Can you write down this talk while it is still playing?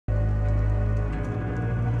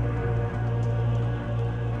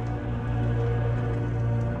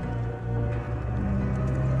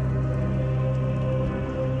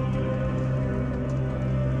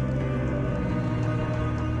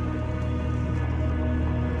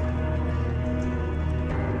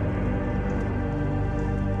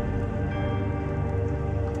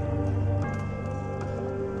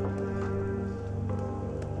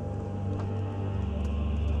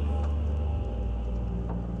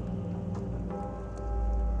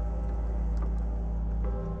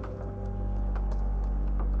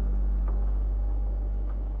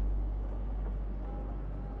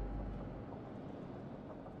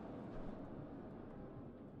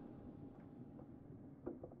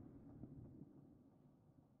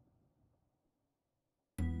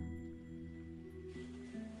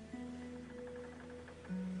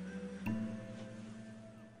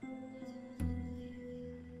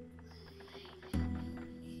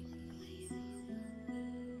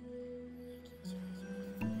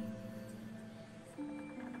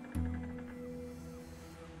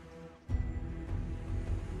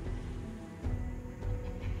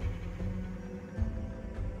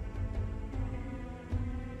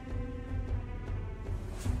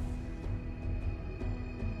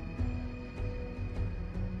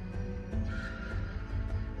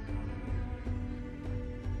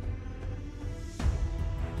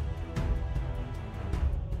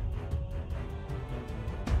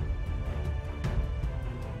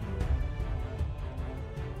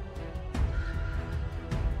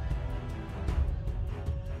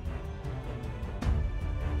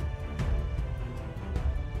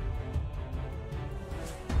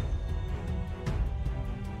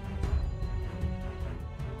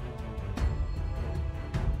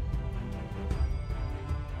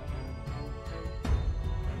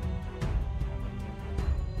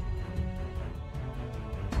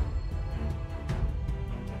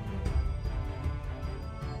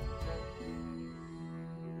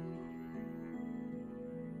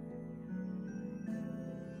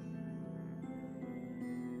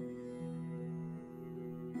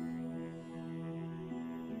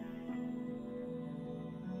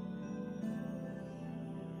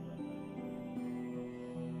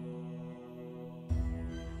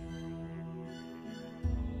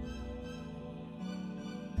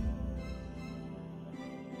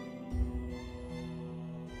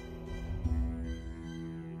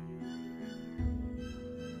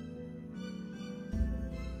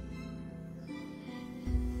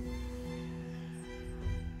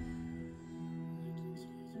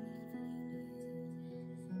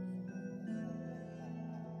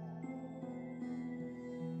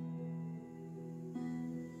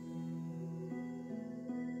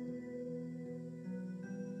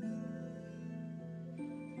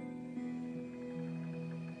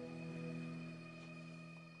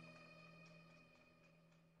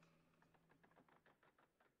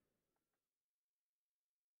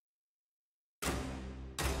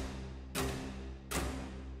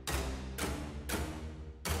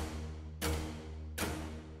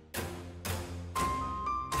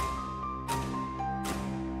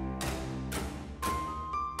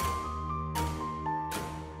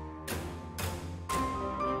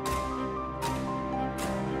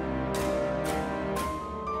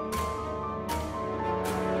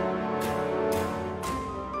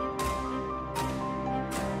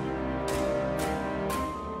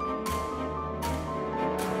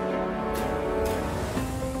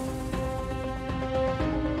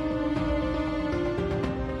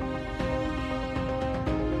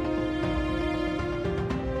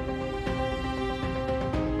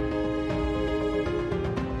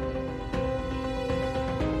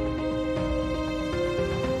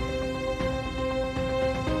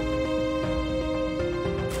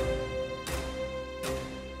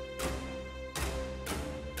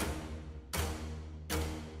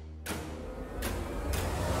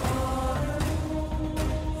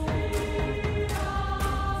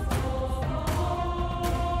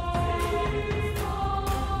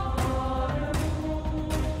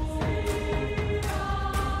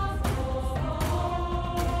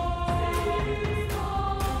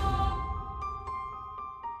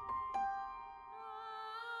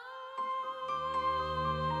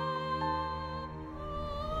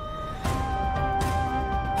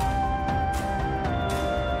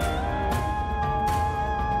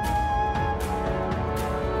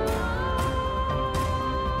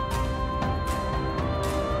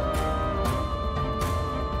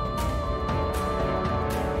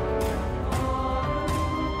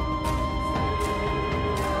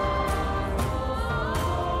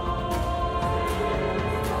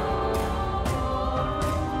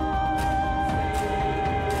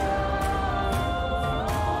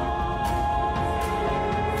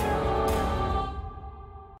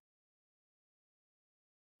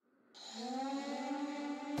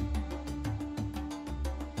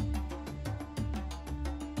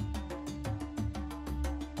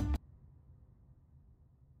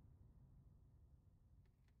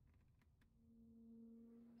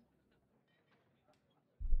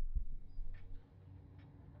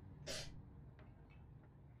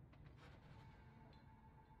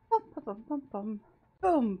Bum, bum, bum.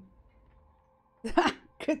 Boom!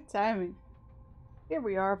 Good timing. Here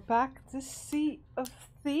we are back to Sea of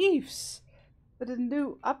Thieves with a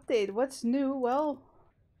new update. What's new? Well,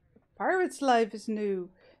 pirate's life is new.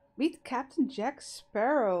 Meet Captain Jack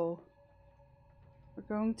Sparrow. We're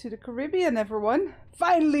going to the Caribbean, everyone.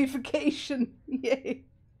 Finally, vacation. Yay.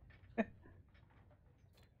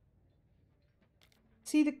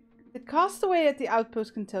 See, the castaway at the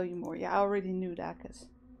outpost can tell you more. Yeah, I already knew that because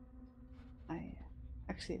I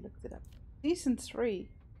actually looked it up. Season 3.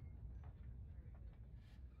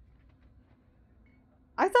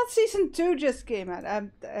 I thought Season 2 just came out.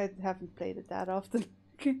 I haven't played it that often.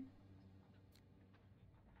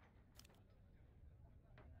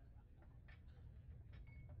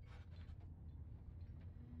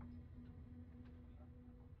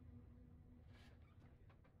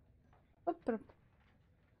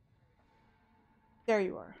 There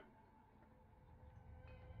you are.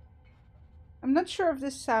 I'm not sure if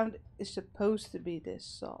this sound is supposed to be this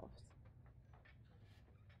soft.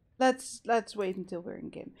 Let's wait until we're in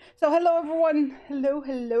game. So hello everyone.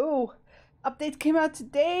 Hello. Update came out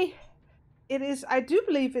today. It is, I do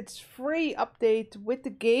believe it's free update with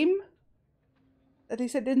the game. At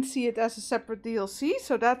least I didn't see it as a separate DLC,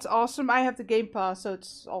 so that's awesome. I have the Game Pass, so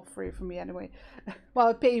it's all free for me anyway. Well,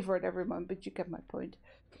 I pay for it every month, but you get my point.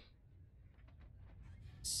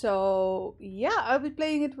 So yeah, I'll be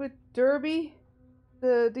playing it with Derby.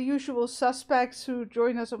 The usual suspects who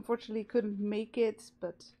joined us unfortunately couldn't make it,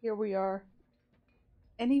 but here we are.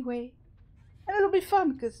 Anyway, and it'll be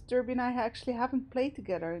fun because Derby and I actually haven't played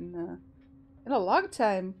together in a long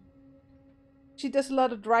time. She does a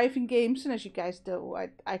lot of driving games, and as you guys know,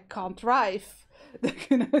 I can't drive. So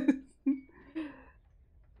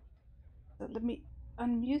let me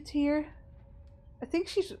unmute here. I think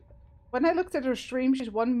she's, when I looked at her stream, she's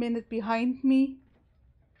 1 minute behind me.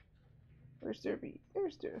 Where's Derby?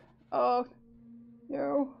 There's Derby. Oh,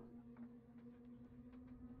 no.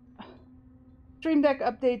 Stream Deck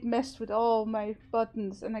update messed with all my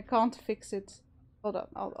buttons and I can't fix it. Hold on,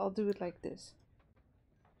 I'll do it like this.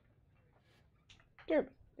 Derby,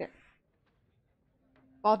 there.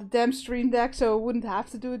 Bought the damn Stream Deck so I wouldn't have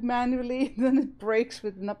to do it manually. Then it breaks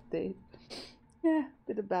with an update. Yeah,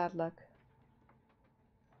 bit of bad luck.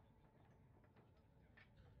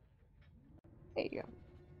 There you go.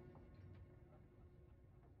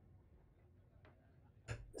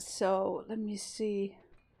 So, let me see.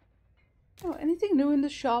 Oh, anything new in the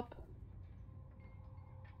shop?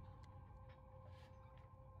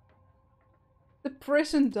 The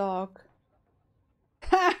prison dog.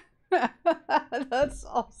 That's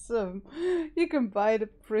awesome. You can buy the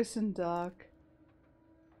prison dog.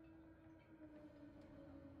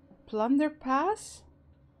 Plunder pass?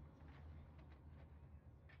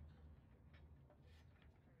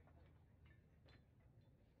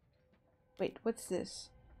 Wait, what's this?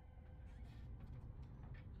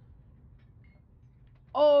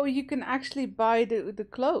 Oh, you can actually buy the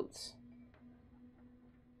clothes.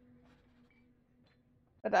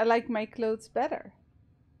 But I like my clothes better.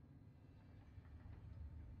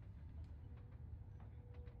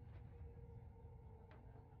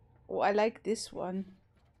 Oh, I like this one.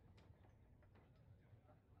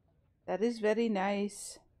 That is very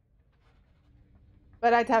nice.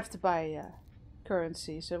 But I'd have to buy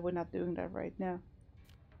currency, so we're not doing that right now.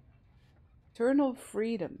 Eternal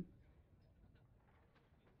freedom.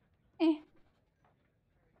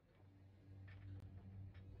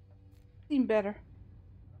 Seem better.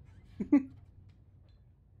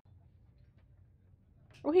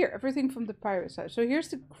 Oh, here, everything from the pirate side. So here's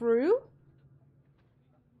the crew.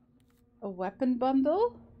 A weapon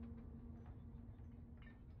bundle.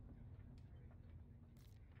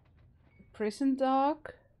 Prison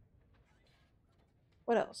dog.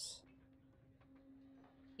 What else?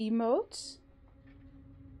 Emotes.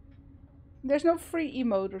 There's no free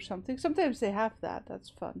emote or something. Sometimes they have that. That's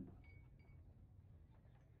fun.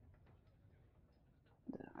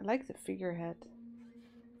 I like the figurehead.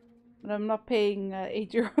 But I'm not paying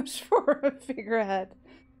 8 euros for a figurehead.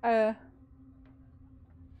 Oh,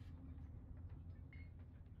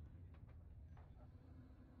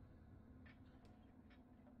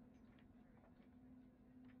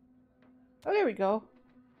 here we go.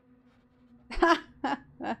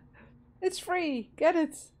 It's free. Get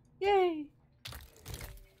it. Yay.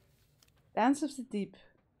 Dance of the Deep.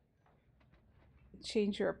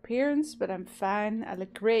 Change your appearance, but I'm fine. I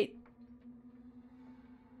look great.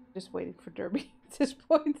 Just waiting for Derby at this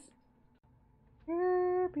point.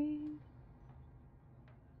 Derby.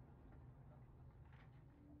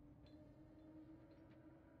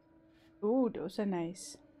 Ooh, those are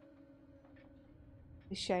nice.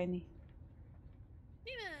 It's shiny.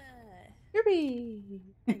 Nima. Derby!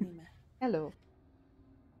 Hi, Nima. Hello.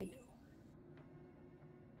 Hello.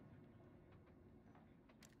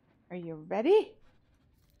 Are you ready?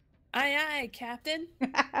 Aye, aye, Captain.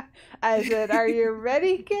 I said, are you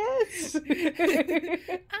ready, kids?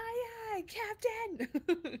 Aye, aye, Captain.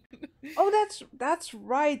 Oh, that's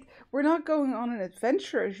right. We're not going on an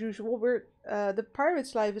adventure as usual. We're the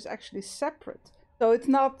pirate's life is actually separate. So it's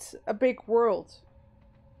not a big world.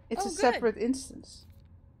 It's a Oh, good. separate instance.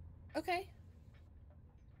 Okay.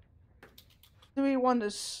 Do we want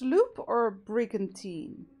a sloop or a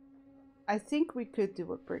brigantine? I think we could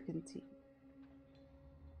do a brigantine.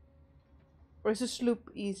 Or is a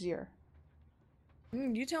sloop easier?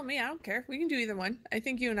 You tell me. I don't care. We can do either one. I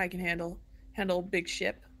think you and I can handle big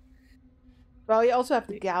ship. Well, you also have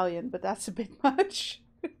the galleon, but that's a bit much.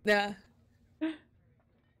 Yeah. You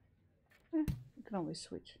can always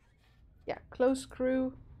switch. Yeah, close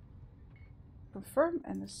crew. Confirm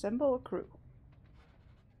and assemble a crew.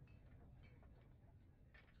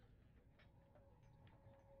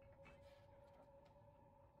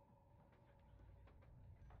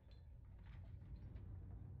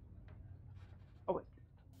 Oh wait.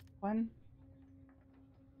 One.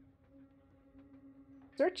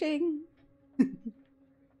 Searching.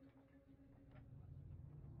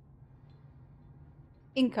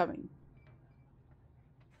 Incoming.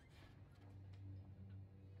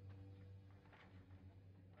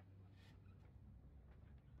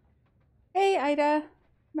 Hey, Ida.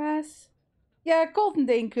 Mass. Yeah, Golden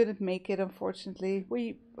Dane couldn't make it, unfortunately.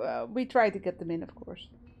 We tried to get them in, of course.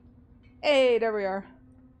 Hey, there we are.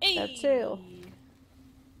 Hey. That sail.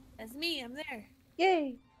 That's me. I'm there.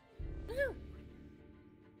 Yay. Woo-hoo.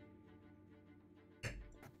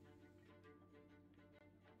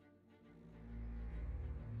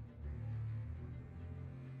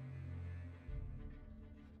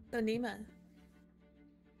 So Nima,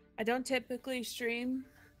 I don't typically stream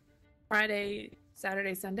Friday,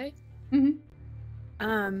 Saturday, Sunday.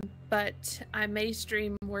 But I may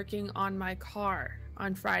stream working on my car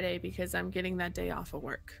on Friday because I'm getting that day off of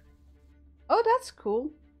work. Oh, that's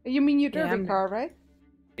cool. You mean your derby car, right?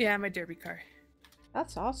 Yeah, my derby car.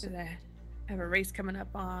 That's awesome. I have a race coming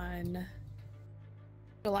up on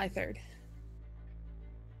July 3rd.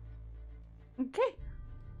 Okay.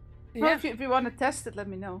 Yeah. Well, if you want to test it, let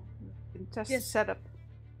me know. You can test the setup.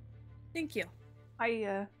 Thank you.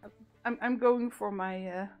 I'm going for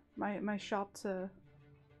my my shot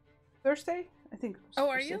Thursday, I think. Oh,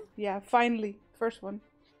 are you? Yeah, finally, first one.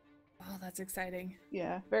 Oh, that's exciting.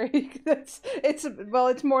 Yeah, very.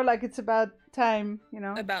 It's more like it's about time, you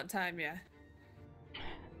know. About time, yeah.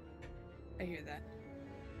 I hear that.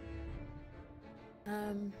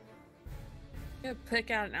 Yeah, pick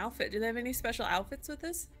out an outfit. Do they have any special outfits with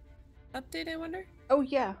this update, I wonder? Oh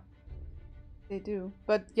yeah, they do,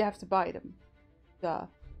 but you have to buy them. Duh.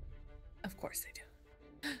 Of course they do.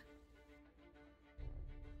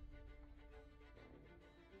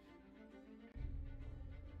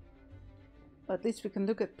 But at least we can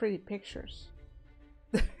look at pretty pictures.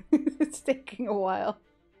 It's taking a while.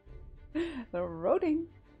 They're loading.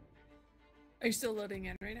 Are you still loading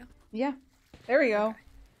in right now? Yeah. There we go. Okay.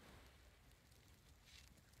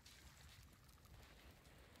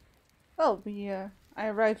 Well, I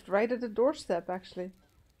arrived right at the doorstep, actually.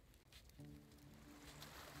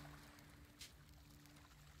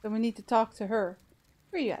 So we need to talk to her.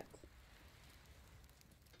 Where you at?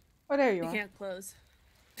 Oh, there you are. You can't close.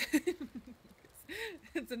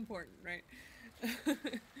 It's important, right?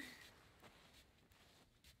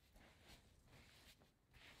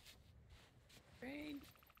 Great.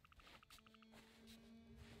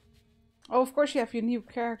 Oh, of course you have your new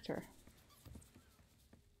character.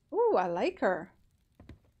 Ooh, I like her.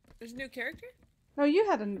 There's a new character? No, you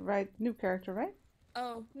had a new character, right?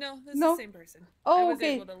 Oh, no, this is the same person. Oh, I was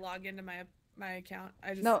okay. able to log into my account.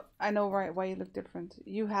 No, I know why you look different.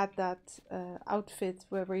 You had that outfit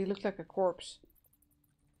where you look like a corpse.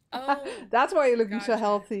 Oh, that's why you're looking gotcha. so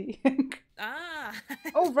healthy. Ah.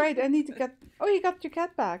 Oh, right. I need to get... Oh, you got your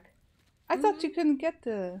cat back. I thought you couldn't get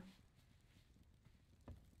the...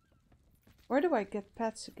 Where do I get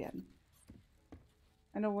pets again?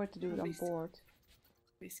 I know where to do it on board.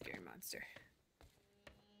 Be scary monster.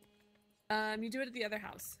 You do it at the other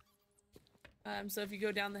house. So if you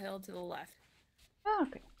go down the hill to the left. Oh,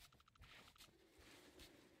 okay.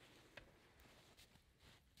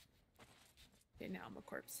 Okay, now I'm a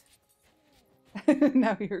corpse.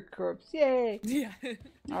 Now you're a corpse. Yay! Yeah.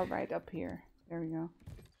 All right, up here. There we go.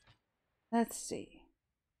 Let's see.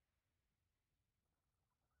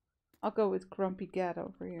 I'll go with Grumpy Cat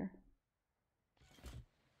over here.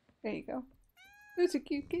 There you go. Who's a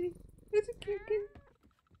cute kitty? Who's a cute kitty?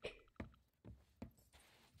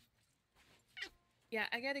 Yeah,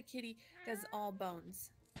 I got a kitty that's all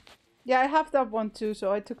bones. Yeah, I have that one too,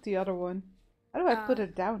 so I took the other one. How do I put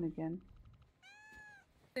it down again?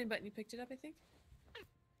 Same button, you picked it up, I think?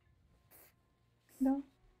 No.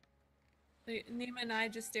 Nima and I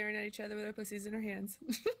just staring at each other with our pussies in our hands.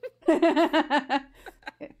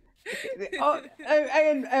 Oh,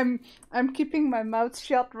 I'm keeping my mouth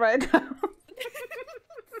shut right now.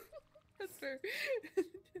 That's fair.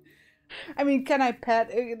 I mean, can I pet?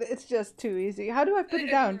 It's just too easy. How do I put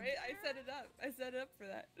it down? Right? I set it up. I set it up for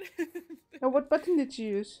that. Now, what button did you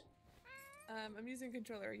use? I'm using a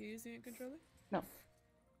controller. Are you using a controller? No.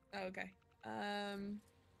 Oh, okay.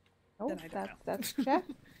 Oh, then I don't know. that's chat.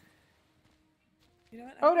 You know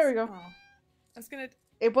what? Oh, there we go. Oh, I was gonna.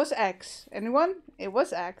 It was X. Anyone? It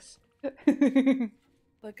was X.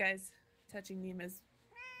 Look, guys, touching Nima's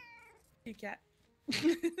kitty cat.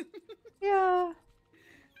 Yeah.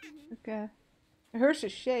 Okay. Hers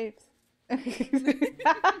is shaved.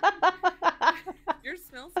 Yours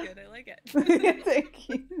smells good. I like it. Thank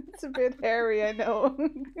you. It's a bit hairy, I know.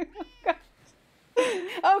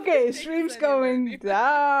 Okay, stream's going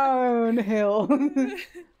downhill. Oh,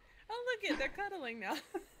 look it. They're cuddling now.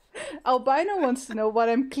 Albino wants to know what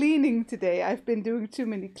I'm cleaning today. I've been doing too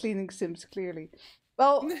many cleaning sims, clearly.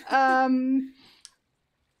 Well,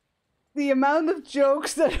 the amount of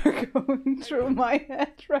jokes that are going through my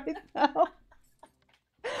head right now.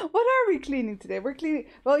 What are we cleaning today? We're cleaning...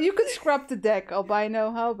 Well, you could scrub the deck,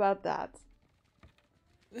 Albino. How about that?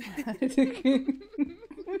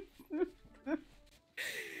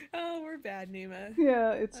 Oh, we're bad, Nima.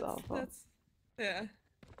 Yeah, it's awful. Yeah.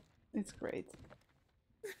 It's great.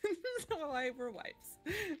 So we're wipes.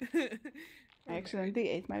 I accidentally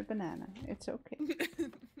ate my banana. It's okay.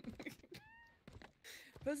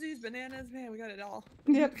 Pussies, bananas, man, we got it all.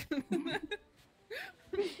 Yep.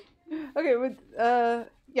 Okay, but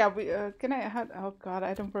yeah, we can I? Oh God,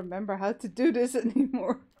 I don't remember how to do this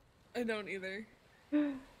anymore. I don't either.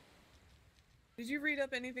 Did you read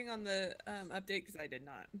up anything on the update? Because I did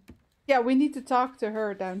not. Yeah, we need to talk to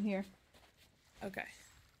her down here. Okay.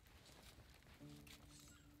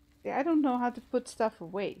 Yeah, I don't know how to put stuff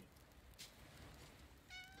away.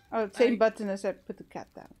 Oh, same button as I put the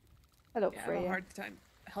cat down. Hello, yeah, Freya. I have a hard time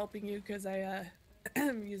helping you because I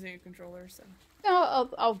am using a controller. So.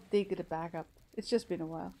 No, I'll dig it back up. It's just been a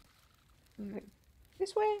while. Mm. Okay.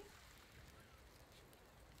 This way.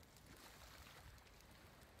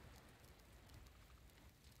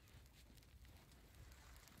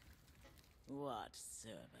 What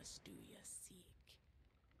service do you seek?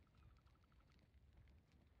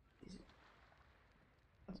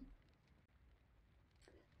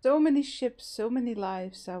 So many ships, so many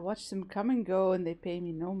lives. I watch them come and go and they pay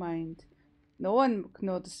me no mind. No one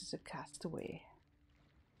notices a castaway.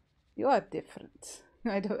 You are different.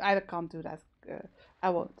 I can't do that. I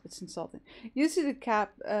won't. It's insulting. You see the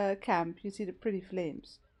camp. You see the pretty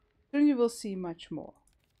flames. Soon you will see much more.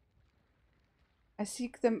 I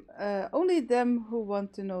seek them, only them who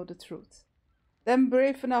want to know the truth. Them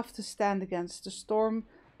brave enough to stand against the storm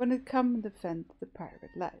when it come and defend the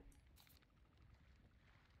pirate life.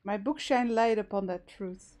 My books shine light upon that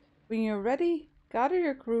truth. When you're ready, gather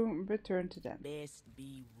your crew and return to them. Best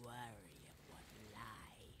be wary of what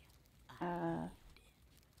lie.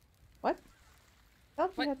 What?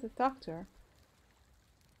 Thought we had to talk to her.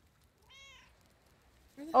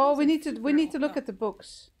 Oh, we need to look at the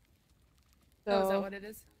books. So... Oh, is that what it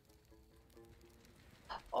is?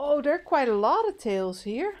 Oh, there are quite a lot of tales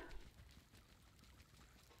here.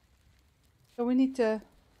 So we need to...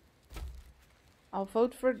 I'll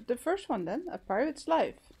vote for the first one then. A Pirate's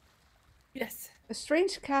Life. Yes. A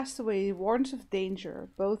strange castaway warns of danger,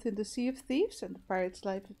 both in the Sea of Thieves and the Pirate's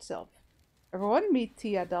Life itself. Everyone meet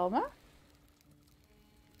Tia Dalma.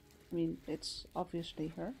 I mean, it's obviously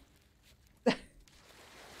her.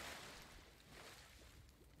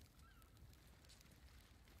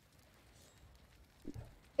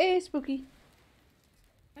 Hey, Spooky.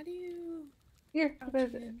 How do you... Here.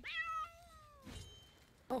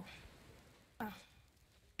 Oh. Oh.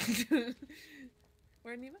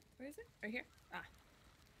 Where, Nima? Where is it? Right here? Ah.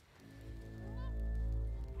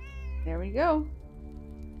 There we go.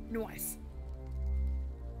 Nice.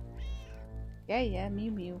 Yeah,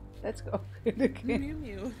 Mew Mew. Let's go. Mew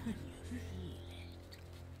Mew.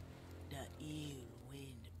 The ill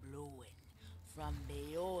wind blowing from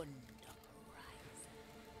beyond the horizon.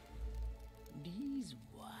 These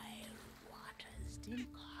wild waters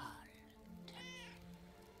didn't call to me.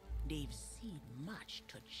 They've seen much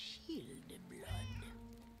to chill the blood.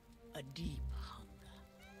 A deep hunger,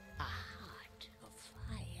 a heart of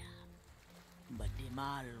him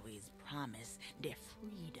always promise the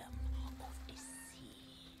freedom of the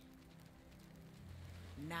sea.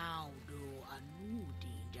 Now, though a new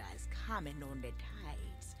danger is coming on the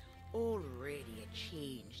tides, already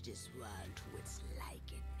changed this world to its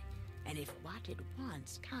liking. And if what it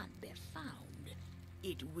wants can't be found,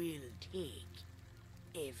 it will take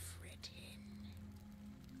everything.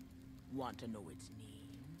 Want to know its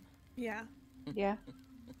name? Yeah. Yeah.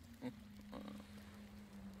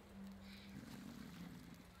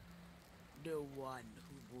 The one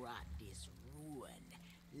who brought this ruin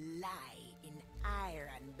lie in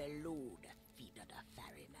iron below the feet of the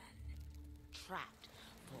ferryman, trapped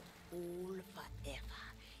for all forever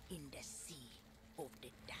in the sea of the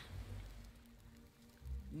damned.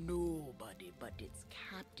 Nobody but its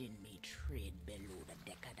captain may tread below the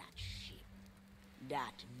deck of that ship.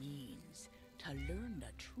 That means to learn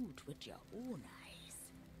the truth with your own eyes,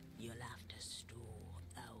 you'll have to stow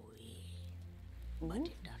away. But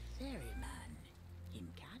if the ferryman, him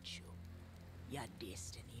catch you, your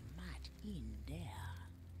destiny might in there.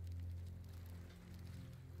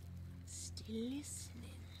 Still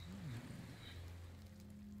listening?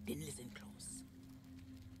 Then listen close.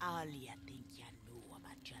 All you think you know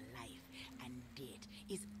about your life and death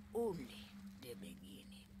is only the beginning.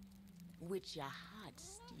 With your heart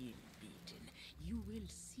still beating, you will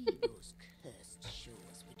see those cursed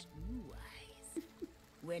shores with new eyes.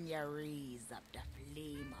 When you raise up the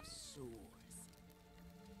flame of souls,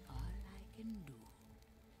 all I can do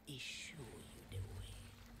is show you the way.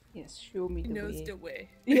 Yes, show me He the knows way. the way.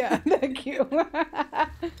 Yeah, thank you.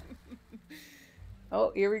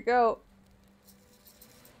 Oh, here we go.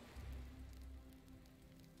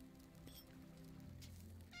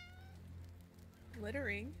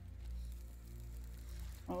 Littering.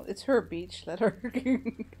 Well, it's her beach. Let her.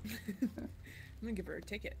 I'm gonna give her a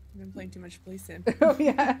ticket. I've been playing too much police sim. Oh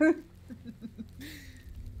yeah.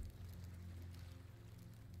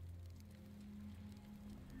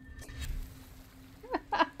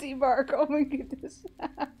 T-Bark. Oh my goodness.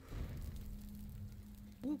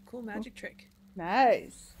 Ooh, cool magic trick.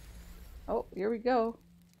 Nice. Oh, here we go.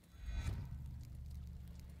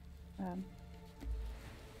 Oh.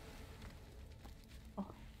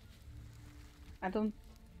 I don't.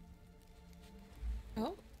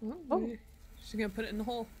 Oh, Oh. She's gonna put it in the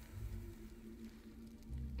hole.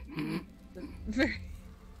 The very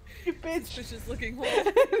You bitch. suspicious looking hole.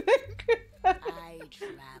 I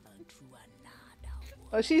travel to another world.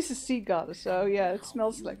 Oh, she's a sea goddess, so yeah, it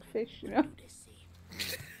smells like fish, you know? Do the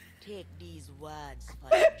same. Take these words for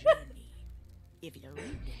the journey. If you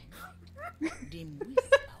read them right, then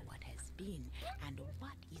whisper what has been and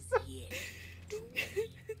what is yet to be.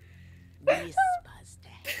 Whispers to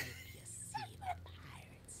help you save a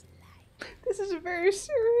pirate's life. This is a very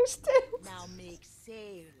serious tale. Now make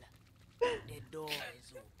sail. The door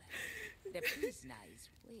is open. The prisoner is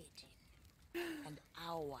waiting. And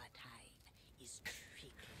our time is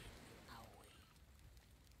trickling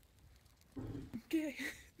away. Okay.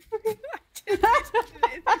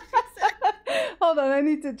 Hold on, I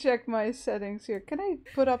need to check my settings here. Can I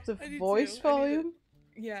put up the I do voice too. I need to- volume?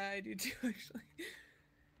 Yeah, I do too, actually.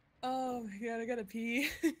 Oh my god, I gotta pee.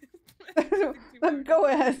 Go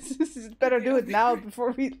ahead. Better Okay, do I'll it be now right-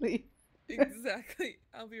 before we leave. Exactly.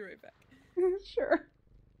 I'll be right back. Sure.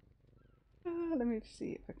 Let me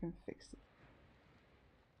see if I can fix it.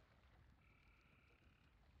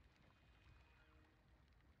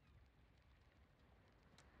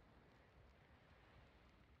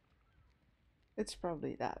 It's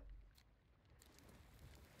probably that.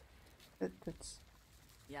 That's.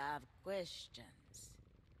 You have questions,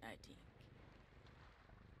 I think.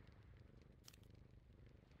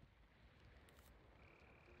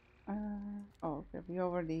 Oh, okay. We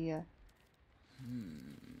already.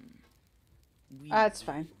 We It's will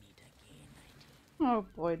fine. meet again, I think. Oh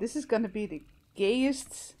boy, this is gonna be the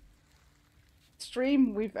gayest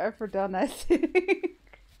stream we've ever done, I think.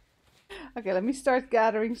 Okay, let me start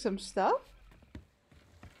gathering some stuff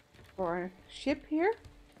for our ship here.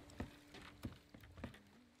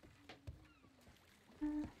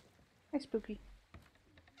 Hi, Spooky.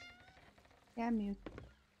 Yeah, mute.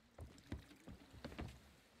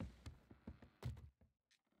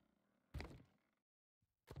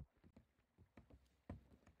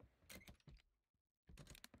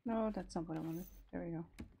 No, that's not what I wanted. There we go.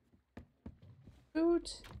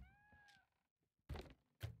 Food.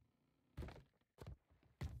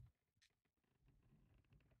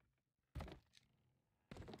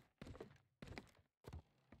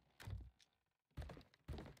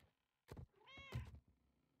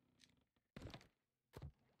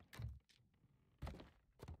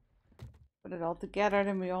 Put Put it all together,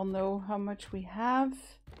 then we all know how much we have.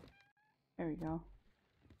 There we go.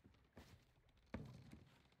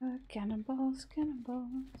 Cannonballs,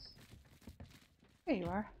 cannonballs. There you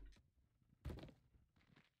are.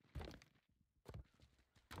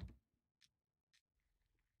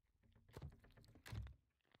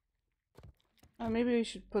 Oh, maybe we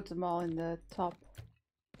should put them all in the top.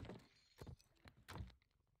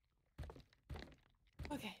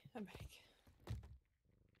 Okay, I'm back.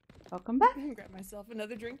 Welcome back. Grab myself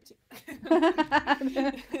another drink too.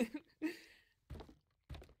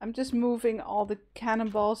 I'm just moving all the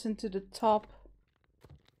cannonballs into the top.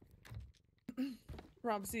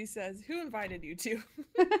 Rob C says, "Who invited you to?"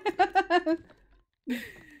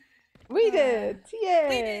 We did!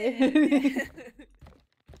 Yay! We did.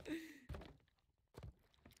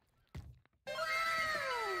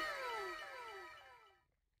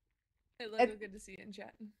 Hey, Logo, good to see you in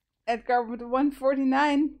chat. Edgar with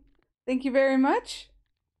 149. Thank you very much.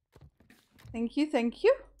 Thank you, thank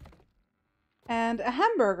you. And a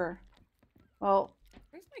hamburger. Well,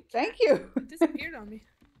 Where's my cat? thank you. It disappeared on me.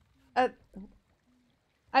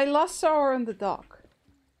 I last saw her on the dock.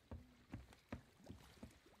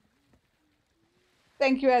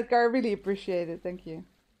 Thank you, Edgar. I really appreciate it. Thank you.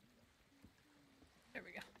 There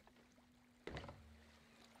we go.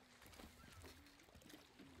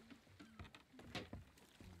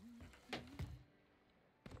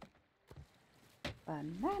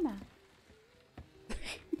 Banana.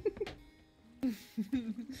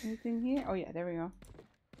 Anything here? Oh yeah, there we go.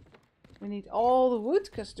 We need all the wood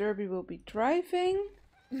because Derby will be driving.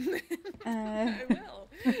 I will.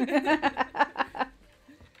 I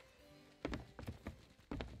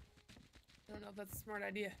don't know if that's a smart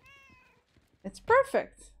idea. It's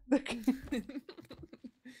perfect.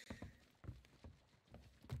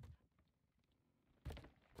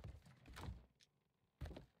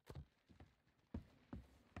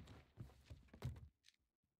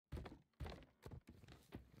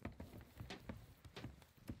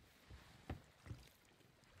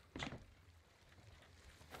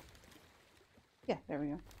 Yeah, there we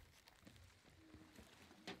go.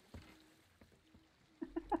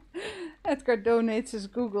 Edgar donates his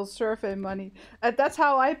Google survey money. That's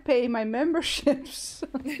how I pay my memberships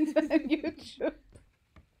on YouTube.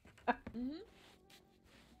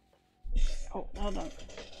 Oh, hold on.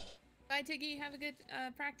 Bye, Tiggy. Have a good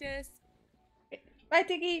practice. Bye,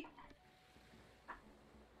 Tiggy.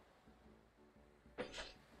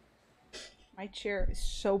 My chair is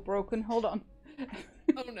so broken. Hold on.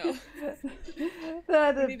 Oh no.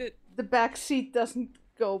 The back seat doesn't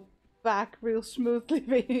go back real smoothly,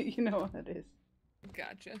 but you know what it is.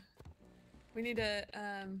 Gotcha. We need to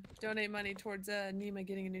donate money towards Nima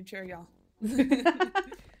getting a new chair, y'all.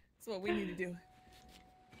 That's what we need to do.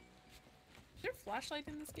 Is there a flashlight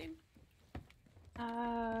in this game?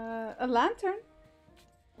 A lantern.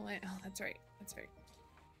 Oh, that's right. That's right.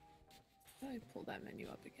 How do I pull that menu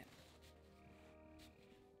up again?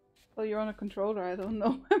 Well, you're on a controller. I don't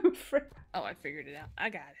know. I'm afraid. Oh, I figured it out. I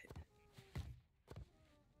got it.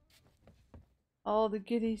 All the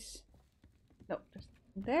goodies. No, there's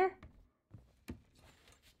nothing there.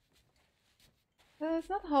 There's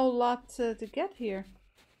not a whole lot to get here.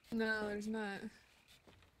 No, there's not.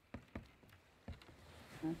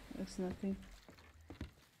 No, there's nothing.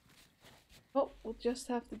 Oh, we'll just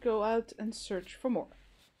have to go out and search for more.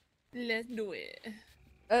 Let's do it.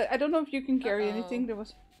 I don't know if you can carry anything. There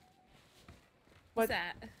was... What's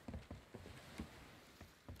that?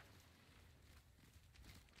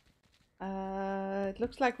 It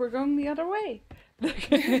looks like we're going the other way.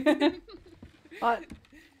 But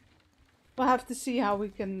we'll have to see how we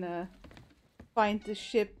can find the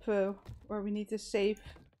ship where we need to save.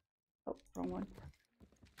 Oh, wrong one.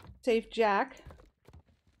 Save Jack.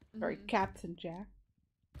 Sorry, Captain Jack.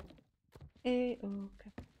 Oh,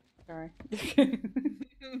 sorry.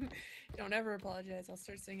 Don't ever apologize. I'll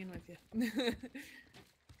start singing with you.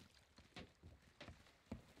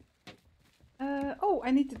 Oh,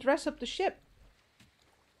 I need to dress up the ship.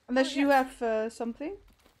 Unless you have something.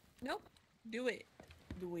 Nope. Do it.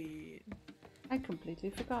 Do it. I completely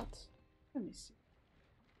forgot. Let me see.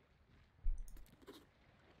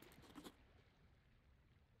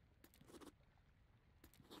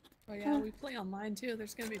 Oh yeah, we play online too.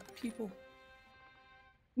 There's gonna be people.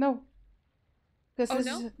 No.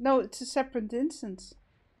 Because no? It's a separate instance.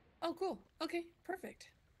 Oh, cool. Okay,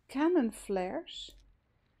 perfect. Cannon flares.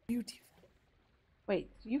 Beautiful.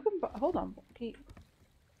 Wait, you can hold on. Okay.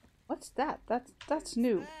 What's that? That's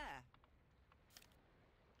new.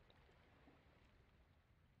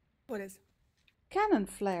 What is? Cannon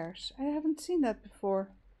flares. I haven't seen that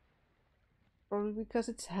before. Probably because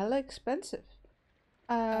it's hella expensive.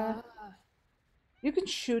 Ah. You can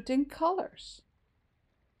shoot in colors.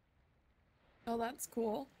 Oh, that's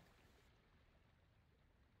cool.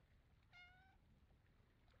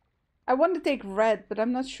 I want to take red, but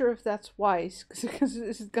I'm not sure if that's wise, because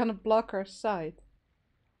it's gonna block our sight.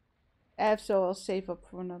 So I'll save up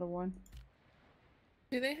for another one.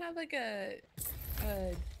 Do they have like a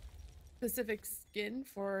specific skin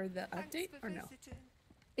for the update or no?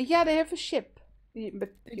 Yeah, they have a ship,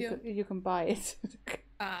 but They do? you can buy it.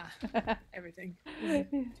 Ah, everything is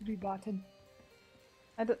to be bought in.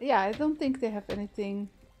 I don't think they have anything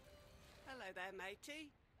Hello there,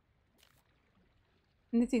 matey.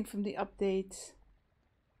 from the update.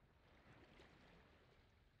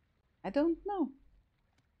 I don't know.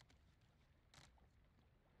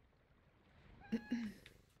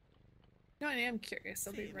 No, I am curious.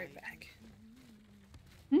 I'll be right back.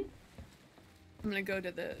 Hmm? I'm gonna go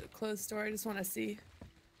to the clothes store. I just want to see.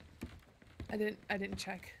 I didn't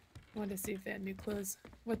check. I wanted to see if they had new clothes.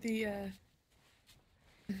 What the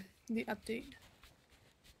update.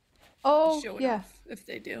 Oh, Show it yeah. off if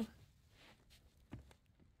they do.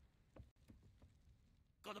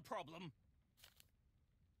 Got a problem?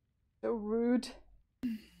 So rude.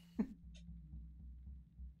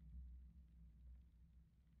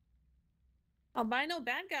 Albino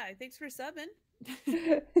bad guy. Thanks for subbing.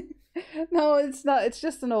 No, it's not. It's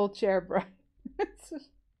just an old chair, Brian.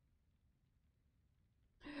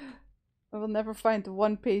 I will never find the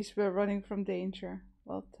one piece we're running from danger.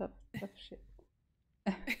 Well, tough shit.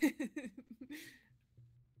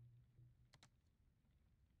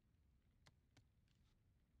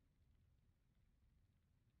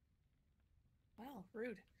 Wow,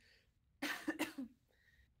 rude. I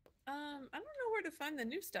don't know where to find the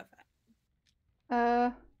new stuff at.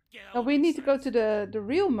 No, we need to go to the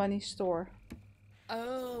real money store.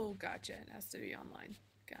 Oh, gotcha. It has to be online.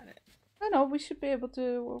 Got it. Oh no, we should be able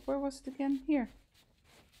to. Where was it again? Here.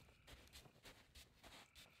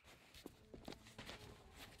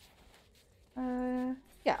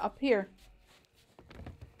 Yeah, up here.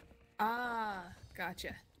 Ah,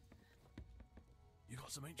 gotcha. You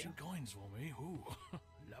got some ancient coins for me? Ooh,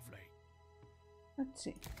 lovely. Let's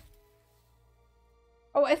see.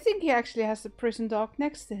 Oh, I think he actually has the prison dog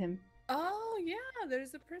next to him. Oh, yeah,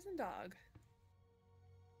 there's a prison dog.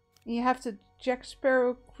 You have the Jack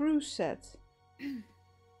Sparrow crew set.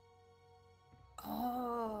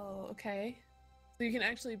 Oh, okay. So you can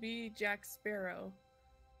actually be Jack Sparrow.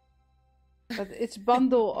 But it's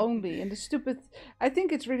bundle only. And the stupid... I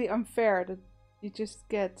think it's really unfair that you just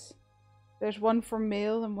get... There's one for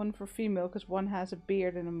male and one for female, because one has a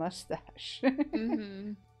beard and a mustache.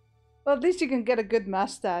 Mm-hmm. Well, at least you can get a good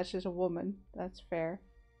mustache as a woman. That's fair.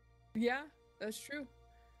 Yeah, that's true.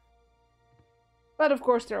 But of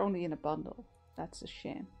course, they're only in a bundle. That's a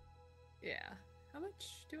shame. Yeah. How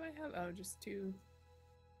much do I have? Oh, just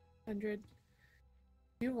 200.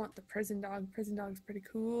 You want the prison dog. Prison dog's pretty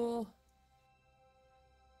cool.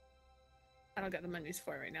 I don't got the monies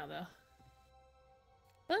for it right now, though.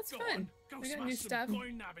 Well, that's Go fun. on, go We got smash new some stuff.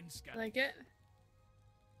 coin nabbing, scat. Like it.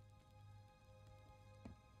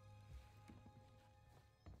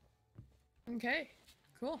 Okay,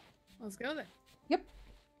 cool. Let's go then. Yep.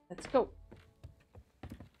 Let's go.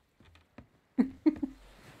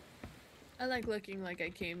 I like looking like I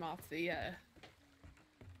came off the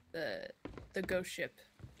ghost ship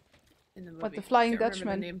in the movie. What, the Flying Can't remember the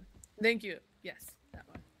Dutchman? name. Thank you. Yes, that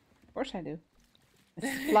one. Of course I do.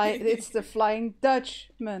 It's the Flying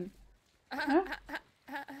Dutchman. Huh?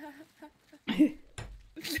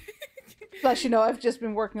 Plus, I've just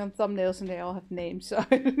been working on thumbnails and they all have names, so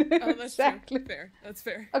I don't know Oh, that's exactly. true. Fair. That's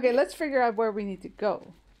fair. Okay, let's figure out where we need to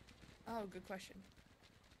go. Oh, good question.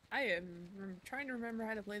 I am trying to remember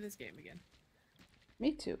how to play this game again.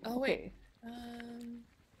 Me too. Oh, okay. wait.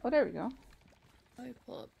 Oh, there we go. Let me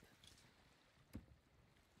pull up.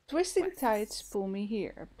 Twisting Quests. tides pull me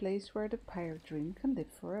here, a place where the pirate dream can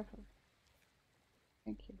live forever.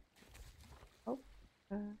 Thank you. Oh,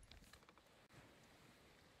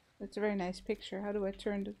 that's a very nice picture. How do I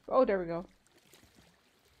turn the... Oh, there we go.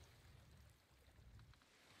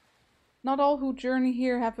 Not all who journey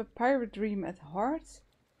here have a pirate dream at heart.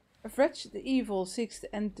 A wretched evil seeks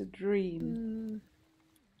to end the dream.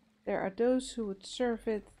 There are those who would serve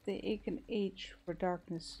it. They ache and age for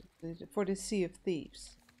darkness, for the sea of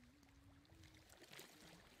thieves.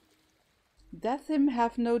 Death him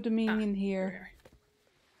have no dominion here.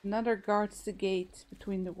 Another guards the gate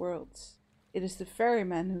between the worlds. It is the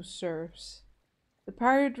ferryman who serves. The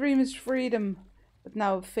pirate dream is freedom, but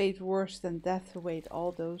now a fate worse than death await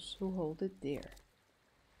all those who hold it dear.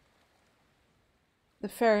 The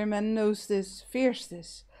ferryman knows this, fears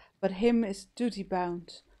this, but him is duty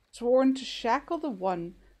bound, sworn to shackle the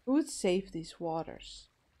one who would save these waters.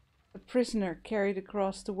 A prisoner carried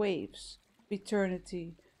across the waves,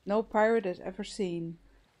 eternity, no pirate has ever seen,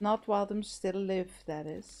 not while them still live, that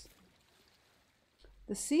is.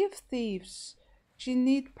 The sea of thieves, she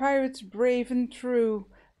need pirates brave and true,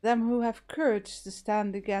 them who have courage to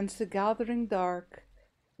stand against the gathering dark.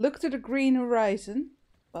 Look to the green horizon.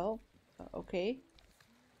 Well, okay.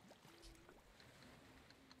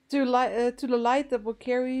 To the light that will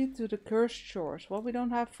carry you to the cursed shores. Well, we don't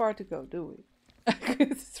have far to go, do we?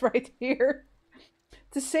 It's right here.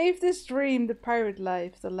 To save this dream, the pirate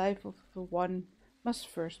life, the life of the one, must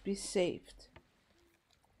first be saved.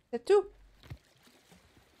 Tattoo.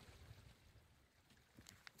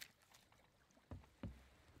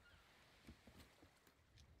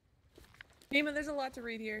 Nima, there's a lot to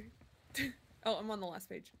read here. Oh, I'm on the last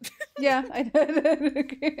page. Yeah, I did.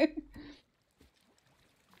 Okay.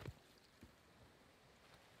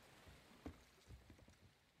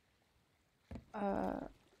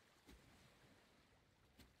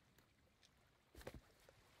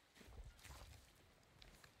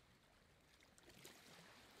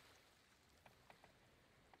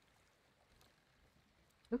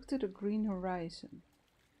 Look to the green horizon.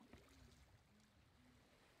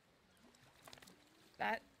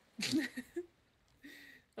 That? The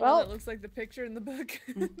Well, one that looks like the picture in the book.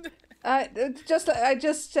 I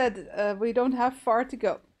just said we don't have far to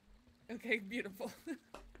go. Okay, beautiful.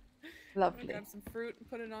 Lovely. Grab some fruit and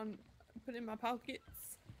put it in my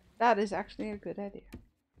pockets. That is actually a good idea.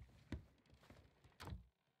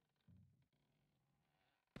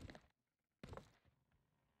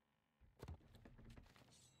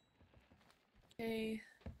 Okay.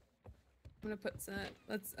 I'm gonna put some.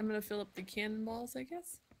 I'm gonna fill up the cannonballs, I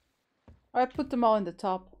guess. I put them all in the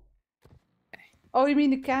top. Okay. Oh, you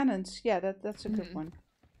mean the cannons? Yeah, that's a good one.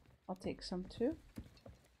 I'll take some too.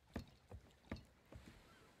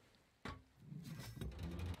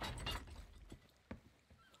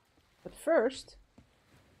 But first,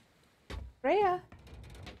 Freya.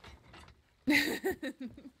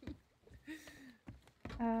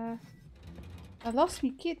 I lost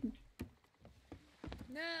me kitten.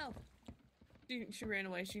 No. She ran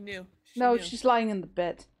away. She knew. No, knew. she's lying in the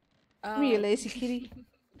bed. Oh. Come here, lazy kitty.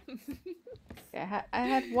 Yeah, I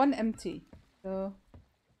had one empty. So.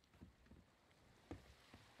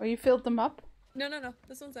 Oh, you filled them up? No.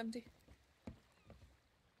 This one's empty.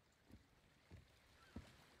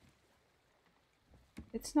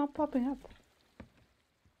 It's not popping up.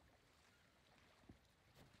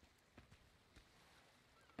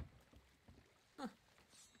 Huh.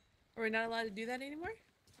 Are we not allowed to do that anymore?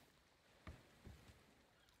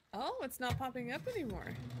 Oh, it's not popping up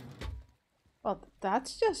anymore. Well,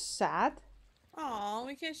 that's just sad. Oh,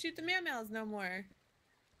 we can't shoot the meow-meows no more.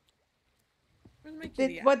 Where's my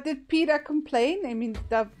kitty at? What did PETA complain? I mean,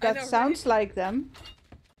 that know, sounds like them.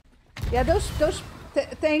 Yeah, those.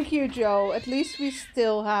 Thank you, Joe. At least we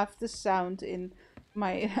still have the sound in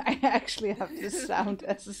my. I actually have the sound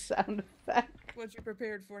as a sound effect. What you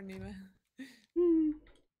prepared for, Nima? Hmm.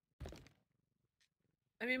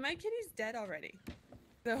 I mean, my kitty's dead already.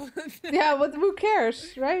 So. Yeah, but who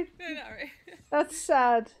cares, right? I know, right? That's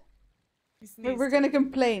sad. We're gonna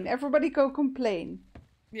complain. Everybody go complain.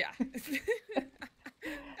 Yeah.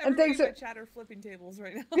 And thanks for chatter flipping tables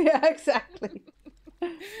right now. Yeah, exactly.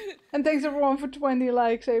 And thanks everyone for 20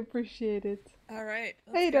 likes. I appreciate it. All right.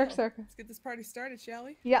 Hey, Darkstalker. Let's get this party started, shall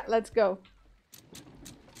we? Yeah, let's go.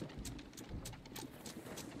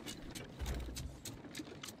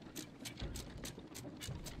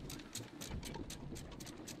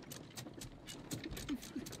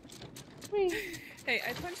 Hey,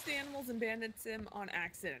 I punched the animals and bandits him on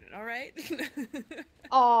accident, alright?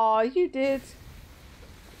 Aw, you did.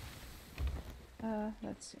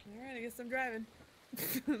 Let's see. Alright, I guess I'm driving.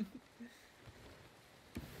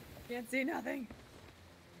 Can't see nothing.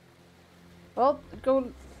 Well,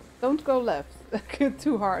 don't go left.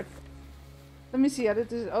 Too hard. Let me see.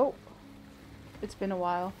 Oh, it's been a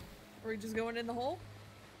while. Are we just going in the hole?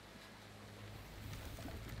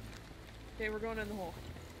 Okay, we're going in the hole.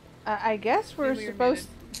 I guess we're Maybe you're supposed.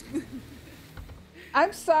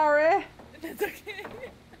 I'm sorry. That's okay.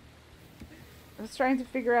 I was trying to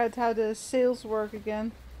figure out how the sails work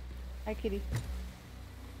again. Hi, kitty.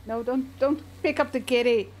 No, don't pick up the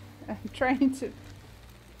kitty. I'm trying to.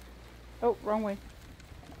 Oh, wrong way.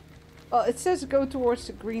 Well, it says go towards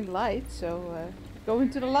the green light, so go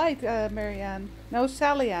into the light, Marianne. No,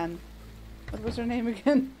 Sally Ann. What was her name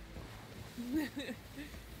again?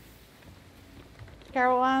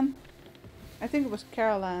 Carol Ann? I think it was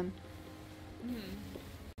Carol Ann.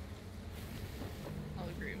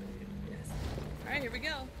 here we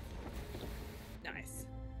go. Nice.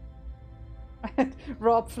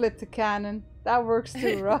 Rob flipped the cannon. That works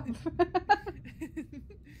too, Rob.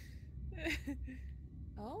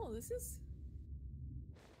 Oh, this is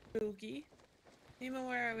spooky. Nemo,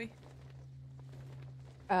 where are we?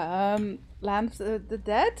 Land of the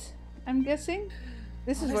Dead, I'm guessing.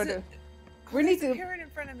 This is where the... We need There's a to... parrot in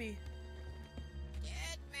front of me.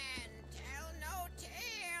 Dead men tell no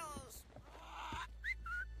tales.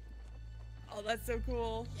 Oh, that's so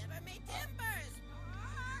cool. Shiver me timbers.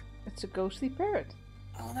 It's a ghostly parrot.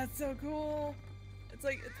 Oh, that's so cool. It's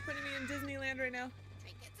like, it's putting me in Disneyland right now.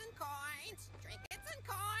 Trinkets and coins. Trinkets and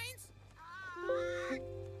coins.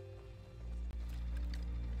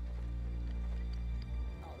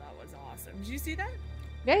 Oh, that was awesome. Did you see that?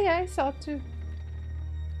 Yeah, I saw it too.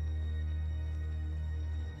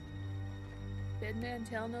 Dead man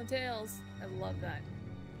tell no tales. I love that.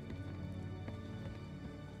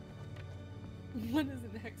 What is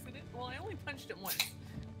an accident? Well, I only punched it once.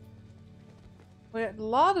 We had a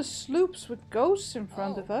lot of sloops with ghosts in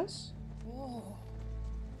front of Oh. us. Whoa.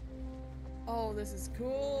 Oh, this is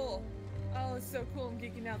cool. Oh, it's so cool. I'm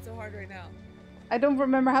geeking out so hard right now. I don't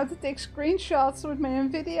remember how to take screenshots with my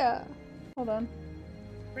Nvidia. Hold on.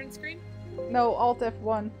 Print screen? No, Alt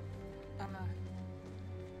F1. Uh-huh.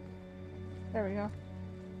 There we go.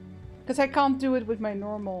 Because I can't do it with my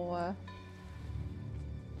normal...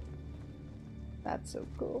 That's so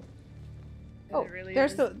cool. Oh, It really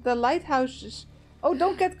there's is. the lighthouses. Oh,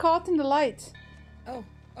 don't get caught in the light. Oh,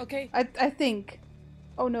 okay. I think.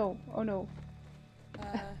 Oh no, oh no.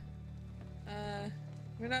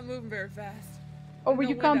 We're not moving very fast. Oh, There's but no you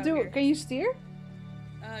wind can't out do here. it. Can you steer?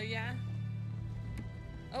 Yeah.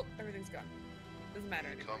 Oh, everything's gone. Doesn't matter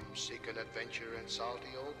anymore. Come seek an adventure in salty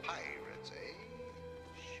old pirates, eh?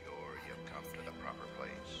 Sure, you've come to the proper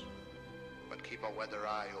place. But keep a weather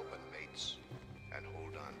eye open, mates, and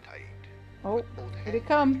hold on tight. Oh, Both here they hands.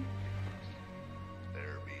 come.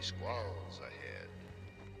 There be squalls ahead,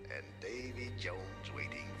 and Davy Jones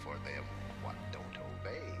waiting for them what don't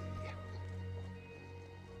obey.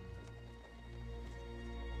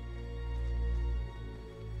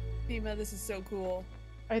 Nima, this is so cool.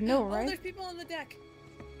 I know, Oh, right? there's people on the deck.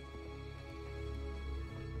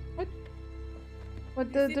 What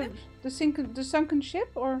You see them? the sunken ship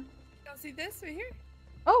or? You don't see this right here?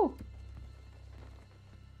 Oh.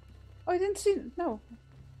 Oh, I didn't see. No.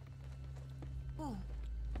 Oh.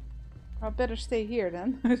 I better stay here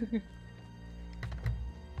then.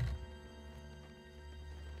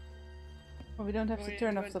 Oh, we don't have to Going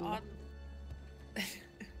turn into off the an light.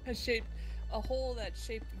 odd- a hole that's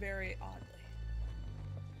shaped very oddly.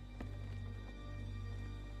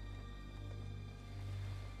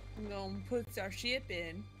 I'm gonna put our ship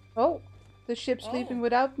in. Oh, the ship's leaving Oh.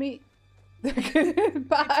 without me.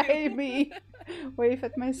 Bye me. Wave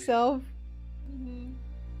at myself.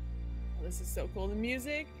 Oh, this is so cool. The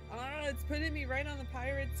music, it's putting me right on the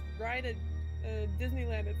Pirates ride at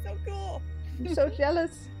Disneyland. It's so cool. I'm so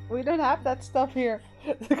jealous. We don't have that stuff here.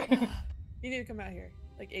 You need to come out here,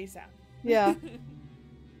 like ASAP. Yeah.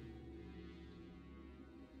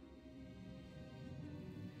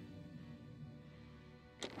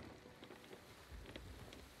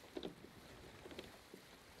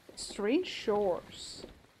 Strange shores.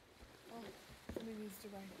 Oh, somebody needs to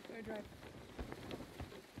ride. Go drive.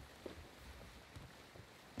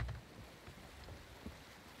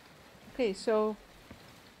 Okay, so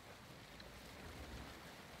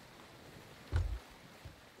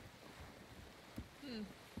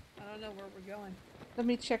I don't know where we're going. let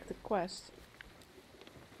me check the quest.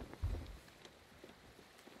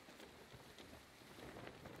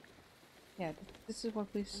 Yeah, this is what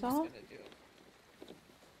we I'm just saw. gonna do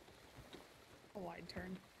a wide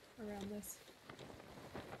turn around this.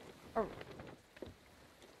 Oh,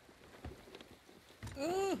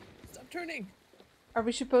 Ugh! Stop turning! are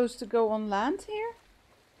we supposed to go on land here?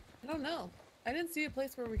 I don't know. I didn't see a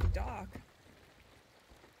place where we could dock.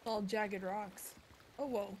 It's all jagged rocks. Oh,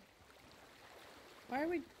 whoa. Why are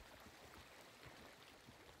we...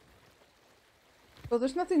 Well,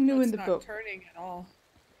 there's nothing new It's in the not book. turning at all.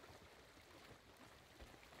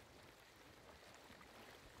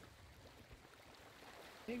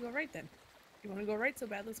 Okay, go right then. You want to go right so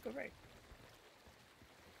bad? Let's go right.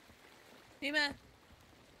 Nima,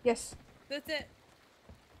 Yes. that's it.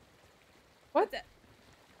 What? That's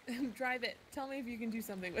it. Drive it. Tell me if you can do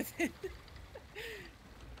something with it.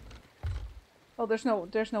 Oh, there's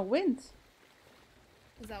no wind.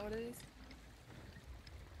 Is that what it is?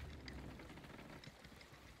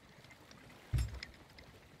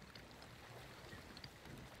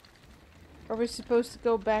 Are we supposed to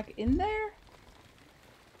go back in there?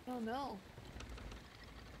 Oh no.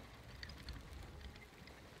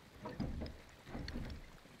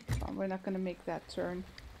 Oh, we're not gonna make that turn.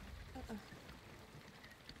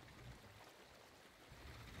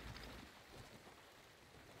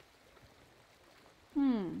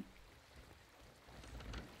 Hmm.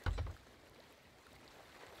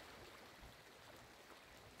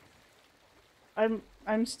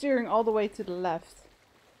 I'm steering all the way to the left.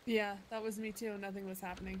 Yeah, that was me too. Nothing was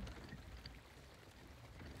happening.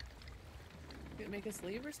 Did it make us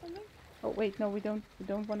leave or something? Oh wait, no, we don't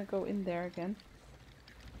want to go in there again.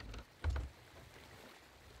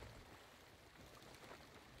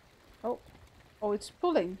 Oh. Oh, it's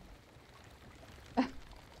pulling.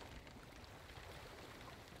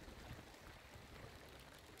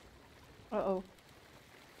 Uh-oh.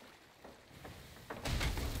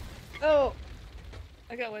 Oh!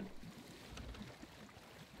 I got one.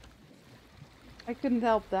 I couldn't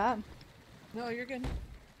help that. No, you're good.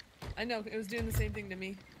 I know, it was doing the same thing to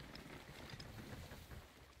me.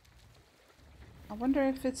 I wonder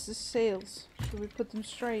if it's the sails. Should we put them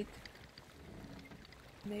straight?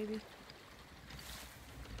 Maybe.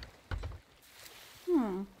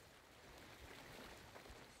 Hmm.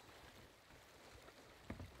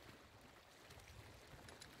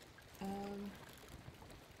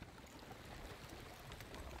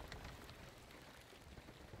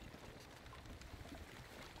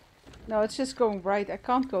 No, it's just going right. I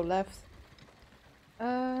can't go left.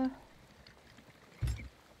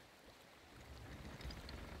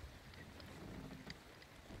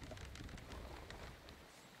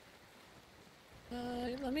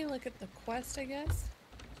 Let me look at the quest, I guess.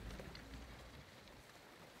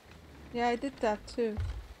 Yeah, I did that too.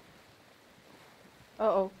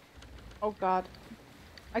 Uh-oh. Oh god.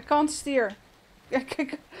 I can't steer.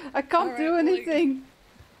 I can't do anything.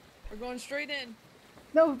 We're going straight in.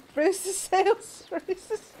 No, raise the sails. Raise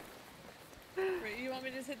the... Right, you want me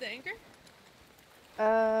to just hit the anchor?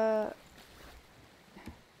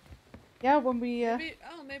 Yeah, when we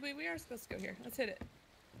maybe we are supposed to go here. Let's hit it.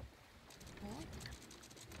 Oh.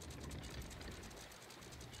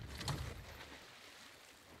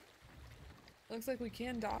 Looks like we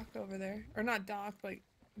can dock over there. Or not dock, but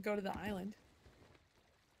go to the island.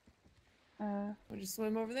 We'll just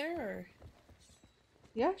swim over there, or?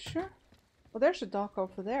 Yeah, sure. Well, there's a dock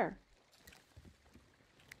over there.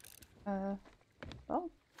 Well,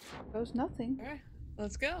 goes nothing. Alright,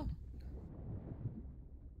 let's go.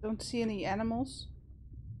 Don't see any animals.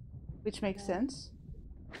 Which makes sense.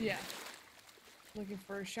 Yeah. Looking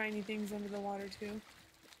for shiny things under the water, too.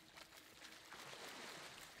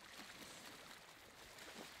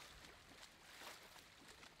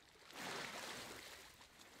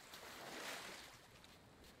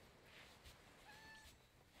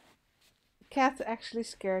 Cat actually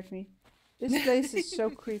scared me. This place is so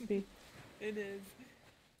creepy. It is.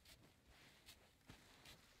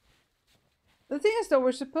 The thing is, though,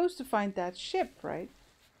 we're supposed to find that ship, right?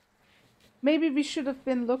 Maybe we should have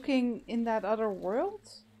been looking in that other world?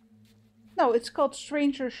 No, it's called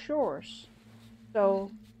Stranger Shores.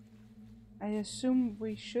 So, I assume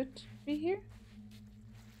we should be here?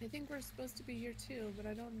 I think we're supposed to be here, too, but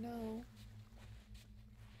I don't know.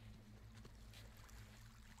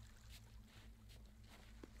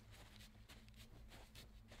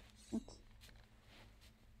 What?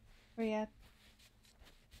 Where you at?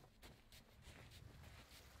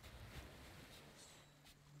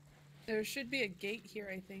 There should be a gate here,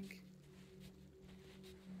 I think.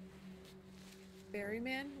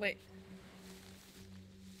 Ferryman? Wait.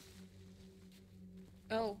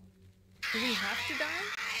 Oh. Do we have to die?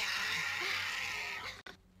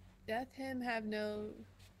 Death him have no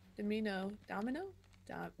domino. Domino?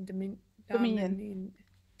 Dominion.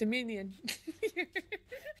 Dominion.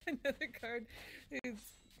 Another card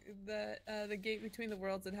is the gate between the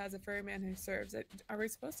worlds that has a ferryman who serves. Are we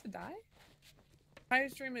supposed to die?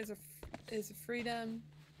 Highest dream is a freedom.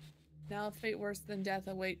 Now a fate worse than death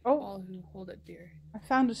await all who hold it dear. I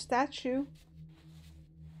found a statue.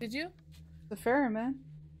 Did you? The ferryman.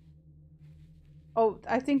 Oh,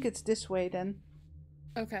 I think it's this way then.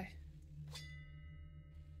 Okay.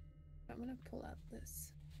 I'm gonna pull out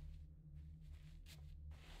this.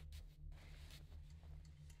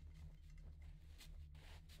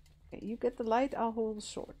 Okay, you get the light, I'll hold the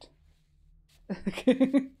sword.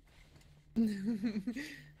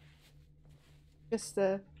 Just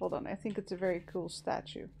hold on, I think it's a very cool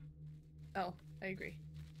statue. Oh, I agree.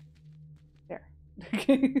 There.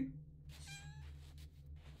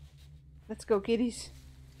 Let's go, kiddies.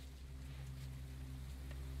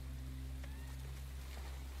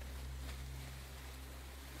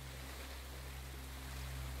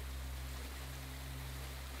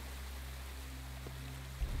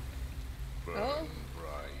 Burn Oh.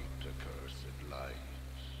 bright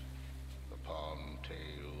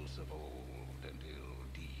tales of old and ill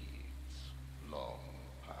deeds long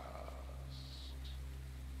past.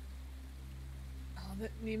 Oh,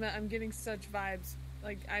 Nima, I'm getting such vibes.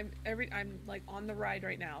 Like I'm like on the ride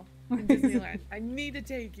right now in Disneyland. I need to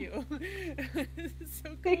take you. This is so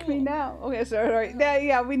cool. Take me now. Okay, sorry.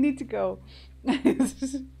 Yeah, we need to go.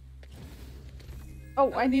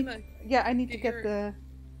 Oh, I need. Nima, Yeah, I need to get get your- the.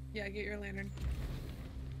 Yeah, get your lantern.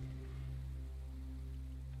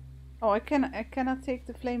 Oh, I cannot take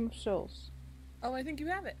the Flame of Souls. Oh, I think you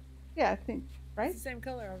have it. Yeah, I think right. It's the same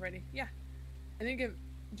color already. Yeah. I think if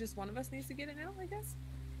just one of us needs to get it now, I guess.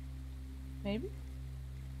 Maybe.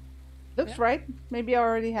 Looks Yeah. right. Maybe I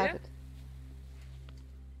already have Yeah. it.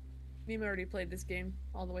 Nima already played this game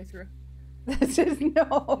all the way through. That's just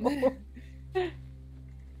no.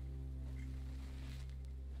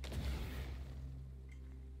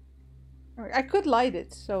 Alright, I could light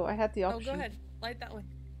it, so I had the Oh, option. go ahead. Light that one.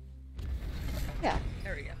 Yeah,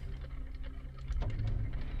 There we go.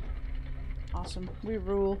 awesome. We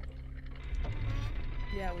rule.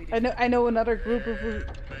 Yeah, we do. I know another group of.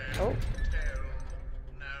 Oh.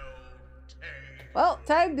 Well,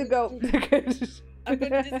 time to go. I'm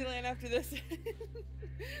going to Disneyland after this.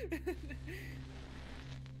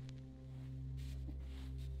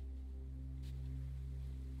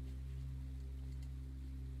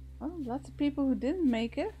 Oh, lots of people who didn't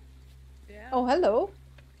make it. Yeah. Oh, hello.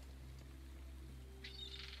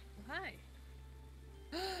 Hi.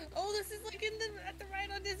 Oh, this is like at the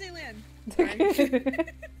ride on Disneyland. Sorry.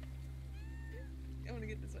 I want to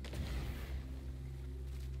get this one.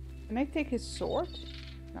 Can I take his sword?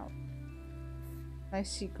 No.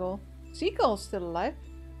 Nice seagull. Seagull's still alive.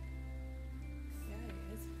 Yeah,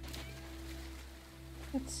 it is.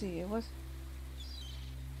 Let's see, it was...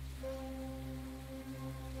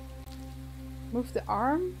 Move the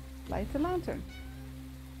arm, light the lantern.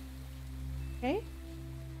 Okay.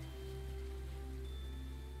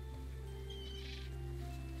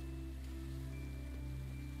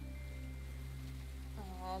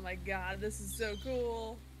 Oh my god, this is so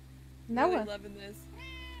cool. Now Really what? loving this.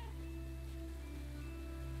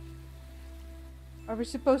 Are we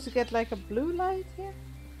supposed to get like a blue light here?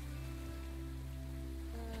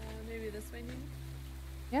 Maybe this way, maybe?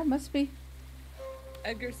 Yeah, must be.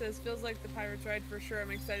 Edgar says, feels like the Pirates ride for sure. I'm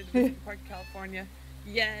excited to visit the park in California.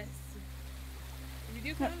 Yes. If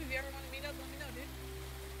you do come, if you ever want to meet up, let me know, dude.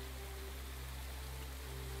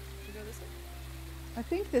 Should we go this way? I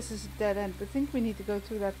think this is a dead end. I think we need to go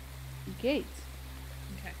through that gate.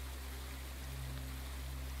 Okay.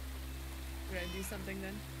 We're gonna do something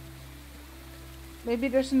then? Maybe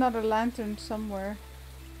there's another lantern somewhere.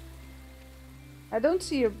 I don't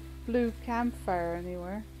see a blue campfire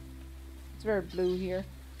anywhere. It's very blue here.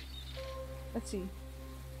 Let's see.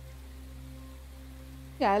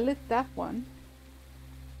 Yeah, I lit that one.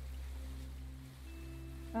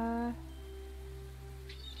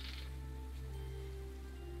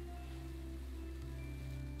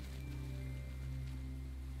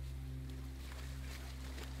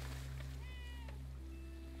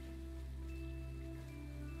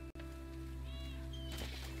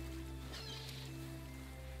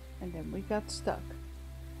 And then we got stuck.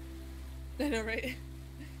 I know, right?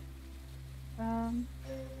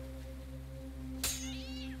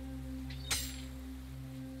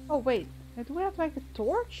 Oh wait, do we have like a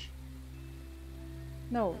torch?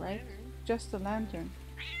 No, right? Lantern. Just a lantern.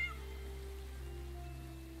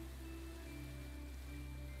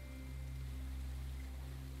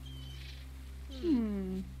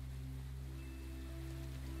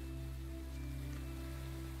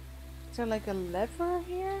 Is there like a lever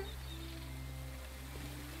here?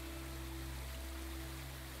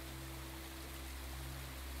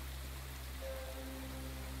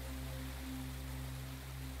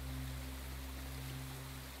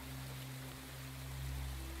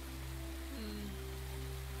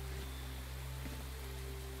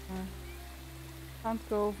 Can't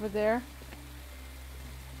go over there.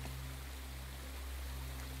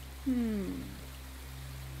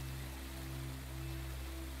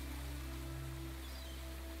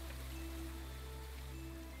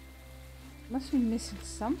 Must be missing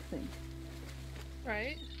something.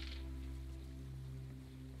 Right?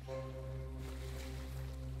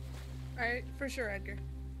 Alright, for sure, Edgar.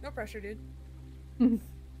 No pressure, dude.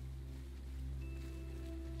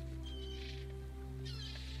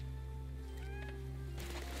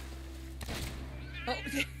 Oh,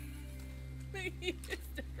 he just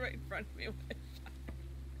stood right in front of me with a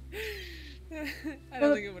shot. I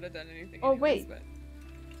don't think it would have done anything. Oh, anyways, wait. But...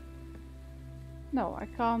 No, I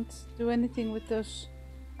can't do anything with those.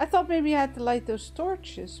 I thought maybe I had to light those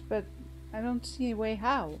torches, but I don't see a way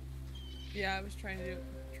how. Yeah, I was trying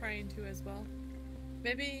trying to as well.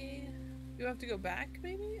 Maybe you have to go back,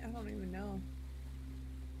 maybe? I don't even know.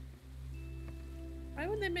 Why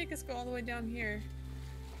would they make us go all the way down here?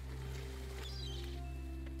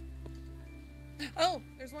 Oh,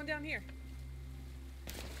 there's one down here.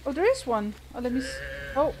 Oh, there is one. Oh, let me see.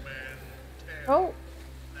 Oh. Oh.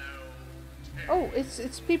 Oh,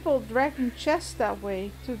 it's people dragging chests that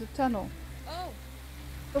way to the tunnel. Oh.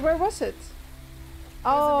 So where was it?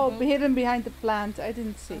 Oh, hidden behind the plant. I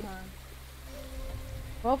didn't see it.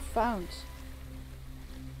 Well found.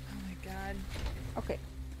 Oh my god. Okay.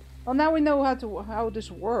 Well, now we know how this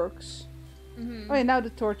works. Oh yeah, now the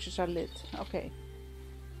torches are lit. Okay.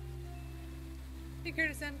 Hey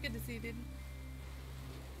Curtis, Sam, good to see you, dude.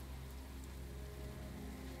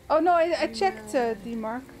 Oh no, I checked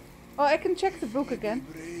D-Mark. Oh, I can check the book again.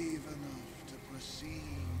 Brave enough to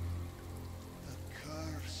proceed. The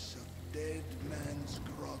curse of Dead Man's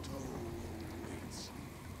Grotto awaits you.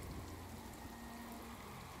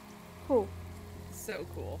 Cool. So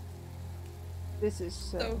cool. This is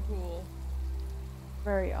So cool.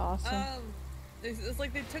 very awesome. It's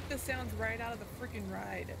like they took the sounds right out of the freaking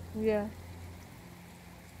ride. Yeah.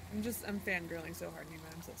 I'm fangirling so hard,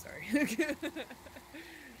 Nima. I'm so sorry.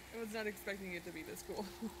 I was not expecting it to be this cool.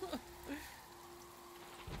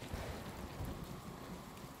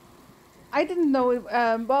 I didn't know it.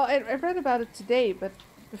 Well, I read about it today, but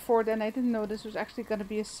before then I didn't know this was actually going to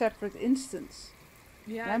be a separate instance.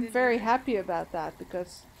 Yeah, And I'm very happy about that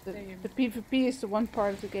because the Same. PvP is the one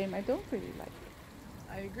part of the game I don't really like.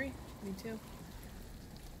 I agree. Me too.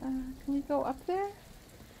 Can we go up there?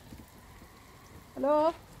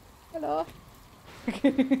 Hello? Hello?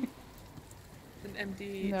 An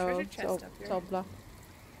empty No, treasure it's chest all, up here. it's all blocked.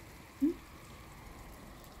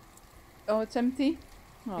 Oh, it's empty?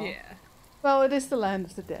 Oh. Yeah, Well, it is the land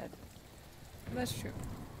of the dead. that's true.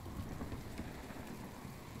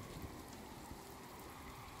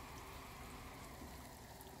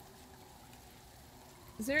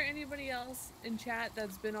 Is there anybody else in chat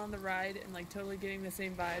that's been on the ride and like totally getting the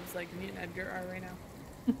same vibes like me and Edgar are right now?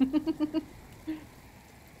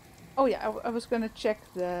 Oh yeah, I was gonna check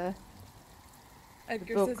the...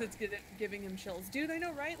 Edgar book. says it's giving him chills. Dude, I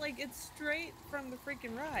know, right? Like, it's straight from the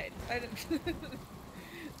freaking ride. I don't...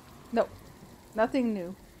 No, nothing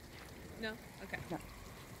new. No? Okay. No. Alright,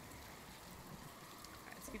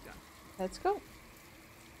 let's keep going. Let's go.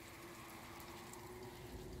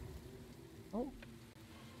 Oh.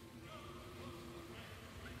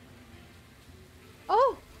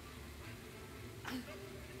 Oh!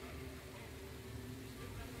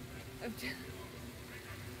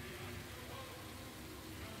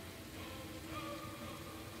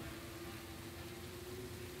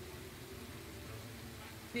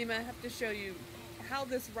 Nima, I have to show you how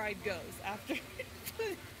this ride goes after. It's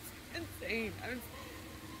insane.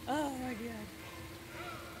 Oh my god.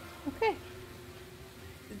 Okay.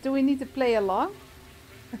 Do we need to play along?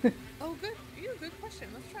 Oh, good. Good question.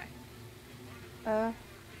 Let's try.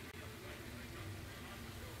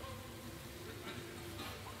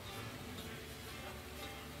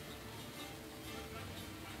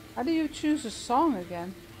 How do you choose a song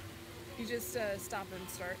again? You just stop and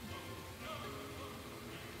start.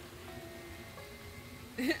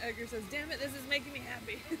 Edgar says, "Damn it, this is making me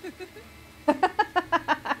happy."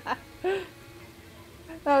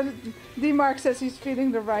 D-Mark says he's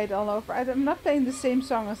feeling the ride all over. I'm not playing the same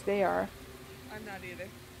song as they are. I'm not either.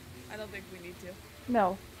 I don't think we need to.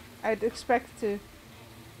 No, I'd expect to.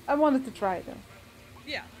 I wanted to try though.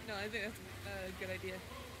 Yeah, no, I think that's a good idea.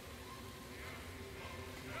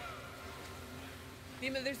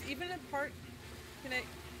 Nima, there's even a part. Can I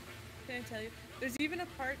tell you? There's even a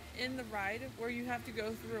part in the ride where you have to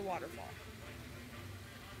go through a waterfall.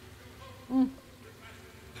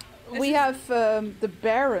 We have the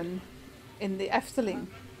Baron in the Efteling.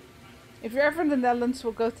 If you're ever in the Netherlands,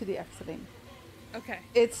 we'll go to the Efteling. Okay.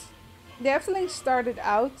 The Efteling started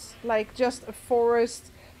out like just a forest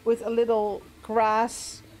with a little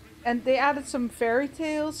grass, and they added some fairy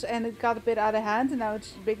tales, and it got a bit out of hand, and now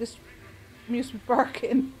it's the biggest amusement park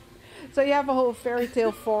in. So you have a whole fairy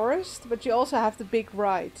tale forest, but you also have the big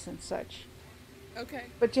rides and such. Okay.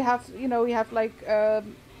 But you have, you have like the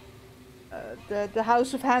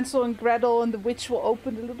house of Hansel and Gretel, and the witch will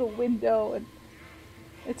open a little window, and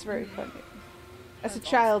it's very funny. As a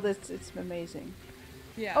child, it's amazing.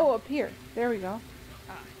 Yeah. Oh, up here. There we go.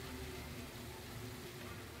 Ah.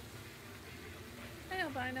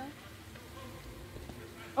 I know.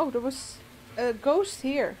 Oh, there was a ghost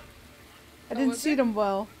here. I didn't was see there? them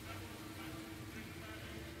well.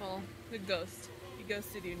 Well, the ghost. He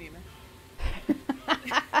ghosted you, Nima.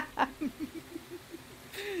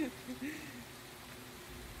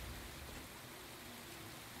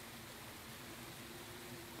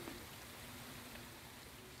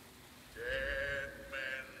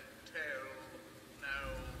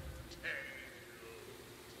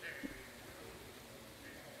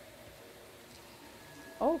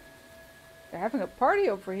 having a party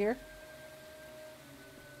over here.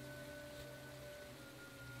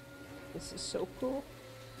 This is so cool.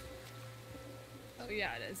 Oh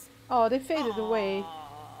yeah, it is. Oh, they faded away.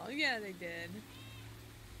 Oh yeah, they did.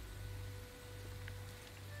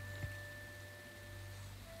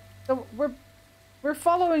 So we're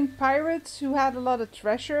following pirates who had a lot of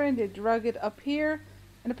treasure and they drug it up here.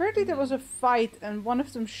 And apparently there was a fight and one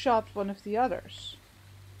of them shot one of the others.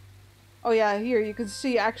 Oh yeah, here you can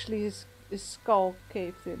see actually his skull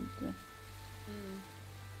caved in.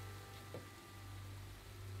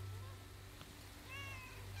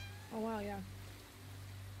 Oh wow, yeah.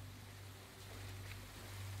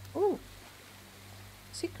 Ooh.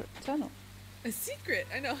 Secret tunnel. A secret,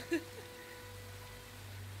 I know.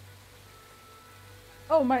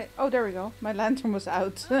 Oh there we go. My lantern was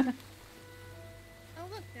out. Oh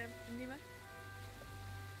look, yeah, Nima.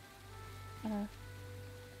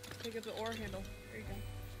 Pick up the ore handle. There you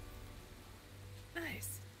go.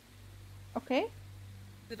 Nice. Okay.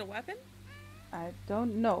 Is it a weapon? I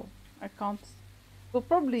don't know. I can't. We'll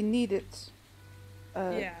probably need it.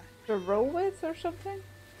 Yeah. To roll with or something.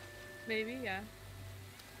 Maybe, yeah.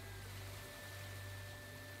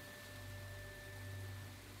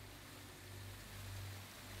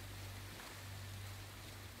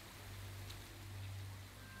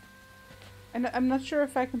 And I'm not sure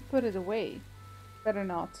if I can put it away. Better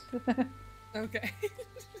not. Okay.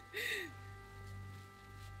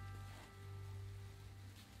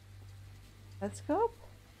 Let's go.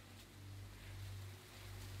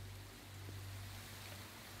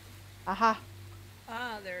 Aha.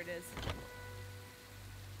 Ah, there it is.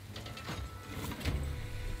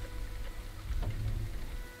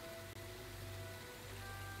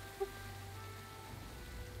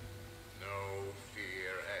 No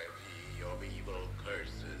fear have ye of evil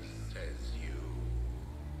curses, says you.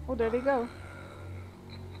 Oh, there they go.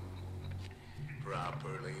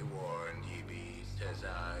 Properly warned ye be, says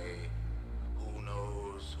I. Who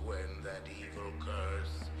knows when that evil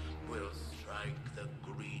curse will strike the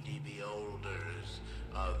greedy beholders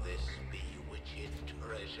of this bewitched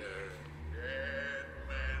treasure. Dead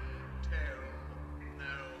men tell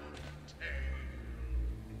no tale.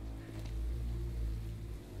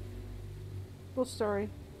 Cool story.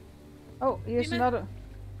 Oh, here's Nima? another.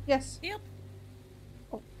 Yes. Yep.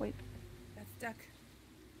 Oh, wait. That's stuck.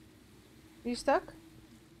 Are you stuck?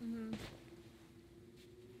 Mm-hmm.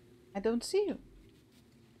 I don't see you.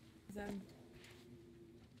 Then.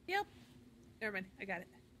 Yep. Never mind. I got it.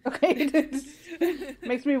 Okay.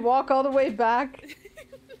 Makes me walk all the way back. I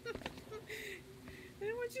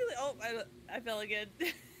didn't want you. Oh, I fell again.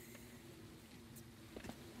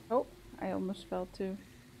 Oh, I almost fell too.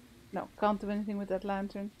 No, can't do anything with that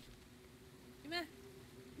lantern. Meh.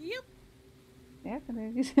 Yep. Yeah,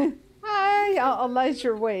 hi, I'll light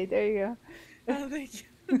your way. There you go. Oh, thank you.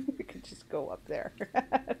 We could just go up there.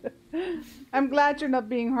 I'm glad you're not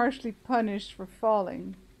being harshly punished for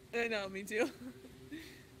falling. I know, me too.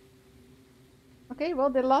 Okay, well,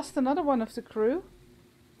 they lost another one of the crew.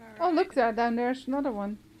 Oh, look there, down there's another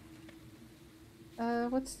one.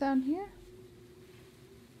 What's down here?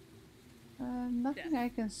 Nothing I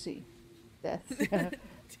can see. Death. Death.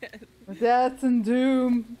 Death and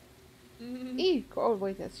doom. Mm-hmm. Eek. Oh,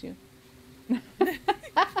 wait, that's you.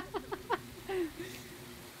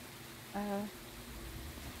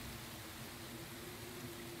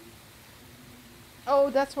 Oh,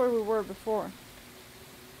 that's where we were before.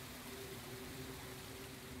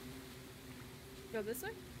 Go this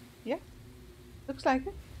way? Yeah. Looks like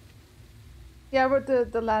it. Yeah, with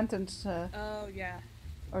the lanterns. Oh, yeah.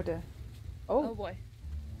 Or the... Oh, Oh. boy.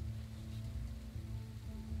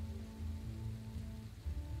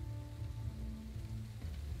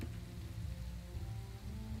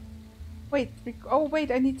 Wait. Oh,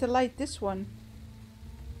 wait, I need to light this one.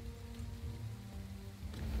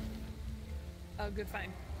 Oh, good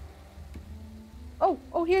find.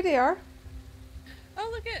 Oh, here they are. Oh,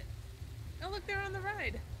 look it. Oh, look, they're on the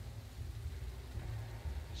ride.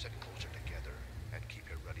 Sit closer together and keep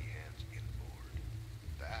your ruddy hands inboard.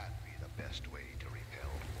 That be the best way to repel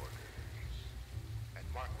orders. And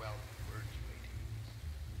mark well the words, mateys.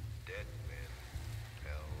 Dead men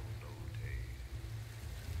tell no tale.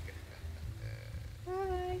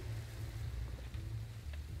 Hi.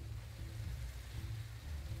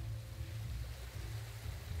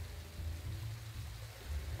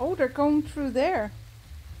 Oh, they're going through there.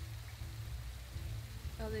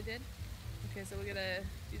 Oh, they did? Okay, so we're gonna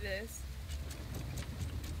do this.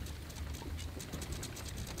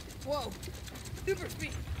 Whoa! Super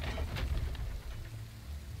speed!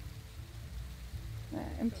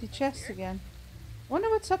 Empty chest again. Wonder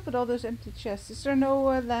what's up with all those empty chests. Is there no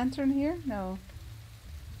lantern here? No.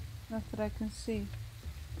 Not that I can see.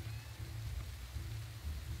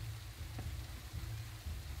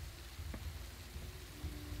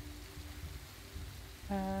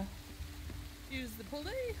 Use the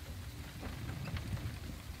pulley.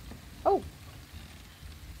 Oh!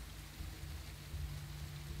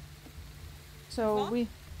 So Huh? we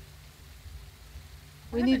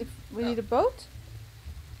What need happened? we need a boat?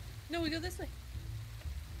 No, we go this way.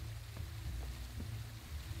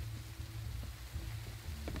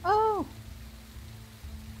 Oh!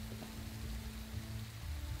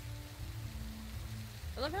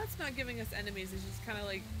 I love how it's not giving us enemies. It's just kind of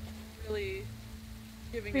like really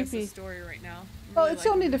giving us Creepy. a story right now. I'm Well, really it's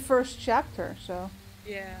only liking the it. first chapter, so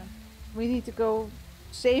Yeah. we need to go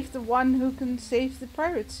save the one who can save the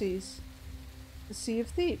pirate seas. The Sea of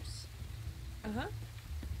Thieves. Uh-huh.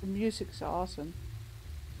 The music's awesome.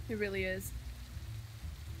 It really is.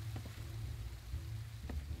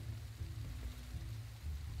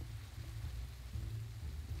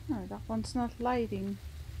 Oh, that one's not lighting.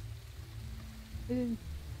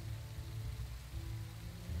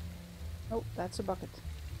 Oh, that's a bucket.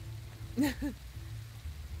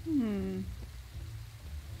 Hmm.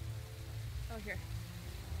 Oh, here.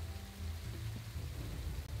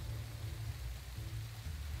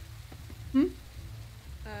 Hmm?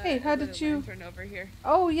 Hey, how I lit did a you- lantern over here.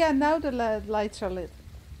 Oh yeah, now the lights are lit.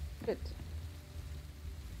 Good.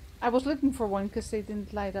 I was looking for one because they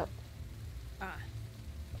didn't light up. Ah.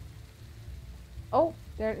 Oh,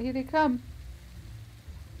 here they come.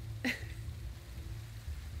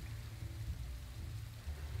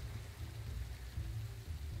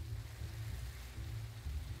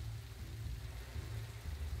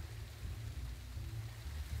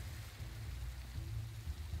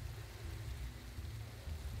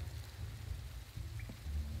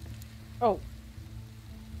 Oh.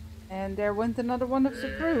 And there went another one of the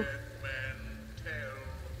crew.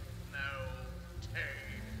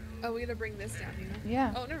 Oh, we gotta bring this down, you know?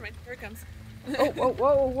 Yeah. Oh, never mind. Here it comes. Oh, whoa,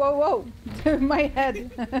 whoa, whoa, whoa. My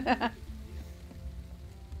head.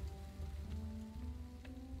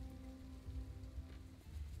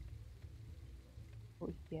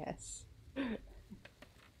 Oh, yes.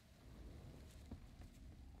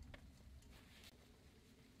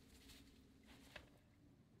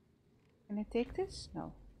 Can I take this?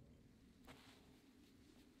 No.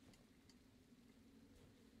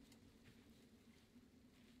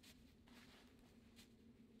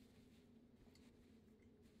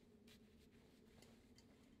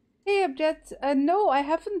 Hey, Abjet. No, I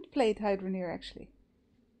haven't played Hydroneer actually.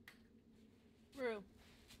 True.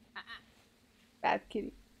 Bad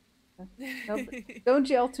kitty. No, don't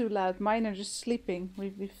yell too loud. Mine are just sleeping. We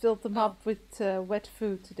filled them up with wet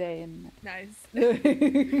food today, and Nice.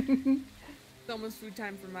 It's almost food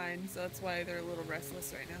time for mine, so that's why they're a little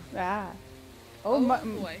restless right now. ah. Oh, my,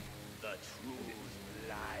 boy. The truth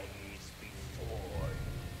lies before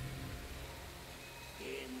you.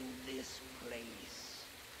 In this place,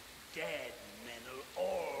 dead men will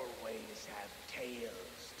always have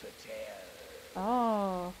tales to tell.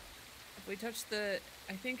 Oh. If we touch the...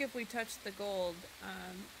 I think if we touch the gold,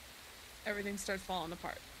 everything starts falling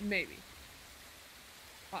apart. Maybe.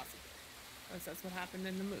 Possibly. Because that's what happened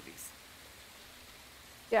in the movies.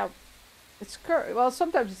 Yeah. It's cursed. Well,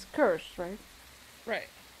 sometimes it's cursed, right? Right.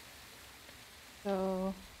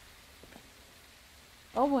 So.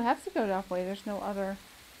 Oh, we'll have to go that way. There's no other.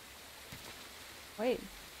 Wait.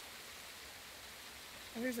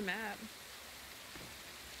 Oh, here's a map.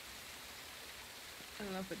 I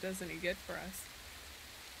don't know if it does any good for us.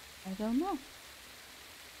 I don't know.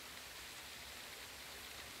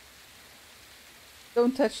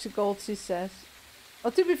 Don't touch the gold, she says.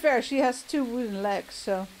 Well, to be fair, she has 2 wooden legs,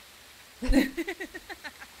 so. That's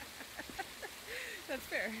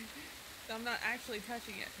fair. So I'm not actually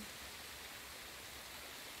touching it.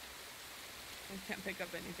 I can't pick up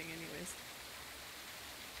anything anyways.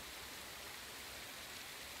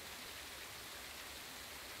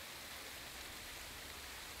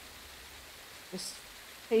 Just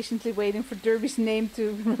patiently waiting for Derby's name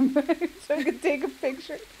to remember so I can take a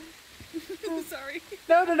picture. Sorry.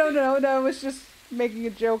 No, I was just making a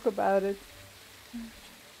joke about it.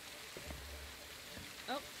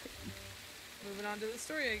 Oh. Moving on to the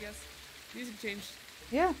story, I guess. Music changed.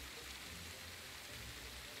 Yeah.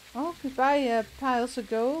 Oh, goodbye, piles of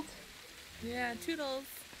gold. Yeah, toodles.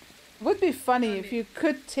 Would be funny if Funny. you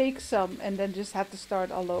could take some and then just had to start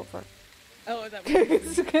all over. Oh, that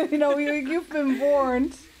was... You know, you've been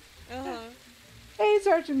warned. Uh-huh. Hey,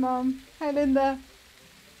 Sergeant Mom. Hi, Linda.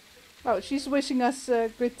 Oh, she's wishing us a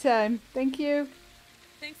good time. Thank you.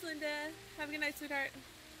 Thanks, Linda. Have a good night, sweetheart.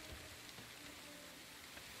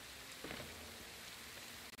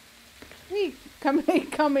 Hey,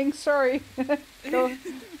 coming, sorry. Go.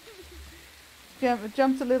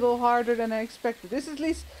 Jumped a little harder than I expected. This at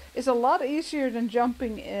least is a lot easier than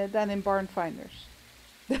jumping than in Barn Finders.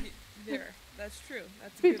 There, that's true.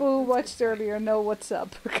 That's People who that's watched earlier know what's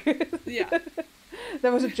up. Yeah.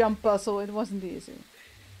 That was a jump puzzle. It wasn't easy.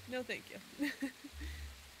 No, thank you.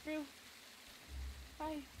 Rue.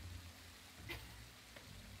 Bye.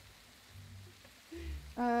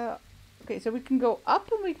 Okay, so we can go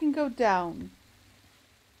up and we can go down.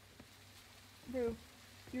 Rue,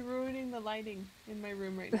 you're ruining the lighting in my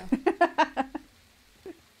room right now.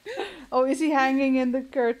 Oh, is he hanging in the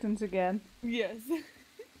curtains again? Yes.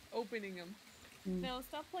 Opening them. Mm. No,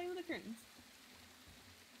 stop playing with the curtains.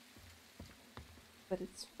 But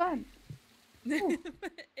it's fun. Ooh.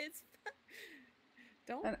 It's fun.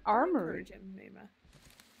 Don't An armory. encourage him, Nema.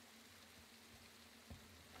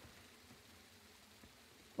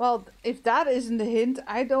 Well, if that isn't a hint,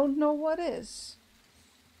 I don't know what is.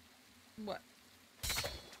 What?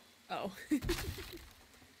 Oh.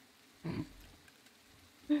 One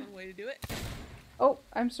way to do it. Oh,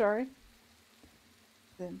 I'm sorry.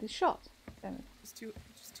 Then the shot. Damn it. It's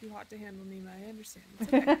just too hot to handle, Nema. I understand.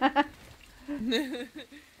 It's okay.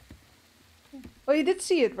 Oh, you did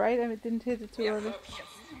see it, right? I mean, didn't hit it too early.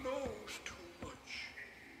 He knows too much.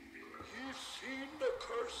 He's seen the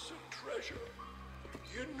cursed treasure.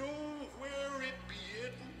 You know where it be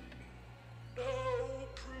hidden. Now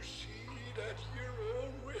proceed at your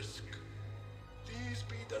own risk. These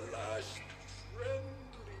be the last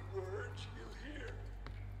friendly words you'll hear.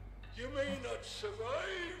 You may not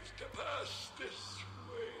survive to pass this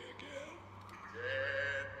way again.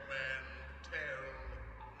 Dead men tell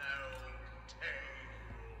no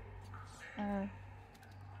tale.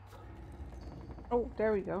 Oh,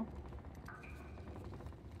 there we go.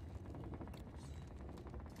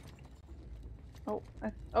 Oh,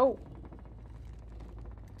 oh.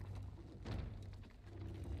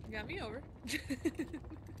 You got me over.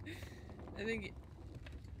 I think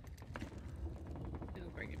it'll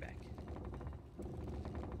bring it back.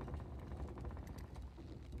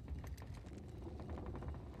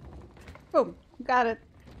 Boom. Got it.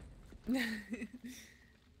 Nice.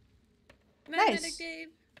 Nice. Dave.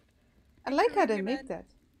 I like how You're they make bad. that.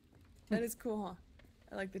 That is cool, huh?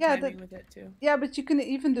 I like the Yeah, timing with it too. Yeah, but you can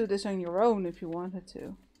even do this on your own if you wanted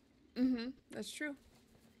to. Mm-hmm. That's true.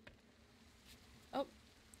 Oh,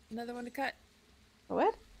 another one to cut.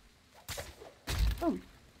 What? Boom.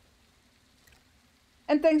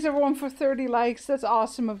 And thanks everyone for 30 likes. That's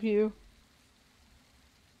awesome of you.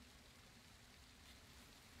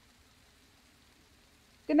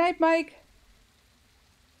 Good night, Mike.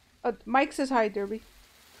 Mike says hi, Derby.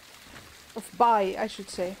 Of bye, I should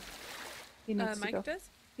say. He needs to go. Mike does?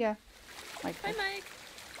 Yeah. Mike. Hi, does. Mike.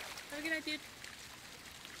 Have a good night, dude.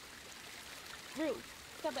 Rue,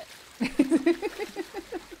 stop it.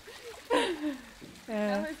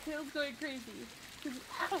 Now his tail's going crazy.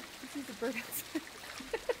 Ow! This is a bird outside.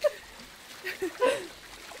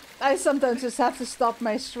 I sometimes just have to stop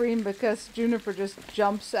my stream because Juniper just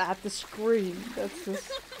jumps at the screen. That's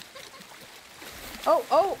just... Oh,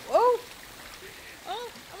 oh, oh!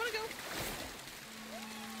 Oh, I wanna go.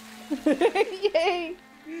 Yay!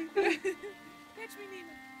 Catch me,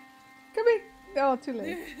 Nina. Come here! No, too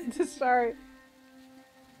late. Sorry.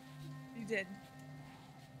 You did.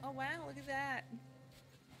 Oh wow, look at that.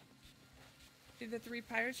 See the 3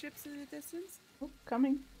 pirate ships in the distance? Oh,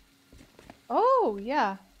 coming. Oh,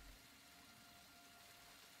 yeah.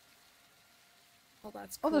 Oh,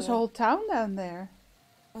 that's Oh, cool. there's a whole town down there.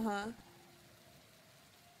 Uh-huh.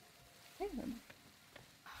 Hey,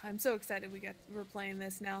 I'm so excited we're playing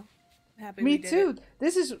this now. Happy me we did too. it.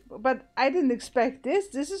 This is, but I didn't expect this.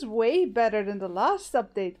 This is way better than the last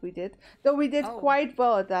update we did. Though we did quite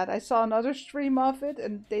well at that. I saw another stream of it,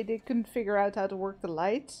 and they couldn't figure out how to work the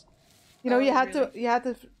lights. You know, you had to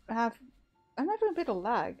have. I'm having a bit of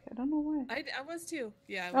lag. I don't know why. I was too.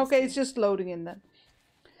 Yeah. I was Okay, too. it's just loading in then.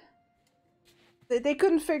 They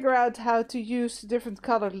couldn't figure out how to use different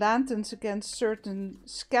colored lanterns against certain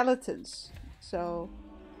skeletons. So.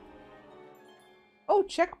 Oh,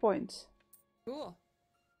 checkpoint. Cool.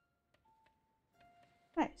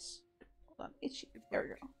 Nice. Hold on, itchy. There we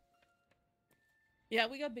go. Yeah,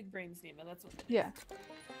 we got big brains, Nima. That's what. Yeah.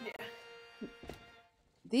 Yeah.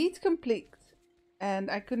 Deed complete.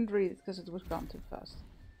 And I couldn't read it because it was gone too fast.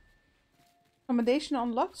 Accommodation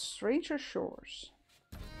unlocked, Stranger Shores.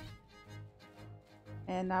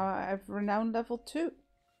 And now I have renown level 2.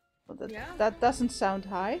 Well, that doesn't sound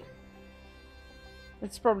high.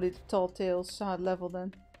 It's probably the Tall Tales level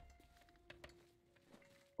then.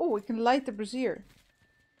 Oh, we can light the brazier.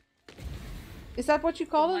 Is that what you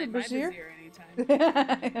call it, a Light my brazier?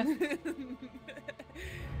 anytime.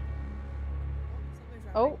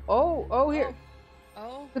 Oh, oh, oh, here.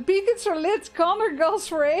 Oh. The beacons are lit. Connor goes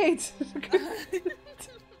for 8.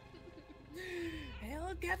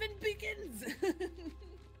 Hail Kevin Beacons!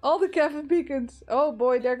 All the Kevin beacons. Oh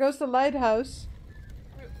boy, there goes the lighthouse.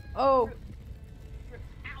 Oh,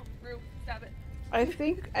 Ow, Rue, stop it.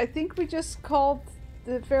 I think we just called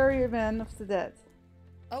the ferryman of the dead.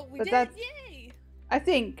 Oh, we But did! that- Yay! I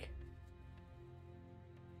think.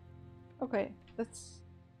 Okay, let's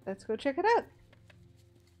go check it out.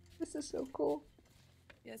 This is so cool.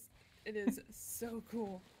 Yes, it is so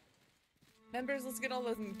cool. Members, let's get all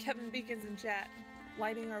those Kevin Beacons in chat.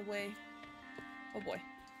 Lighting our way. Oh boy.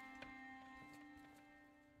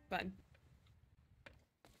 Fun.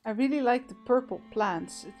 I really like the purple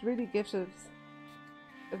plants. It really gives it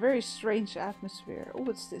a very strange atmosphere. Oh,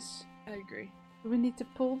 what's this? I agree. Do we need to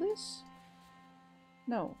pull this?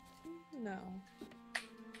 No. No.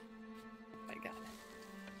 I got it.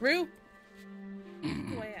 Rue!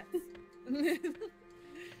 Oh, yes.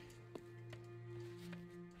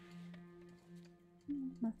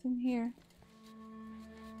 Nothing here.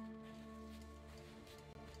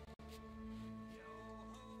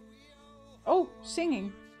 Oh,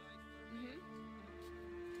 singing.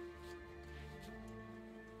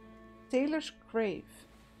 Taylor's grave.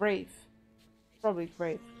 Grave. Probably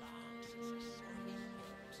grave.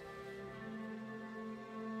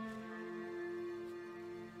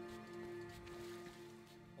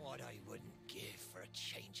 What I wouldn't give for a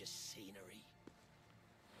change of scenery.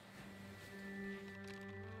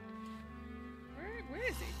 Where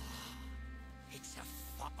is he? It's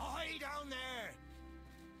a eye down there.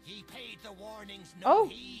 Ye paid the warnings no Oh.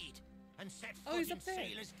 heed, and set Oh, foot he's in up there.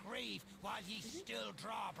 sailor's grave while ye still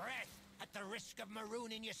draw breath, at the risk of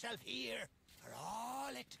marooning yourself here for all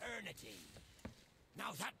eternity.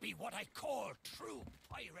 Now that be what I call true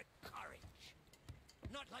pirate courage.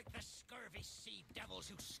 Not like the scurvy sea devils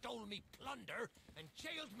who stole me plunder and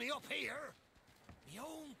jailed me up here. Me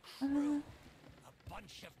own crew. A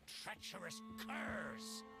bunch of treacherous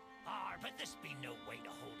curs. But this be no way to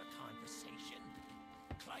hold a conversation.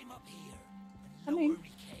 Climb up here and lower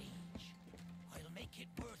me cage. I'll make it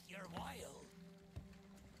worth your while.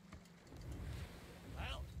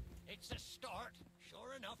 Well, it's a start,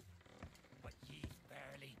 sure enough. But ye've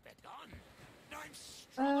barely begun. I'm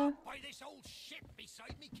strung up by this old ship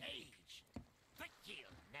beside me cage. But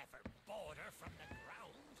you'll never board her from the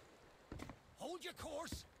ground. Hold your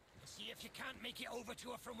course and see if you can't make it over to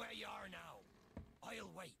her from where you are now. I'll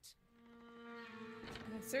wait.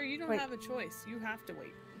 Sir, you don't Wait. have a choice. You have to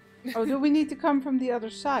wait. Oh, do we need to come from the other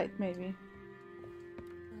side, maybe?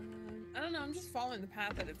 I don't know. I'm just following the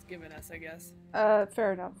path that it's given us, I guess.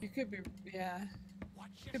 Fair enough. You could be, yeah. Watch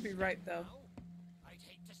Could be your right, step though. now. I'd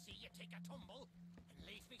hate to see you take a tumble and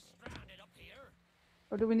leave me stranded up here.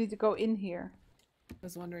 Or do we need to go in here? I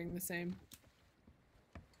was wondering the same.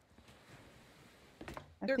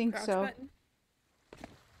 I There, think crouch so. button?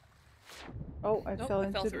 Oh, I Nope, fell I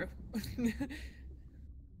into fell the... through.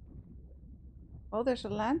 Oh, there's a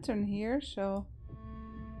lantern here, so...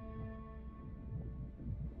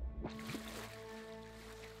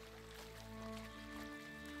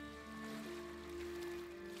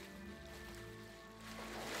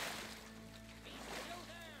 Be still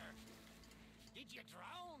there. Did you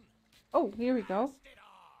drown? Oh, here we go. Blast it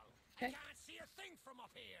all. I Okay. can't see a thing from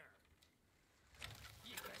up here.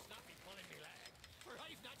 You best not be pulling me leg, for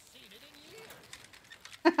I've not seen it in years.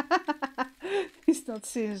 He's not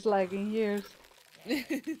seen his leg in years. I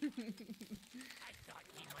thought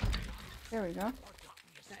you might be There we go. forgotten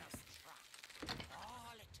yourself trapped.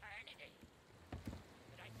 All eternity.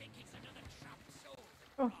 But I think it's another trapped soul.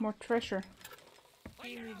 Oh, more treasure.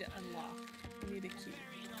 You need to unlock. You need a key.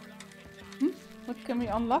 What, can we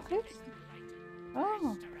unlock it?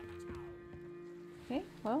 Oh. Okay,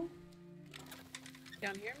 well.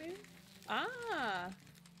 Down here, maybe? Ah!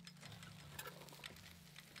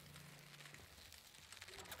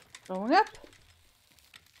 Going up.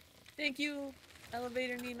 Thank you,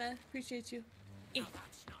 Elevator Nima. Appreciate you. Now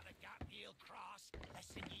that's not a gap ye'll cross,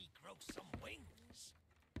 lest ye grow some wings.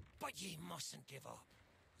 But ye mustn't give up.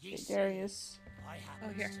 Ye Okay, see, there he is. I happen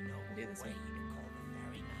Oh, here. to know Do a this way one. to call the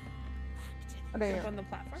ferryman back to Oh, the there you Up are. on the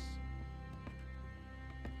platform?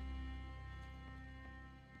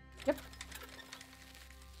 Yep.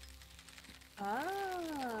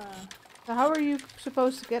 Ah! So how are you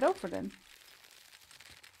supposed to get over then?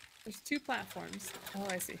 There's two platforms. Oh,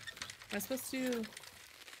 I see. Am I supposed to...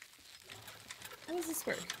 How does this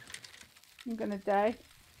work? I'm gonna die.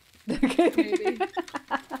 Maybe.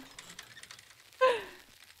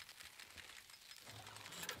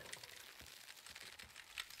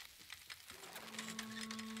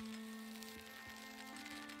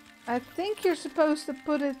 I think you're supposed to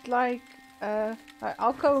put it like,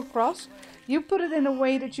 I'll go across. You put it in a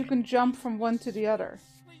way that you can jump from one to the other.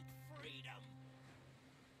 Sweet freedom.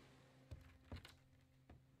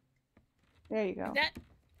 There you go. That.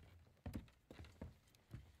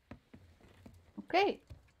 Okay.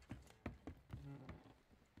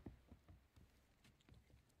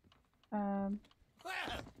 Well,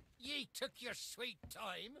 ye took your sweet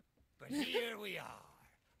time, but here we are.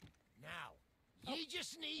 Now, ye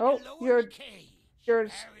just need Oh, to lower you're- the cage. You're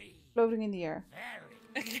Very, floating in the air.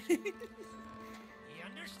 very. You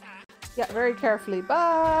understand? Yeah, very carefully.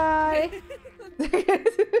 Bye! Me head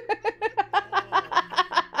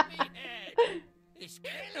is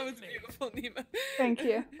That was killing me. beautiful, Nima. Thank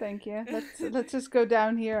you, thank you. Let's just go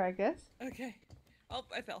down here, I guess. Okay. Oh,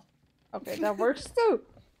 I fell. Okay, that works too.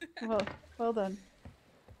 Well done.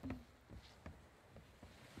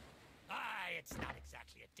 Aye, it's not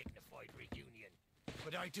exactly a dignified reunion,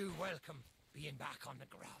 but I do welcome being back on the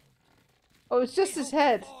ground. Oh, it's just his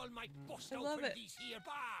head. All might bust I love open it. these here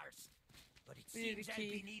bars, but it We need a seems I'll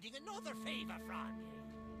key. be needing another favour from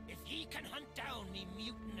ye. If ye can hunt down me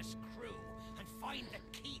mutinous crew and find the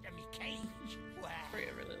key to me cage, well,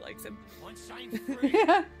 Freya really likes him. once I'm free,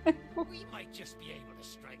 Yeah. we might just be able to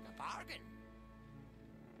strike a bargain.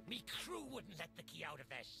 Me crew wouldn't let the key out of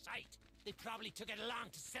their sight. They probably took it along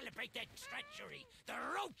to celebrate their treachery. The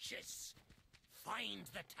roaches! Find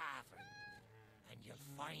the tavern, and you'll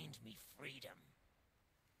find me freedom.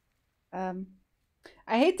 I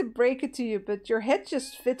hate to break it to you, but your head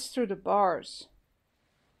just fits through the bars.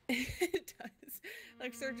 It does.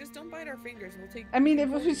 Like, sir, just don't bite our fingers. We'll take. I mean, we'll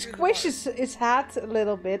if pull we you through the squish bars. his hat a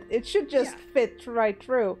little bit, it should just Yeah. fit right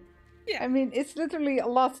through. Yeah. I mean, it's literally a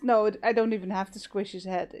lot. No, I don't even have to squish his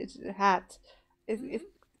head. It's a hat.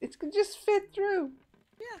 It can just fit through.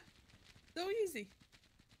 Yeah. So easy.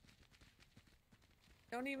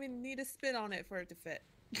 Don't even need to spit on it for it to fit.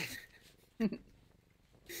 Hey,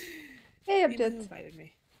 Nima, who Update. invited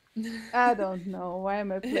me? I don't know. Why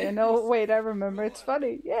am I playing? No, wait, I remember. It's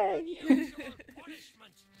funny. Yay. Usual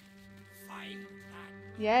punishment. Find that.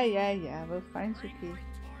 Yeah. We'll find you, Bring key. my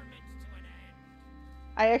torments to an end.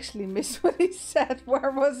 I actually missed what he said.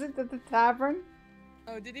 Where was it? At the tavern?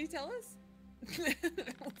 Oh, did he tell us? I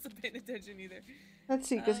wasn't paying attention either. Let's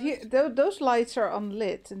see, because here those lights are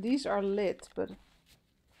unlit, and these are lit, but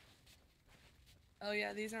Oh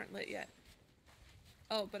yeah, these aren't lit yet.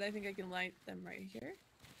 Oh, but I think I can light them right here.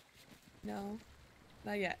 No,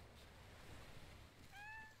 not yet.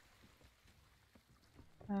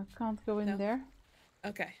 can't go in No. there.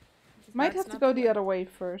 Okay. Might That's have to not go the the way. other way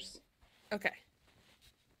first. Okay.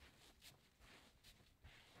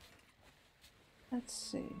 Let's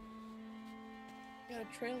see. Got a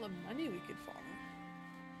trail of money we could follow.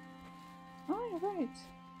 Oh, you're right.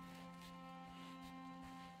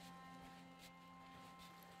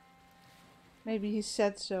 Maybe he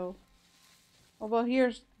said so. Oh well,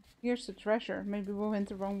 here's the treasure. Maybe we went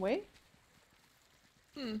the wrong way.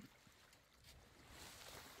 Hmm.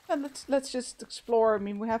 Well, let's just explore. I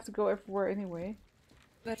mean, we have to go everywhere anyway.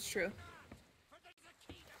 That's true. For there's a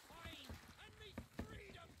key to find, and me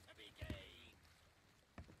freedom to be gained.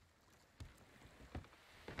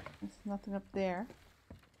 There's nothing up there.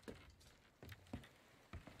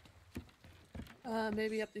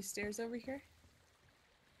 Maybe up these stairs over here.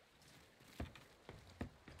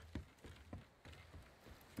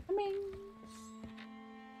 I mean,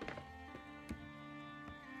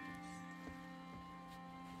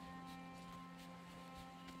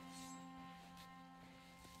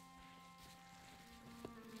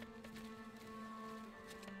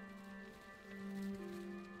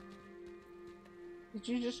 did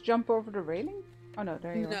you just jump over the railing? Oh no,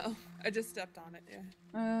 there you are. No, I just stepped on it.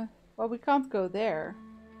 Yeah. Well, we can't go there.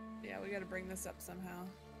 Yeah, we gotta bring this up somehow.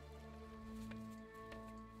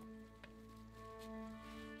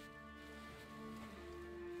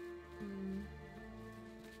 Hmm.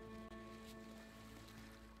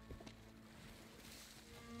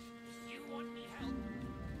 If you want me help,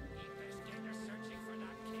 you best get her searching for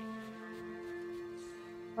that key.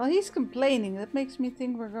 Well, he's complaining. That makes me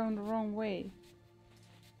think we're going the wrong way.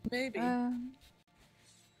 Maybe.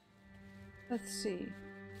 Let's see.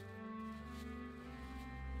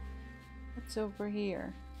 What's over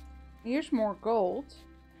here? Here's more gold.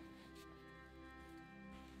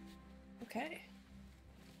 Okay.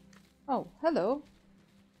 Oh, hello.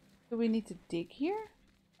 Do we need to dig here?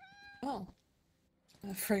 Oh.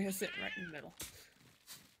 Freya's sitting right in the middle.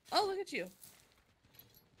 Oh, look at you.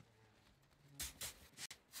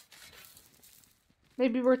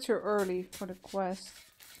 Maybe we're too early for the quest.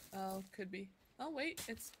 Oh, could be. Oh, wait,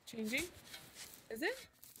 it's changing? Is it?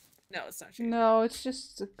 No, it's not changing. No, it's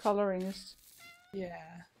just the coloring is...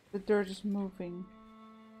 Yeah. The dirt is moving.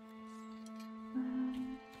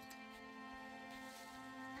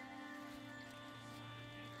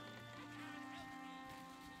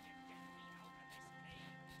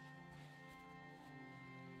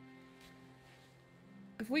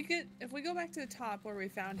 If we go back to the top where we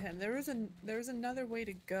found him, there was another way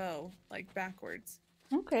to go, like backwards.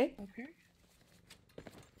 Okay. Up here?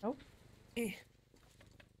 Oh. Eh.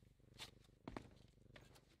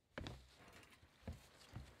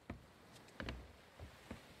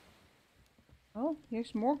 Oh,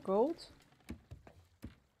 here's more gold.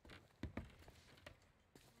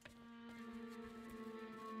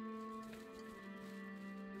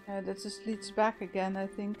 That just leads back again, I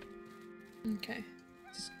think. Okay.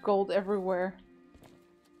 Just gold everywhere.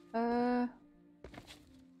 We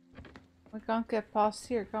can't get past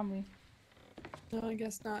here, can we? No, I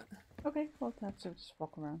guess not. Okay, we'll have to just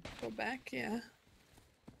walk around. Go back, yeah.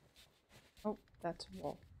 Oh, that's a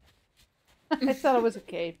wall. I thought it was a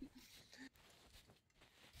cave.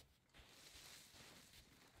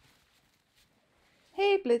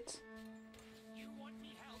 Hey, Blitz. You want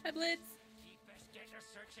me help? Hi, Blitz. You best get her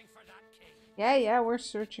searching for that key. Yeah, we're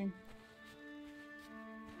searching.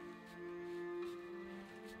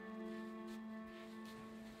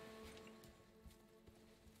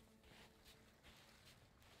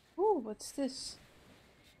 Ooh, what's this?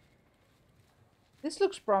 This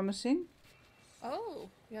looks promising. Oh,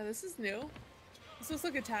 yeah, this is new. This looks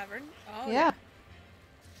like a tavern. Oh, Yeah.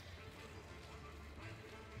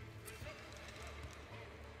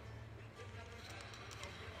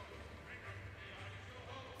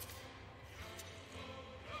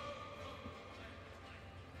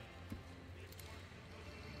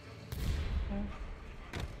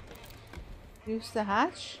 Use the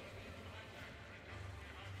hatch.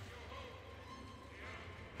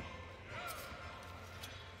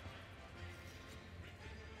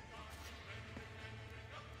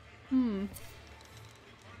 Oh,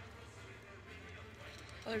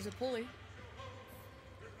 there's a pulley.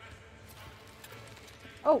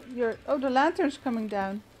 Oh, the lantern's coming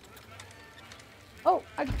down. Oh,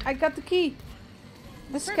 I got the key.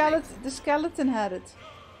 The skeleton had it.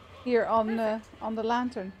 Here on the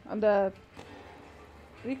lantern. On the...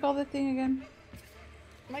 What do you call that thing again?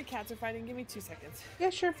 My cats are fighting. Give me 2 seconds.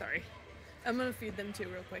 Yeah, sure. Sorry. I'm gonna feed them too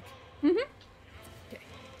real quick. Mm-hmm. Okay.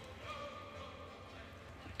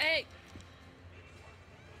 Hey!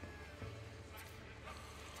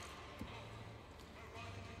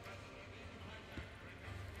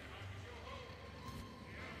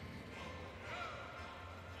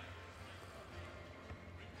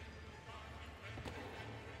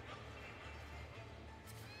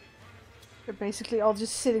 They're basically all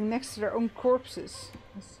just sitting next to their own corpses.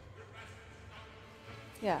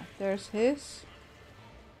 Yeah, there's his.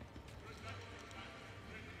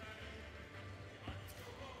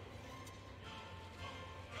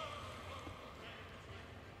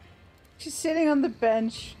 She's sitting on the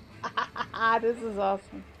bench. This is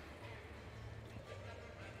awesome.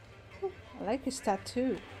 Ooh, I like his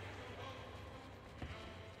tattoo.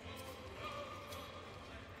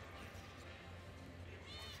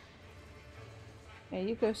 Yeah,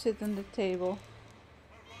 you go sit on the table.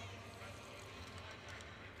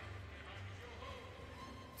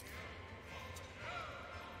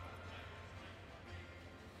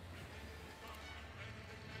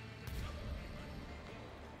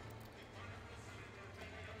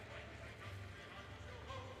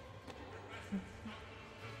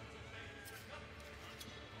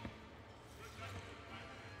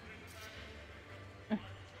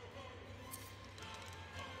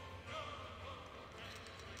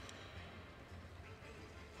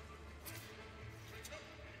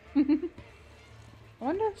 I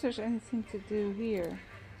wonder if there's anything to do here.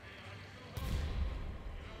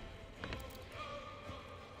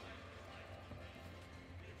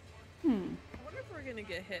 I wonder if we're gonna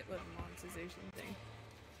get hit with a monetization thing.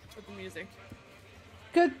 With the music.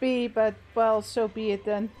 Could be, but well, so be it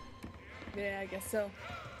then. Yeah, I guess so.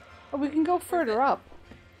 Oh, we can go further up.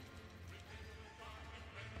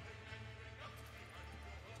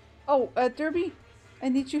 Oh, Derby, I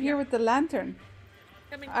need you here with the lantern.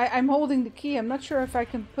 Coming. I'm holding the key. I'm not sure if I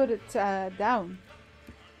can put it down.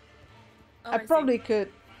 Oh, I see. probably could.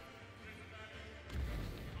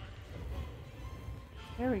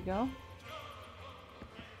 There we go.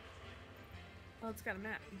 Oh, it's got a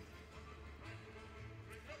map.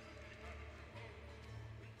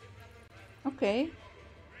 Okay.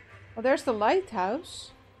 Well, there's the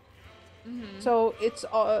lighthouse. So it's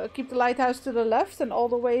keep the lighthouse to the left and all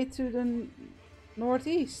the way to the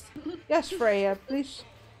northeast. Yes, Freya, please.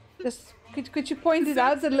 Just could you point it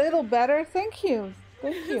out a little better? Thank you.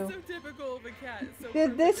 Thank you. So typical of a cat. So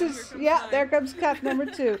This perfect. is, Here comes yeah, mine. there comes cat number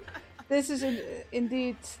 2. This is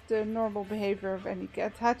indeed the normal behavior of any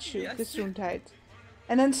cat. Hatshu, Yes. Gesundheit.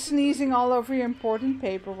 And then sneezing all over your important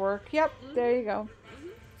paperwork. Yep, there you go.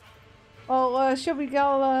 Well, shall we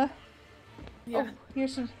go, Yeah. Oh,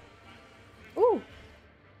 here's some... Ooh!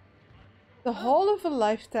 The Hall of a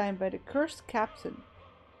Lifetime by the Cursed Captain.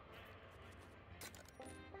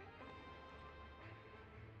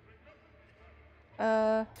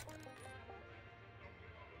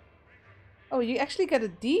 Oh, you actually get a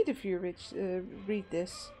deed if you read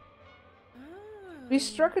this. We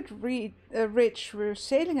struck it rich. We were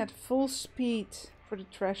sailing at full speed for the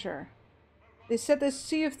treasure. They said the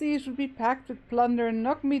Sea of Thieves would be packed with plunder and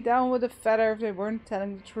knock me down with a feather if they weren't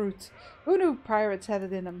telling the truth. Who knew pirates had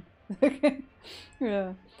it in them?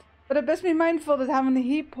 Yeah. But I best be mindful that having a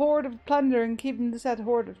heap hoard of plunder and keeping the said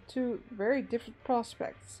hoard of 2 very different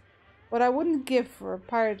prospects. What I wouldn't give for a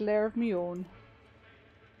pirate lair of me own.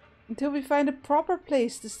 Until we find a proper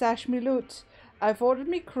place to stash me loot, I've ordered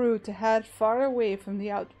me crew to head far away from the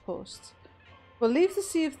outpost. We'll leave the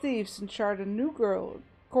Sea of Thieves and chart a new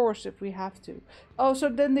course if we have to. Oh, so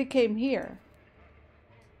then they came here.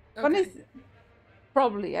 Funny,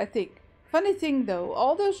 probably, I think. Funny thing though,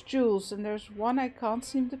 all those jewels and there's one I can't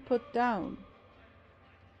seem to put down.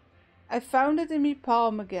 I found it in me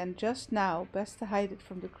palm again just now. Best to hide it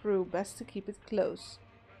from the crew. Best to keep it close.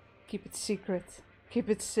 Keep it secret. Keep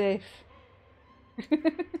it safe.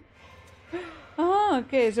 Oh,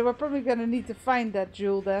 okay, so we're probably gonna need to find that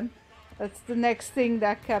jewel then. That's the next thing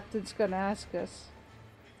that captain's gonna ask us.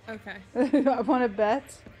 Okay. I wanna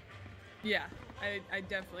bet. Yeah, I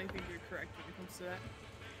definitely think you're correct when it comes to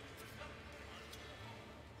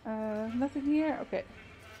that. Nothing here? Okay.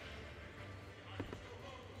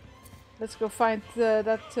 Let's go find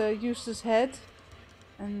that useless head.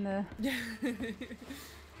 And,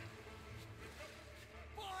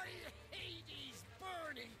 By Hades'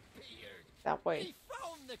 burning beard! that way. He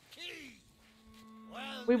found the key!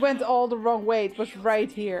 Well, We went now, all the wrong way. It was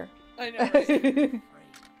right here. I know. Right? free.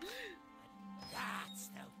 That's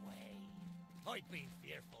the way. I'd been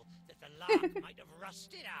fearful that the lad might have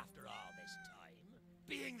rusted after all this time,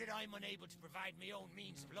 being that I'm unable to provide my own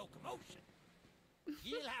means of locomotion.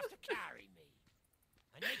 You'll have to carry me.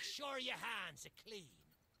 And make sure your hands are clean.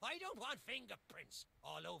 I don't want fingerprints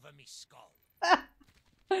all over me skull.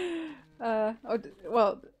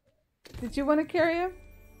 Well, did you want to carry him?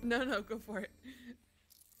 No, go for it.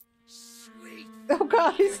 Sweet. Oh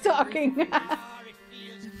god, he's talking. Ah, it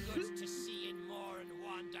feels good to see in more than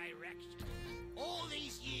one direction. All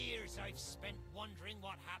these years I've spent wondering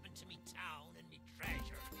what happened to me town and me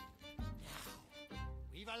treasure. Now,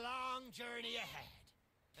 we've a long journey ahead,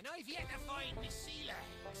 and I've yet to find me sea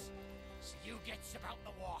legs. So you gets about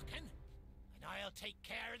the walking, and I'll take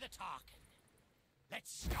care of the talking.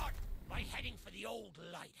 Let's start by heading for the old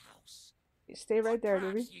lighthouse. You stay right there,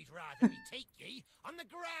 Perhaps Ruby. you'd rather me take ye on the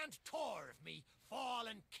grand tour of me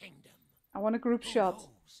fallen kingdom. I want a group Who shot.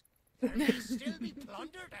 knows? There may still be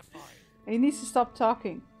plunder to find. He needs to stop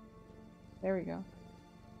talking. There we go.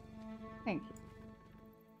 Thank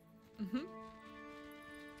you.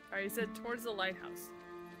 Alright, you said towards the lighthouse.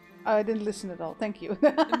 Oh, I didn't listen at all. Thank you.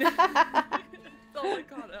 That's all I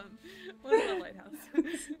caught on. What's the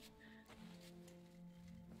lighthouse?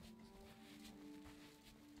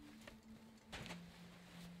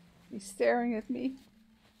 He's staring at me.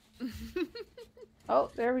 Oh,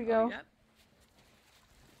 there we go. Yep.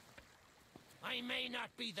 I may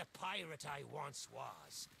not be the pirate I once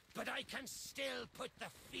was, but I can still put the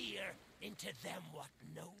fear into them what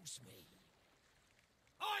knows me.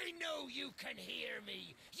 I know you can hear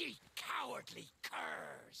me, ye cowardly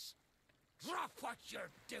curs! Drop what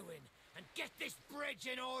you're doing and get this bridge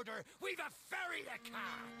in order. We've a ferry to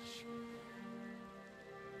catch!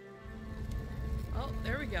 Oh,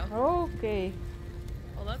 there we go. Okay.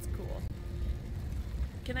 Oh, that's cool.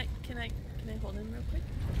 Can I hold him real quick?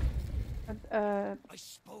 I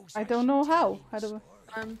suppose I don't know should tell how. you How the do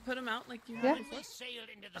I- story. Put him out like you Yeah. had before. We sailed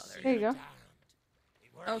into the sea There you go. of damned.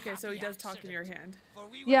 It were a Okay, so he happy does talk in your accident, hand. for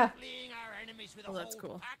we Yeah. were fleeing our enemies with Oh, a that's whole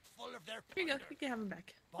cool. pack full of their Here you go. plunder. You can have him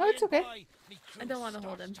back. Oh, it's okay. I don't wanna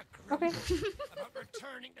hold him. Okay. About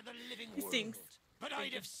returning to the living He world. stinks. But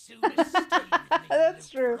I'd have sooner stayed with me That's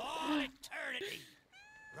for true. all eternity,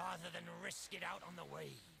 rather than risk it out on the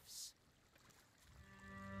waves.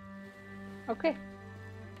 Okay.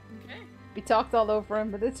 Okay. We talked all over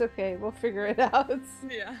him, but it's okay. We'll figure it out.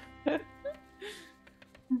 Yeah.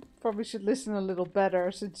 Probably should listen a little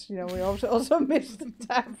better since, you know, we also missed the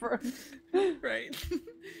tavern. Right.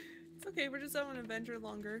 It's okay. We're just on an adventure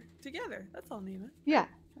longer together. That's all, Nina. Yeah,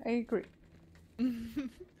 I agree.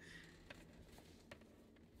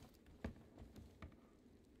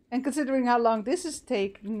 And considering how long this is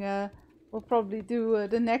taking, we'll probably do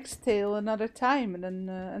the next tale another time, and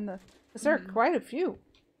then because there are quite a few.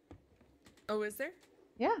 Oh, is there?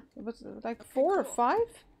 Yeah, it was like Okay, 4 or cool. 5.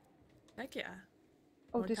 Heck yeah.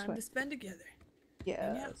 Oh, More this time way. to spend together.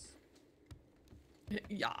 Yes.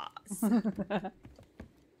 Yes.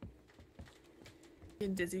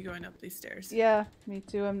 Getting dizzy going up these stairs. Yeah, me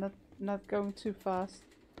too. I'm not going too fast.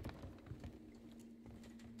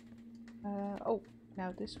 Oh,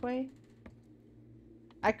 now this way.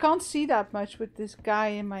 I can't see that much with this guy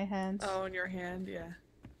in my hands. Oh, in your hand, yeah.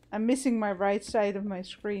 I'm missing my right side of my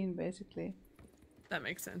screen, basically. That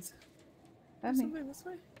makes sense. Let me. Something this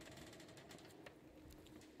way.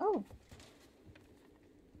 Oh.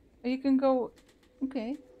 You can go.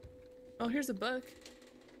 Okay. Oh, here's a book.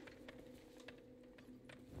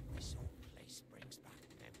 This old place brings back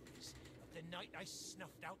memories of the night I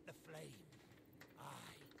snuffed out the flame.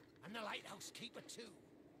 Aye, and the lighthouse keeper too.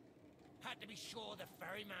 Had to be sure the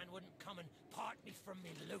ferryman wouldn't come and part me from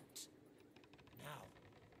me loot. Now,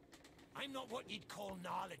 I'm not what you'd call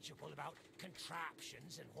knowledgeable about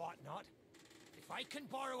contraptions and whatnot. If I can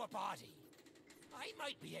borrow a body, I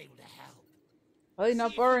might be able to help. Well, you're not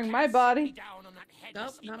See if you borrowing my can't set me body. down on that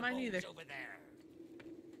headless Nope, not heap of mine bones either. over there.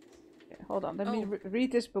 Okay, hold on, let me Oh.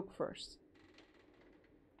 read this book first.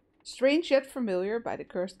 Strange yet familiar by the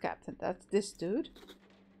cursed captain. That's this dude.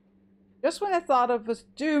 Just when I thought I was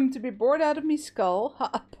doomed to be bored out of me skull,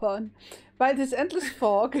 ha pun, by this endless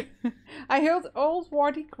fog, I heard old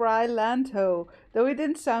Warty cry land ho, though he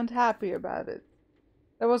didn't sound happy about it.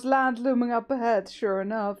 There was land looming up ahead, sure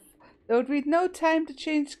enough, though we'd no time to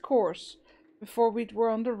change course before we were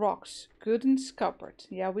on the rocks, good and scuppered.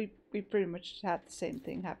 Yeah, we pretty much had the same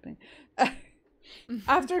thing happening.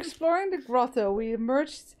 After exploring the grotto, we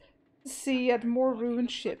emerged to sea at more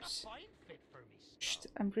ruined ships. Shh,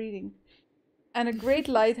 I'm reading. And a great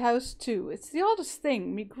lighthouse too. It's the oddest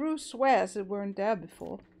thing. Me crew swears it weren't there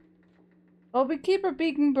before. Well, we keep our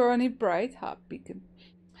beacon burning bright, beacon.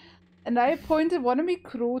 And I appointed one of me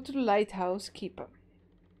crew to the lighthouse keeper.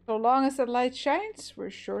 So long as that light shines, we're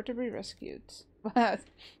sure to be rescued.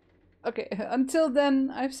 Okay, until then,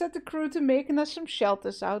 I've set the crew to making us some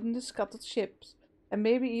shelters out in the scuttled ships. And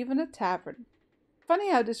maybe even a tavern. Funny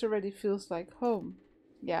how this already feels like home.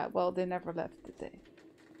 Yeah, well, they never left, did they?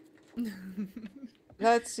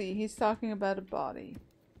 Let's see, he's talking about a body.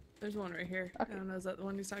 There's one right here. Okay. I don't know, is that the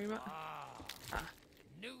one he's talking about?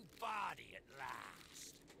 New body at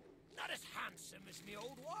last. Not as handsome as me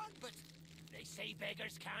old one, but they say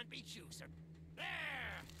beggars can't be choosers.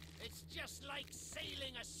 There! It's just like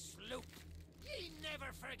sailing a sloop. Ye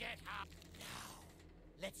never forget how. Now,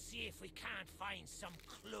 let's see if we can't find some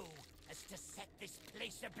clue as to set this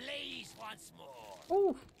place ablaze once more.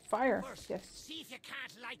 Oh, fire. First, Yes. see if you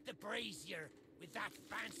can't light the brazier with that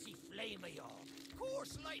fancy flame of yours. Of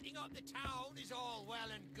course, lighting up the town is all well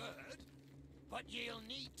and good, but you'll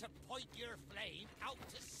need to point your flame out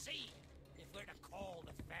to sea if we're to call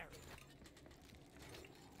the ferry.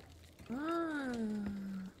 Ah.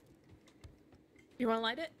 You want to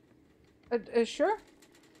light it? Sure.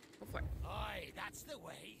 Go for it. Aye, that's the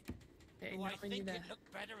way. Okay, Though now I we think need it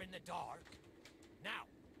looked better in the dark. Now,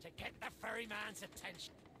 to get the ferryman's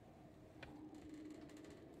attention.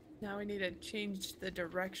 Now we need to change the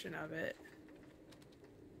direction of it.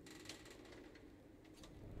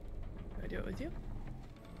 Do I do it with you?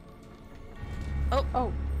 Oh,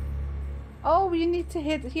 Oh. Oh, you need to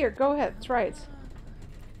hit here. Go ahead. Try it.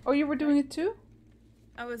 Oh, you were doing it too?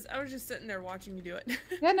 I was just sitting there watching you do it.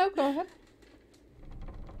 Yeah, no, go ahead.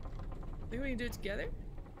 Think we can do it together?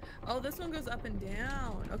 Oh, this one goes up and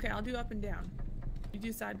down. Okay, I'll do up and down. You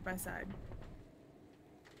do side by side.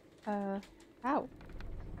 How?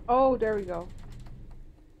 Oh, there we go.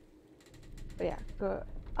 Oh, yeah, go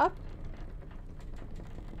up.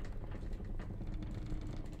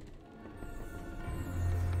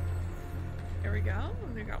 There we go.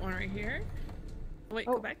 And we got one right here. Oh, wait,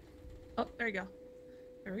 Oh. go back. Oh, there you go.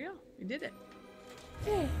 There we go. We did it.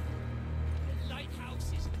 Yay. The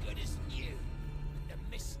lighthouse is good as new. The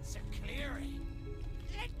mists are clearing.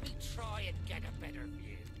 Let me try and get a better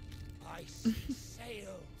view. I see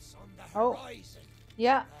sails on the Oh. horizon.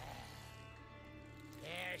 Yeah.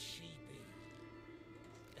 There she be.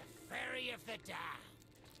 The ferry of the dam.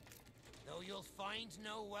 Though you'll find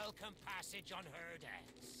no welcome passage on her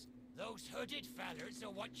decks. Those hooded fellers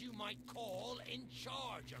are what you might call in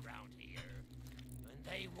charge around here. And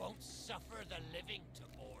they won't suffer the living to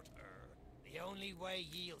board her. The only way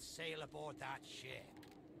ye'll sail aboard that ship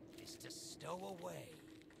is to stow away.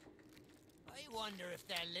 I wonder if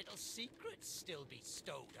their little secrets still be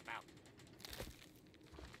stowed about.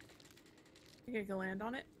 You gonna go land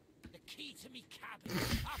on it? The key to me cabin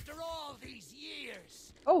after all these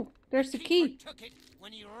years. Oh, there's the key. Keeper took it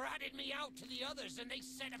when he ratted me out to the others and they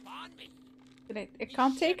set upon me. I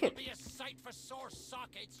can't take it. Be a sight for sore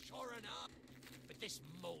sockets, sure enough. But this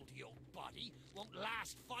moldy old body won't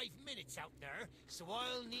last 5 minutes out there, so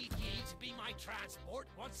I'll need ye to be my transport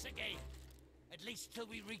once again. At least till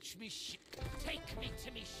we reach me ship. Take me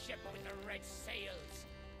to me ship with the red sails,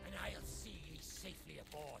 and I'll see ye safely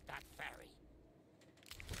aboard that ferry.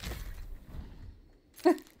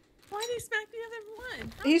 Why did he smack the other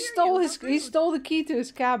one? How He dare stole you? his. How He rude. stole the key to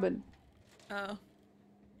his cabin. Oh.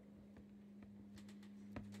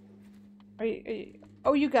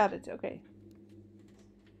 Oh, you got it. Okay.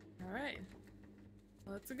 All right.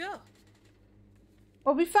 Let's go.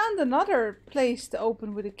 Well, we found another place to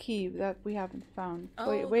open with a key that we haven't found.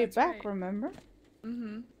 Oh, way that's back, right. remember?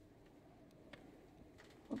 Mm-hmm.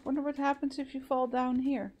 I wonder what happens if you fall down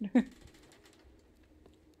here.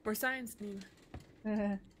 For science new.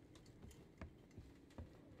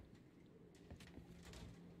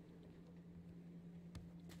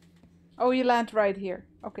 Oh, you land right here.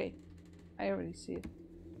 Okay. I already see it.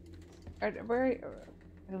 Where?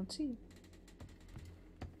 I don't see it.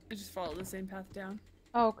 I just follow the same path down.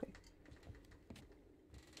 Oh, okay.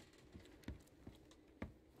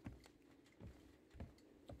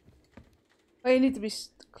 Well, you need to be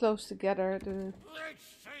close together. Red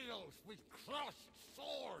sails with crossed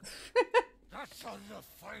swords. That's on the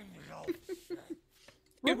fine love.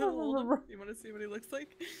 You want to see what he looks like?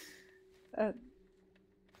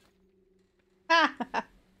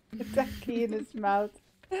 With that key in his mouth.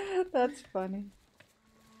 That's funny.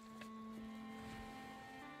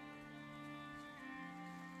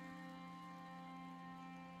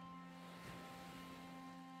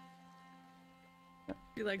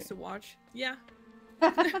 He likes to watch. Yeah. He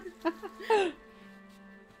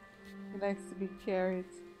likes to be carried.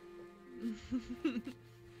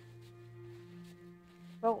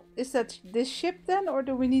 Well, is that this ship then, or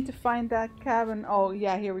do we need to find that cabin? Oh,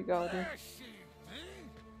 yeah, here we go. There she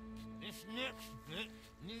be. This next bit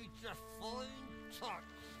needs a fine touch.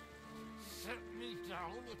 Set me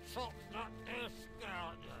down atop that there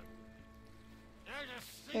skeleton. There's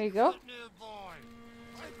a There you go. secret nearby.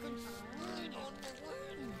 I can slide on the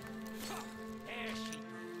wind. Ha! There she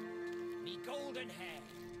be. Me golden hair.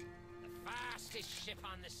 The fastest ship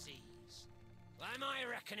on the seas. By my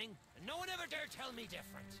reckoning, no one ever dare tell me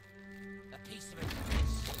different. A piece of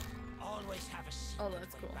advice. Always have a secret Oh,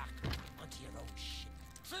 that's way cool. back onto your own ship.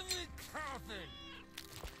 To me cabin.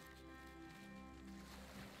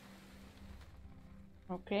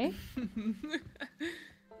 Okay.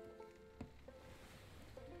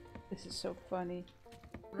 This is so funny.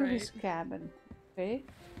 To his Right. cabin. Okay.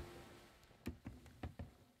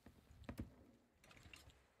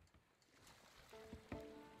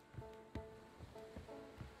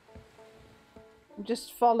 I'm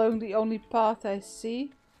just following the only path I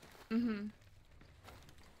see. Mm-hmm.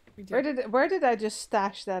 We Where did I just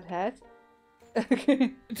stash that head?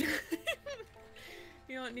 Okay.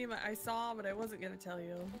 You know what, Nima? I saw, but I wasn't gonna tell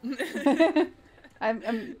you.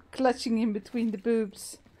 I'm clutching him between the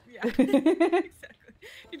boobs. Yeah, exactly.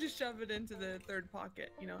 You just shove it into the third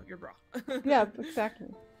pocket, you know, your bra. Yeah, exactly.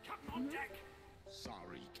 Captain on deck.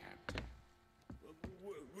 Sorry, Captain.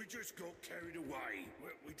 We just got carried away.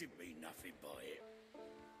 We didn't mean nothing by it.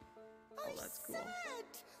 Oh, that's cool. Said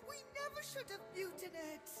we never should have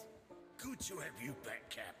mutinied. Good to have you back,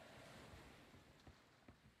 Cap.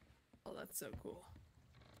 Oh, that's so cool.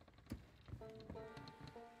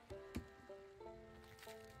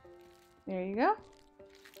 There you go.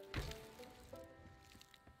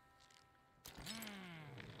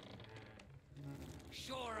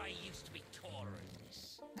 Sure, I used to be taller than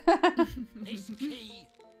this. This key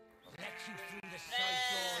will let you through the side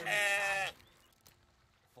door in the cabin.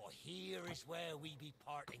 For here is where we be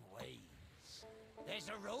parting ways. There's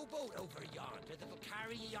a rowboat over yonder that will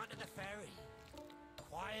carry ye onto the ferry.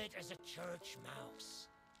 Quiet as a church mouse.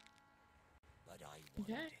 But I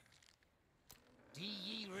wonder, Okay. do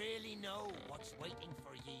ye really know what's waiting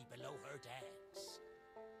for ye below her decks?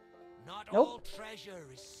 Not Nope. all treasure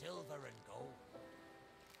is silver and gold.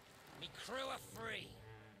 Me crew are free,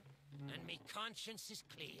 and me conscience is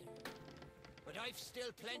clear. But I've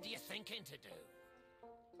still plenty of thinking to do.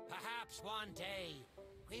 Perhaps one day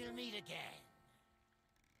we'll meet again.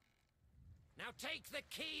 Now take the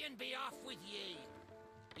key and be off with ye,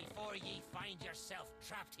 before ye find yourself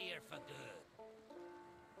trapped here for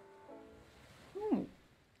good.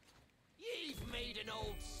 Ye've made an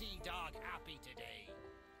old sea dog happy today.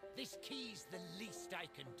 This key's the least I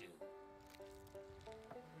can do.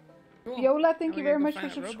 Cool. Viola, thank Now you we very gotta go much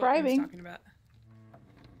find for that robot he was subscribing. talking about.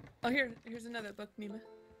 Oh, here's another book, Nima.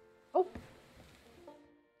 Oh.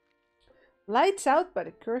 Lights out by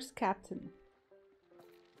the cursed captain.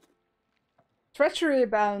 Treachery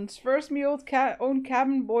abounds. First, me own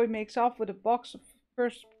cabin boy makes off with a box of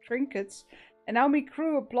cursed trinkets, and now me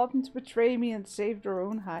crew are plotting to betray me and save their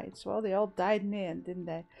own hides. Well, they all died in the end, didn't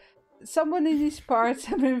they? Someone in these parts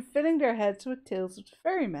have been filling their heads with tales of the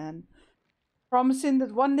ferryman, promising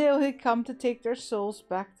that one day he'll come to take their souls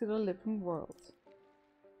back to the living world.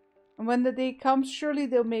 And when the day comes, surely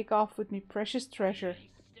they'll make off with me precious treasure.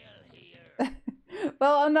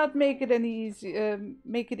 Well, I'll not make it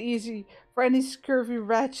easy for any scurvy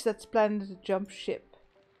wretch that's planning to jump ship.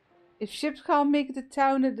 If ships can't make it to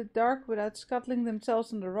town in the dark without scuttling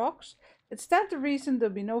themselves on the rocks, it's that the reason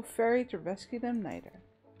there'll be no ferry to rescue them neither.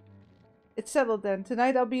 It's settled then.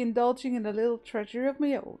 Tonight I'll be indulging in a little treasure of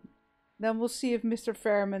my own. Then we'll see if Mr.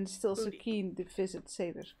 Fairman's still so keen to visit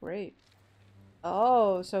Sailor's grave.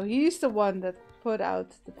 Oh, so he's the one that put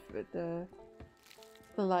out the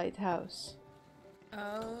lighthouse.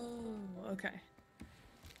 Oh, okay.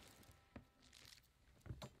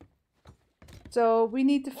 So we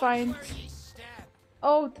need to find.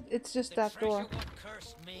 Oh, it's just that door.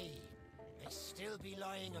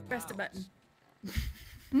 Press the button.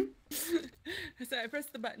 Sorry, I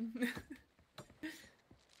pressed the button.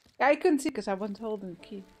 I couldn't see because I wasn't holding the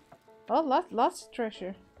key. Oh, lots of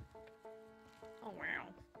treasure. Oh wow.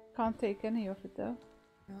 Can't take any of it though.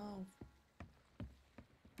 No.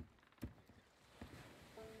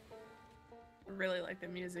 I really like the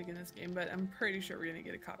music in this game, but I'm pretty sure we're gonna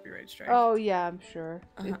get a copyright strike. Oh yeah, I'm sure.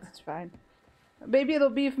 It's fine. Maybe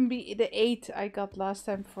it'll even be the 8 I got last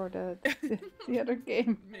time for the other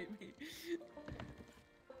game. Maybe.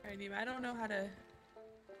 Alright, Nima, I don't know how to.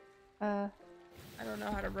 I don't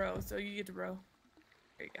know how to row, so you get to row.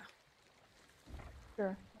 There you go.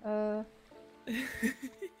 Sure.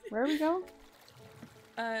 Where are we going?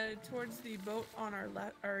 Towards the boat on our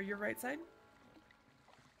left, or your right side.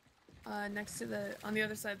 Next to on the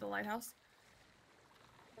other side of the lighthouse.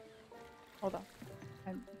 Hold on.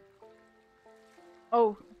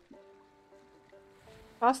 Oh.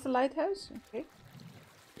 Past the lighthouse? Okay.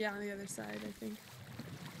 Yeah, on the other side, I think.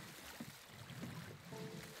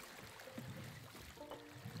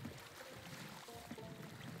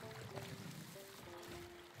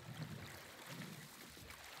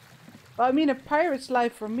 Well, I mean, a pirate's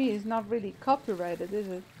life for me is not really copyrighted, is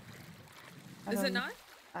it? Is it not?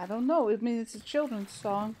 I don't know. I mean, it's a children's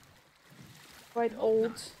song. Quite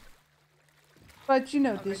old. Not. But you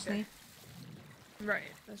know Disney.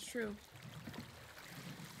 Right, that's true.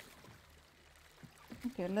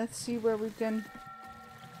 Okay, let's see where we can...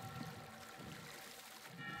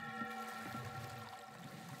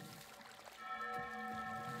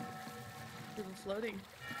 People floating.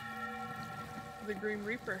 The Grim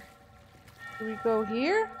Reaper. Do we go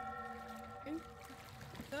here? I think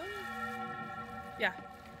so. Yeah.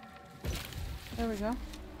 There we go.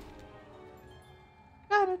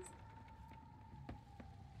 Got it.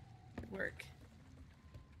 Good work.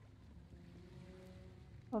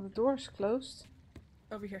 Oh, the door's closed.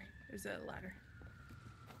 Over here. There's a ladder.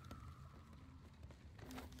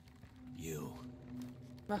 You,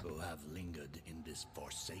 Huh. who have lingered in this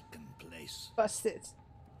forsaken place, Busted.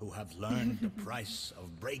 who have learned the price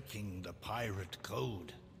of breaking the pirate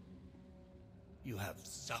code. You have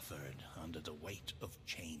suffered under the weight of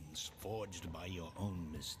chains forged by your own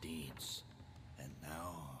misdeeds. And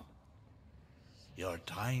now, your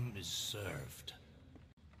time is served.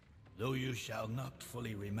 Though you shall not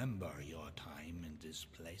fully remember your time in this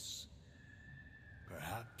place,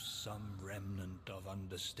 perhaps some remnant of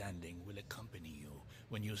understanding will accompany you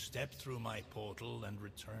when you step through my portal and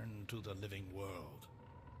return to the living world.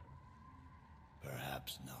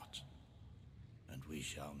 Perhaps not. And we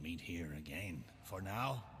shall meet here again. For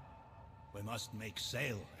now, we must make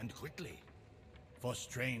sail, and quickly. For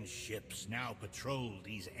strange ships now patrol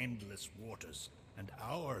these endless waters, and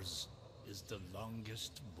ours is the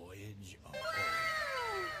longest voyage of all.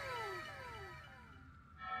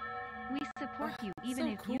 We support you even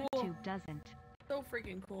so if cool. YouTube doesn't. So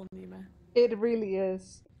freaking cool, Nima. It really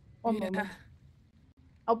is. One moment.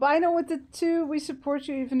 Albino with the 2, we support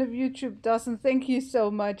you even if YouTube doesn't. Thank you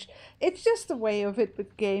so much. It's just the way of it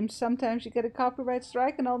with games. Sometimes you get a copyright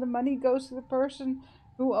strike and all the money goes to the person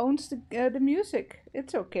Who owns the music?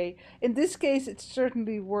 It's okay. In this case, it's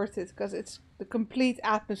certainly worth it because it's the complete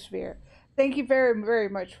atmosphere. Thank you very, very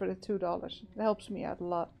much for the $2. It helps me out a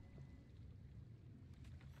lot.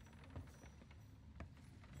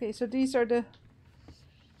 Okay, so these are the...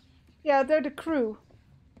 Yeah, they're the crew.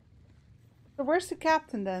 So where's the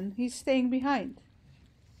captain then? He's staying behind.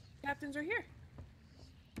 Captains are here.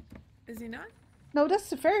 Is he not? No, that's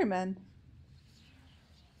the ferryman.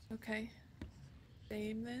 Okay.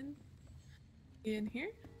 Same then. In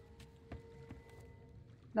here?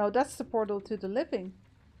 No, that's the portal to the living.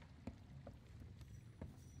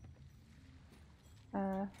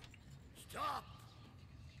 Stop!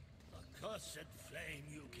 The cursed flame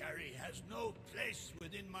you carry has no place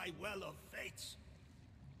within my well of fates.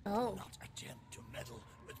 Oh. Do not attempt to meddle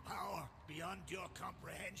with power beyond your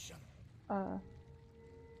comprehension.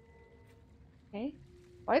 Okay.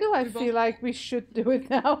 Why do I feel like we should do it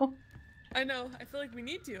now? I know. I feel like we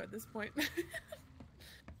need to at this point.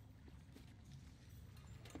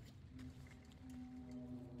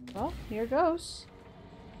 Well, here goes.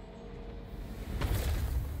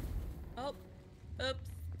 Oh. Oops.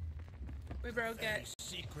 We broke Many it.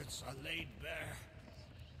 secrets are laid bare.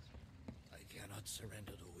 I cannot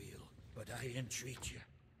surrender the wheel, but I entreat you.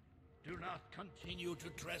 Do not continue to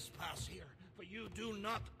trespass here, for you do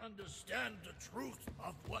not understand the truth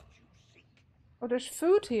of what you seek. Oh, there's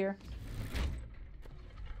food here.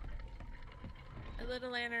 A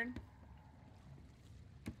little lantern.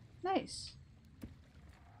 Nice.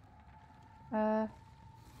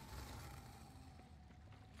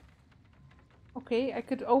 Okay, I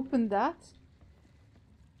could open that.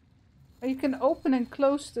 Or you can open and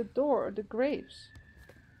close the door, the graves.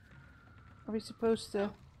 Are we supposed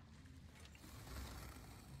to...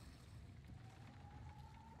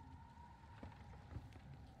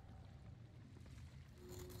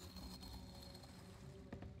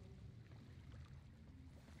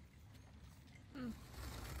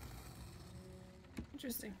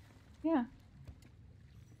 Interesting. Yeah.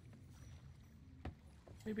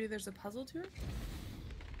 Maybe there's a puzzle to it?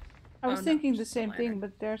 I was no, thinking the just a same thing, lantern.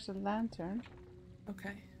 but there's a lantern.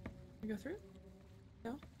 Okay. We go through?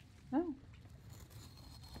 No? No.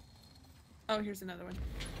 Oh, here's another one.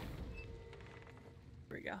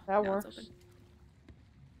 Here we go. That Now it's works. open.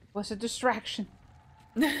 Was a distraction.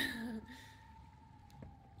 That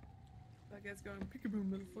guy's going, peekaboo,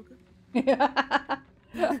 motherfucker.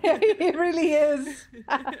 Yeah, he really is.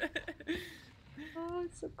 Oh,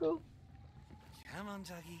 it's so cool. Come on,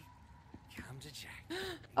 Dougie. Come to Jack.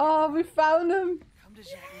 Oh, we found him. Come to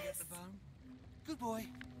Jack and get the bone. Good boy.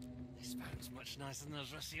 This bone's much nicer than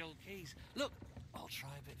those rusty old keys. Look, I'll try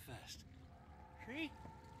a bit first. See?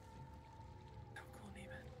 Oh, cool,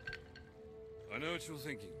 Neighbor. I know what you're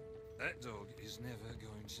thinking. That dog is never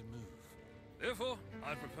going to move. Therefore,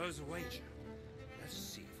 I propose a wager. Let's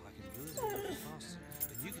see if I can lure him a bit faster.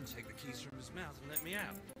 Then you can take the keys from his mouth and let me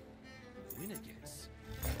out. The winner gets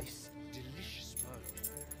this delicious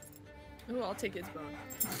bone. Ooh, I'll take his bone.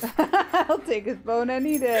 I'll take his bone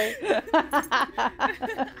any day.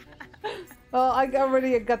 Well, I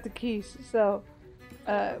already got the keys, so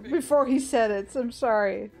before he said it, so I'm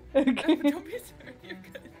sorry. Oh, don't be sorry, you're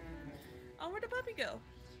good. Oh, where'd the puppy go?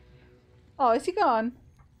 Oh, is he gone?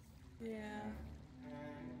 Yeah.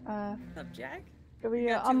 Can What's up, Jack? we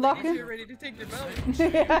Got two unlock ladies him? here ready to take your bone.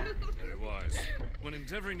 Yeah. Very wise. When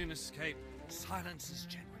endeavoring an escape, silence is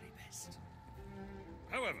generally best.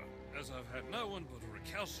 However, as I've had no one but a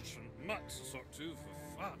recalcitrant mutt to talk to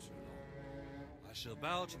for far too long, I shall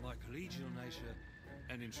bow to my collegial nature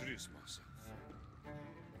and introduce myself.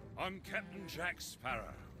 I'm Captain Jack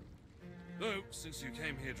Sparrow. Though, since you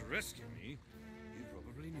came here to rescue me, you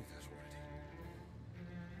probably knew that already.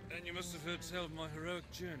 And you must have heard tell of my heroic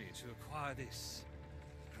journey to acquire this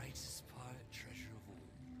greatest pirate treasure of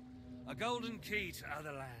all. A golden key to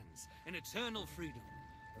other lands, in eternal freedom,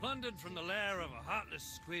 plundered from the lair of a heartless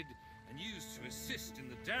squid and used to assist in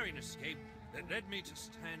the daring escape that led me to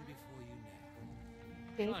stand before you now.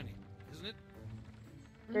 Okay. Shiny, isn't it?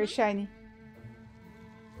 Very shiny.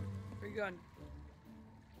 Where you going?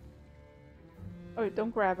 Oh,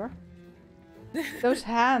 don't grab her. Those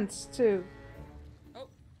hands, too. Oh,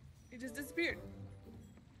 he just disappeared.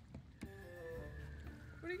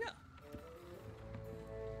 Where'd he go?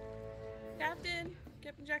 Captain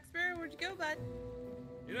Captain Jack Sparrow, where'd you go, bud?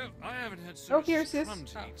 You know, I haven't had so Oh, much here's this. fun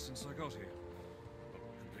to eat since I got here. Not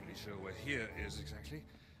completely sure where here is exactly,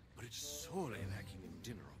 but it's sorely lacking in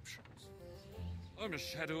dinner options. I'm a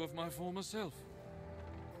shadow of my former self.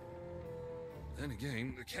 Then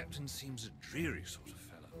again, the captain seems a dreary sort of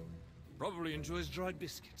fellow. Probably enjoys dried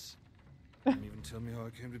biscuits. Didn't even tell me how I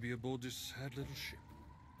came to be aboard this sad little ship.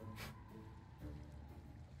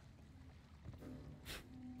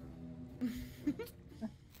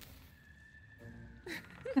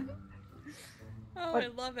 Oh, What? I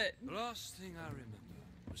love it. The last thing I remember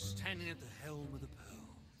was standing at the helm of the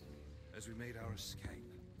Pearl as we made our escape.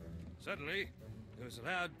 Suddenly, there was a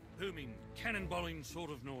loud, booming, cannonballing sort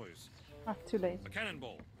of noise. Ah, too late. A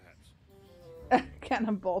cannonball, perhaps.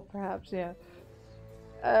 Cannonball, perhaps, yeah.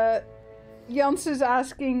 Jans is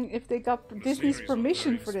asking if they got The Disney's scenery's not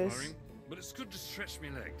permission very for this. inspiring, but it's good to stretch me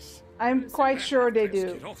legs. I'm quite sure they Let's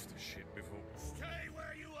do. get off this shit before Stay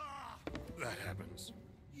where you are! that happens.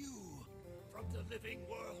 You, from the living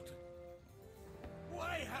world.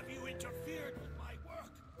 Why have you interfered with my work?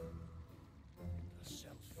 The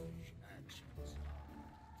selfish actions.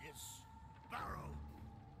 This Sparrow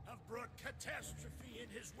have brought catastrophe in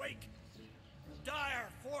his wake. Dire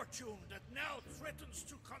fortune that now threatens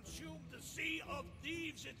to consume the Sea of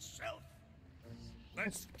Thieves itself.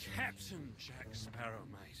 That's Captain Jack Sparrow,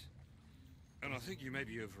 mate. And I think you may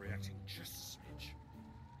be overreacting just a smidge.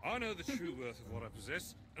 I know the true worth of what I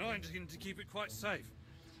possess, and I intend to keep it quite safe.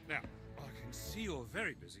 Now, I can see you're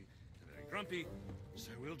very busy and very grumpy, so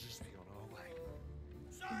we'll just be on our way.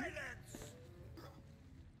 Silence!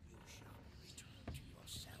 You shall return to your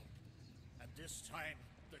cell. And this time,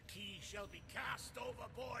 the key shall be cast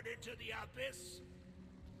overboard into the abyss.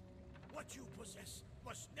 What you possess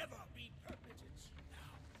must never be permitted.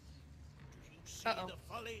 Now, do you see the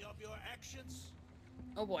folly of your actions?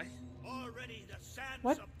 Oh boy. Already the sands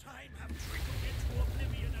What? of time have trickled into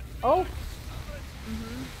oblivion and we Oh. are discovered.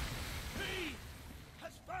 He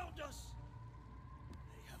has found us.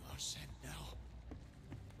 They have our scent now.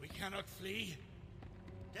 We cannot flee.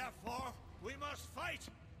 Therefore, we must fight.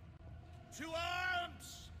 To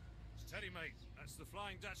arms! Steady, mate. That's the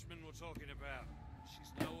Flying Dutchman we're talking about.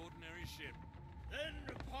 She's no ordinary ship. Then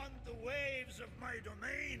upon the waves of my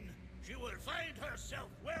domain, she will find herself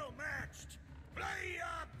well matched. Play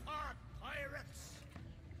your part, pirates!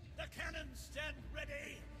 The cannons stand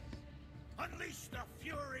ready. Unleash the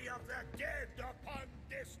fury of the dead upon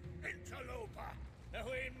this interloper, that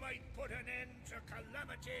we might put an end to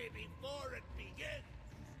calamity before it begins.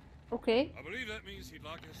 Okay. I believe that means he'd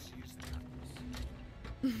like us to use the guns.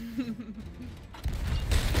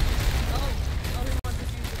 Oh, he wants us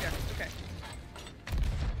to use the gun. Okay.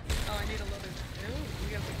 Oh, I need a load of. Ooh,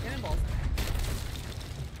 we got some cannonballs in there.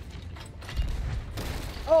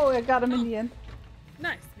 Oh, I got him in the end.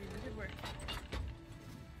 Nice. Good work.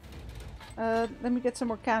 Let me get some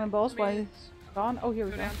more cannonballs while Me- he's gone. Oh, here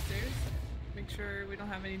we Go go. downstairs. Make sure we don't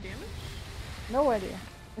have any damage. No idea.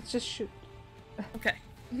 Let's just shoot. Okay.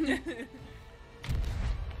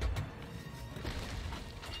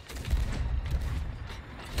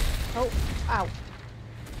 Oh, ow.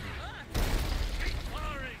 Keep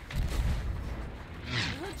firing!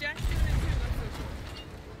 Oh, Jack's doing it too.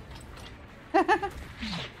 That's so cool.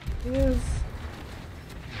 He is.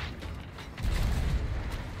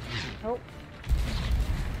 Oh.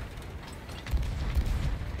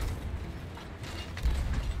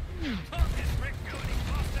 Can't this wreck go any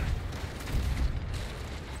faster?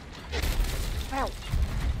 Ow.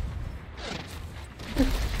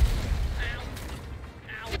 Ow.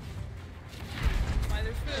 Ow. Why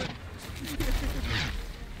there's food.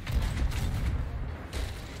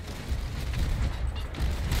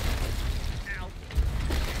 Ow.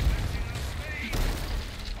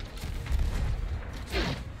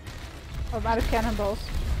 Oh, I'm out of cannonballs.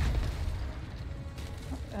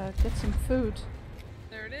 Get some food.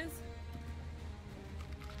 There it is.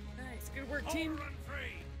 Nice. Good work, All team. run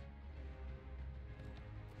free.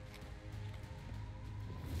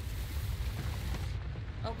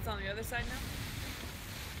 Oh, it's on the other side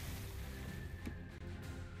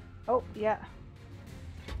now? Oh, yeah.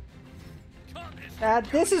 Can't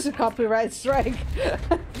this This is a copyright strike.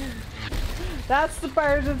 That's the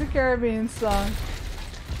Pirates of the Caribbean song.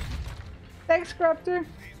 Thanks, Crupter.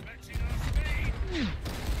 He's matching our speed!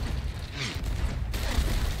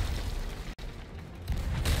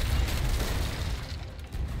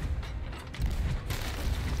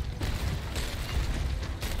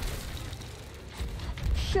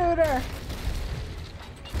 Shooter.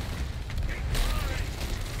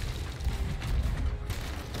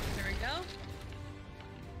 There we go.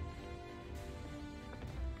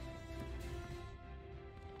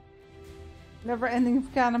 Never ending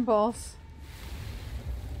cannonballs.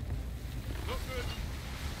 Not good.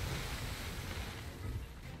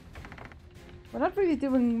 We're not really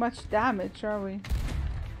doing much damage, are we?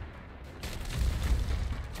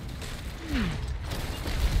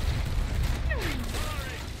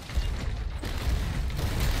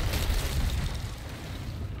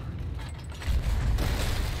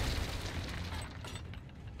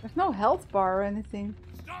 There's no health bar or anything.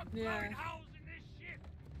 Stop Yeah. blowing holes in this ship!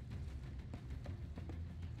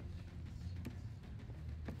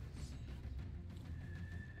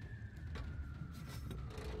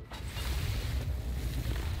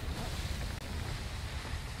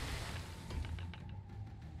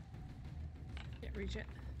 reach it.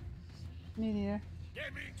 Me neither. They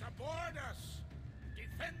mean to board us.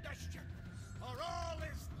 Defend the ship, or all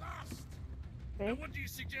is lost. And Okay. what do you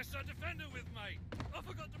suggest I defend her with, mate? I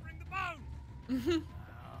forgot to bring the bone.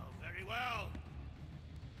 Oh, very well.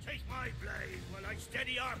 Take my blade while I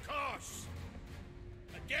steady our course.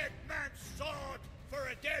 A dead man's sword for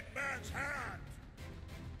a dead man's hand.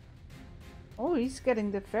 Oh, he's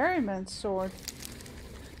getting the ferryman's sword.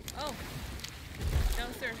 Oh. No,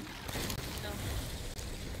 sir. No.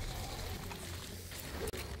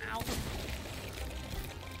 Ow.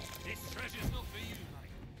 This treasure's not for you,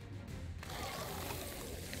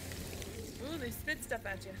 mate. Ooh, they spit stuff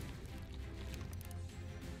at you.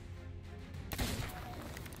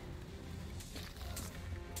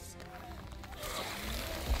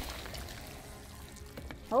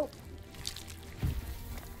 Oh,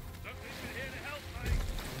 Don't think we're here to help, mate.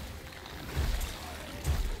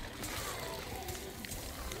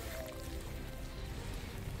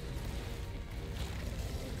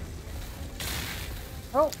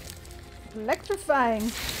 oh,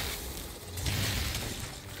 electrifying.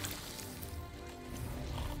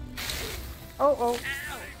 Oh, oh,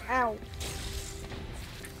 ow.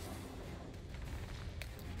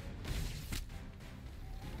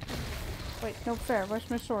 Wait, no fair. Where's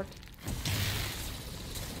my sword?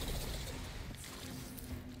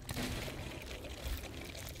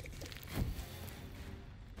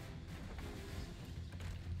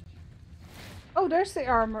 Oh, there's the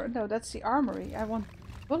armor. No, that's the armory. I want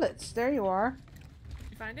bullets. There you are.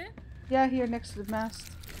 You find it? Yeah, here next to the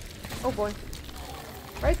mast. Oh boy.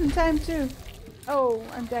 Right in time too. Oh,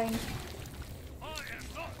 I'm dying. I am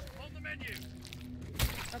not on the menu.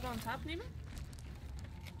 Up on top, Nemo?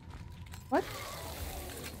 What?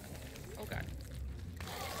 Oh god.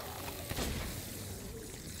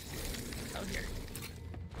 Oh, here.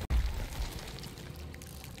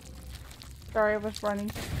 Sorry, I was running.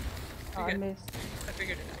 Oh, You're I good. missed. I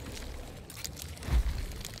figured it out.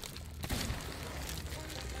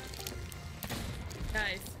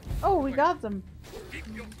 Nice. Oh, we got them.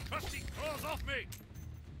 Keep your crusty claws off me.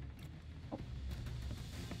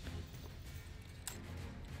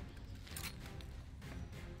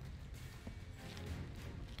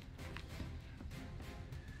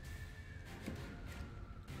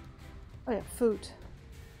 Oh yeah, food.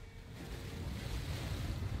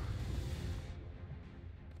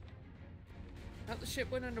 Oh, the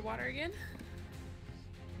ship went underwater again.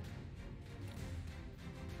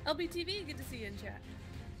 LBTV, good to see you in chat.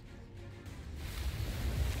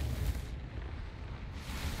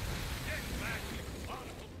 Get back, you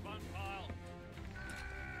barnacle bun pile.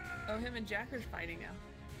 Oh, him and Jacker's fighting now.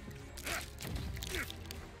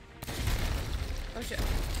 Oh shit.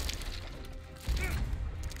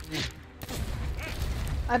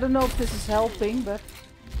 I don't know if this is helping, but...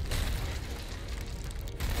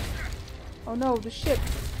 Oh no, the ship.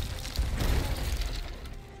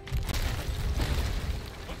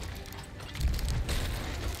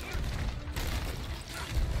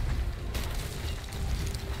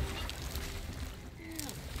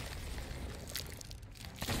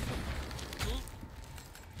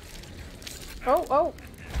 Oh, oh.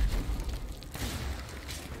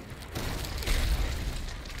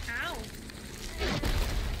 Ow.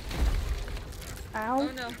 Ow.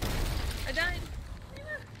 Oh no. I died.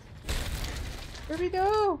 Here we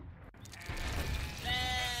go.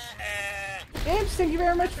 James, thank you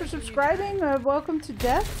very much for subscribing. Welcome to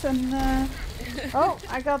death. And oh,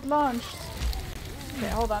 I got launched. Okay,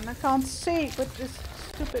 hold on. I can't see with this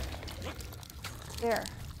stupid. There.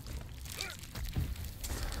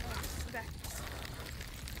 Back.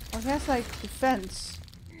 Oh, it has like defense.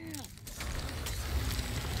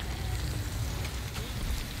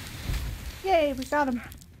 Yay, we got him.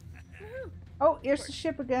 Woohoo. Oh, here's the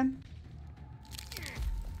ship again.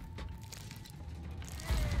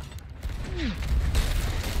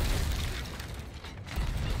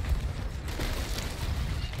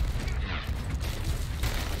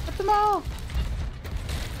 Put them all.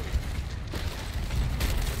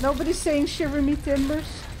 Nobody's saying shiver me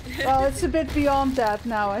timbers. Well, it's a bit beyond that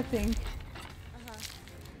now, I think.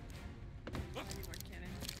 I need more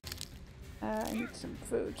cannon. I need some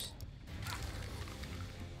food.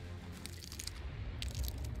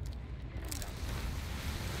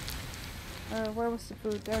 Where was the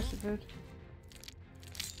food? There's the food.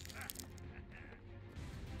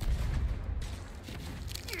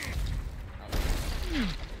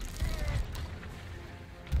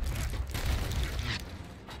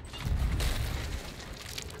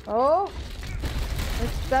 Oh,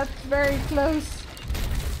 that's very close.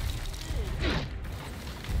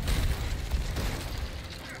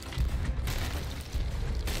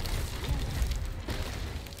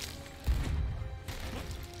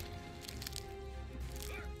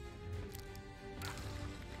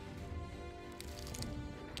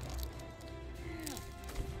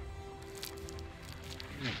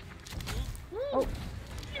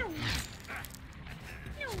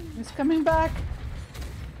 coming back.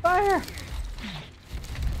 Fire!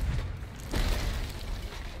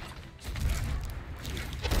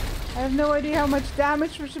 I have no idea how much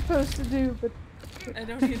damage we're supposed to do, but... I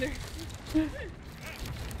don't either.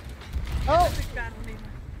 Oh! Epic battle,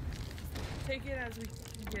 Nima. Take it as we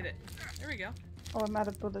can get it. There we go. Oh, I'm out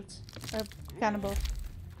of bullets. Cannonball.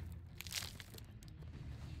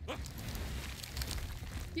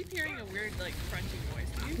 Keep hearing a weird, like, crunching noise.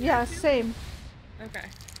 Do you hear Yeah, it too? same. Okay.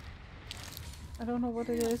 I don't know what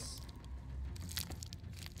it is.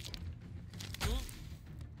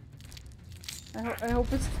 I hope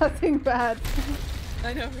it's nothing bad.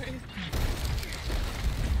 I know, right?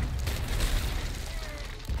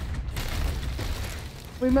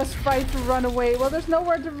 We must fight to run away. Well, there's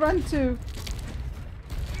nowhere to run to.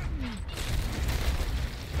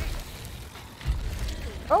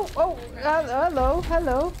 Oh, hello,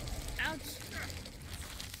 hello. Ouch.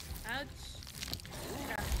 Ouch.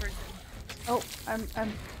 Got a person. Oh,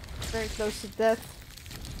 I'm very close to death.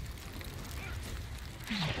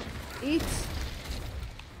 Eat.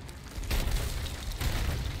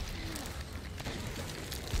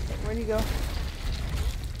 Where'd he go?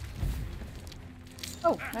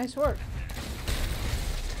 Oh, nice work.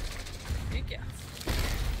 Thank you.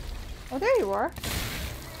 Oh, there you are.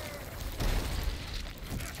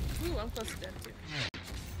 Ooh, I'm close to death too.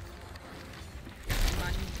 Come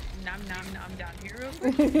on, nom nom nom down here real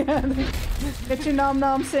quick. Get your nom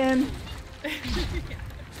noms in. Yeah.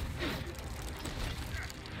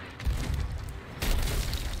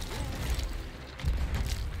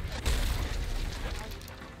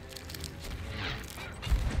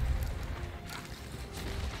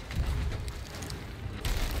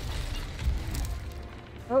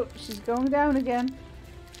 Oh, she's going down again.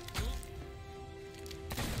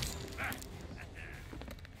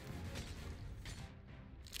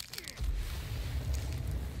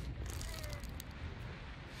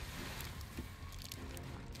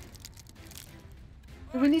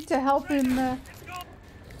 Do we need to help him? No,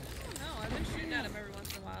 I've been shooting at him every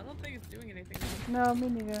once in a while. I don't think it's doing anything. No, me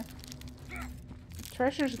neither.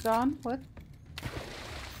 Treasure's gone. What?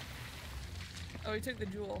 Oh, he took the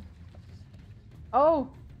jewel. Oh,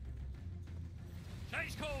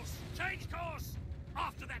 Change course! Change course!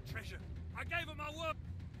 After that treasure! I gave her my word!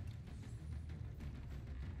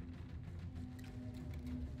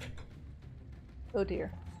 oh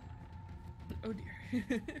dear. Oh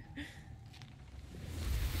dear.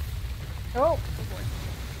 Oh, Oh boy.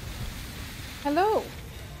 hello.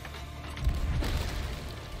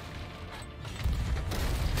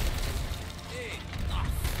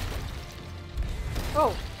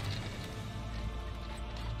 Oh.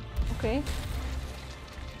 Okay.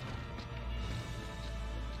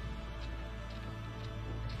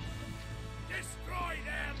 Destroy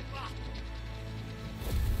them!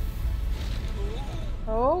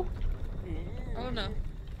 Oh. Oh no.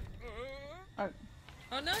 Uh,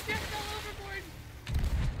 Oh no, Jack fell overboard.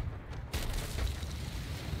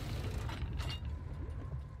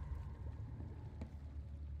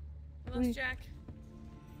 I lost Jack.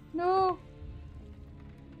 no.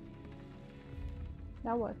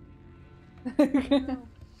 Now what? No.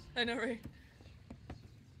 I know, right?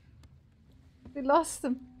 We lost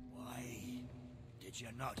him. Why did you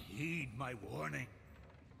not heed my warning?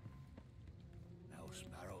 Now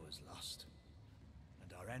Sparrow is lost,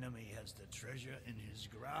 and our enemy has the treasure in his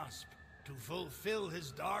grasp to fulfill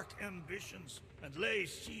his dark ambitions and lay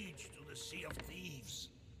siege to the Sea of Thieves.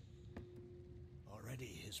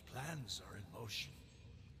 Already his plans are in motion,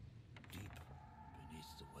 deep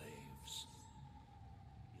beneath the waves.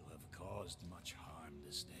 You have caused much harm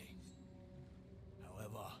this day.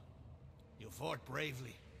 However, you fought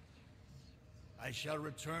bravely. I shall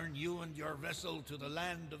return you and your vessel to the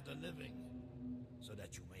land of the living, so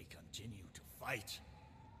that you may continue to fight.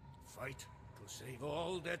 Fight to save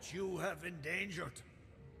all that you have endangered.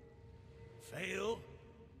 Fail,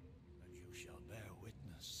 and you shall bear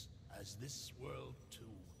witness as this world too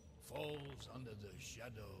falls under the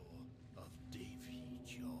shadow of Davy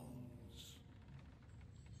Jones.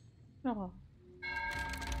 Oh.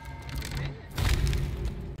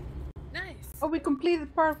 Nice. Oh, we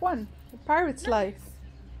completed part 1. The pirate's life.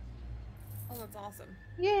 Oh, that's awesome.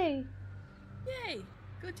 Yay. Yay!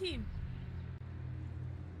 Good team.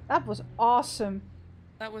 That was awesome.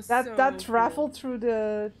 That was That so travel cool. through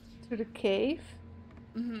the cave.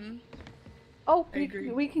 Mm-hmm. Oh, I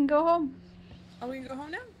agree. we can go home. Oh, we can go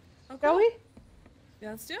home now? Oh, Shall cool. we?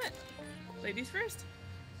 Yeah, let's do it. Ladies first.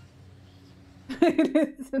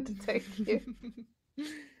 Thank you.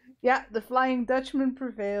 Yeah, the Flying Dutchman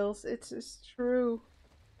prevails. It's true.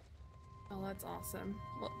 Oh, that's awesome.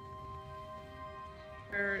 Well,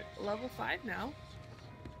 We're level 5 now.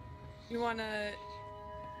 You wanna...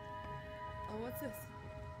 Oh, what's this?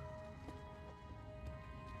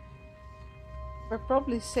 We're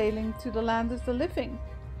probably sailing to the land of the living.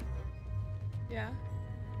 Yeah.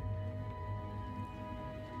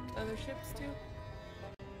 Other ships too?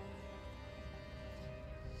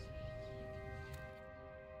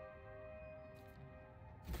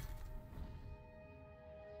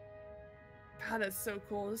 God, that's so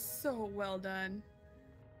cool. It's so well done.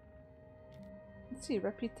 Let's see,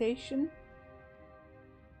 reputation.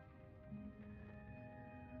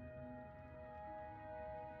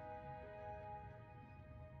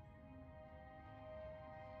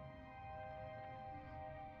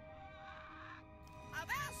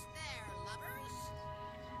 Avast there, lovers!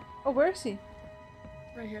 Oh, where is he?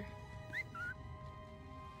 Right here.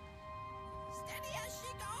 Steady as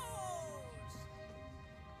she goes!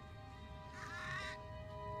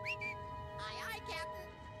 Aye, aye,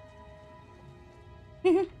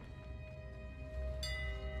 Captain.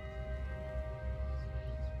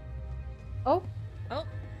 Oh, Oh!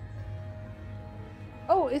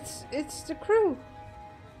 oh, it's the crew.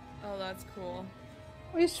 Oh, that's cool.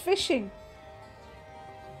 Oh, he's fishing.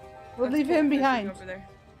 We'll That's leave cool him fishing behind. over there.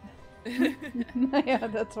 Yeah,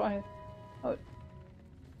 that's why. Oh.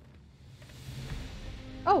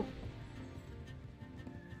 Oh,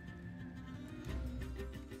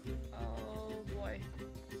 Oh boy.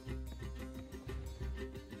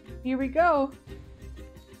 here we go.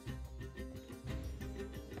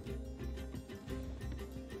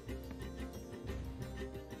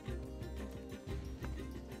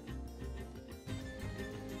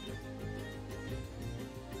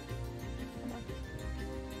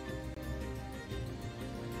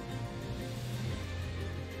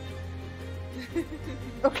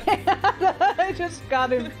 Okay, I just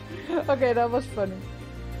got him. Okay, that was funny.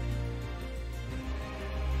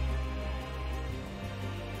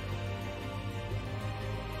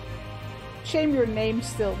 Shame your name's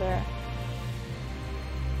still there.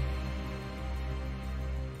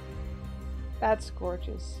 That's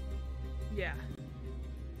gorgeous. Yeah.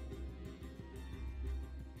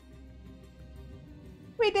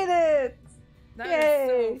 We did it! That is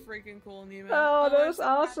Yay! so freaking cool, Nima. Oh, that I'm was so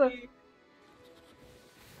awesome. happy.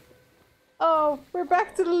 Oh, we're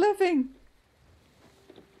back to the living.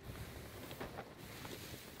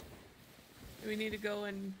 Do we need to go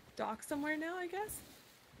and dock somewhere now, I guess?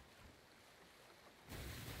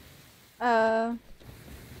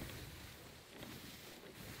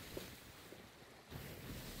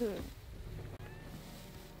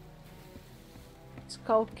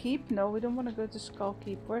 Skull Keep? No, we don't want to go to Skull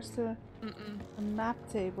Keep. Where's the map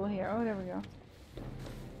table here? Oh, there we go.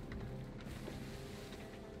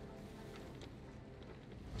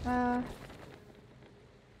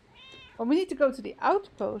 Well, we need to go to the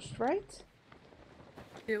outpost, right?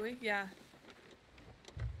 Do we? Yeah.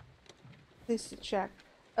 This to check.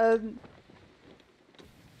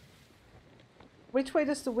 Which way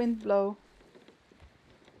does the wind blow?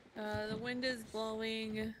 The wind is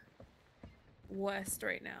blowing west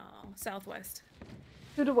right now. Southwest.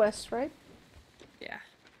 To the west, right? Yeah.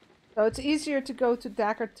 So it's easier to go to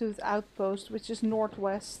Daggertooth Outpost, which is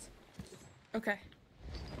northwest. Okay.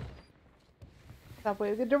 That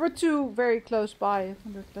way. There were two very close by.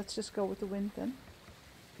 Let's just go with the wind then.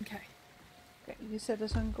 Okay. Okay, you said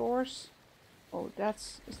there's on Gorse. Oh,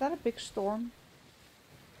 is that a big storm?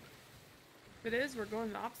 If it is, we're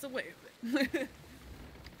going the opposite way of it.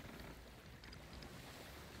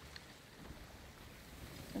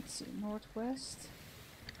 Let's see, northwest.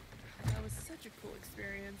 That was such a cool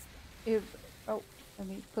experience. Oh, let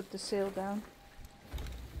me put the sail down.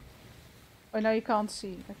 Oh, now you can't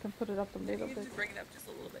see. I can put it up a You little can bit. just bring it up just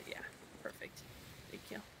a little bit. Yeah. Perfect. Thank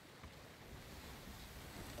you.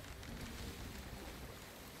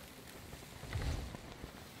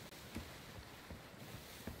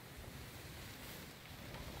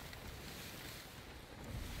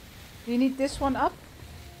 Do you need this one up?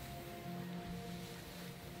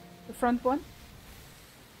 The front one?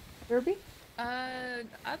 Derby?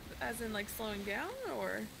 Up as in like slowing down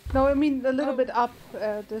or? No, I mean a little Oh. bit up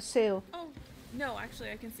the sail. Oh, no,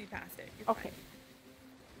 actually I can see past it. You're Okay.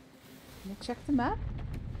 Let me check the map.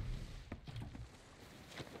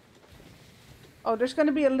 Oh, there's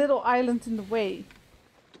gonna be a little island in the way.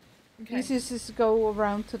 fine. Okay. Easiest is to go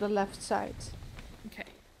around to the left side. Okay.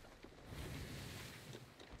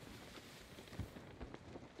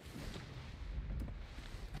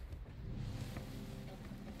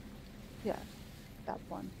 Yeah, that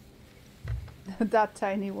one. That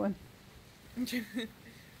tiny one.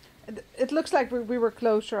 It looks like we were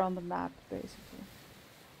closer on the map, basically.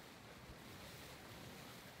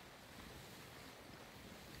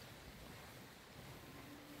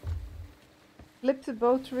 Flip the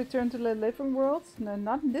boat to return to the living world? No,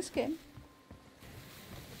 not in this game.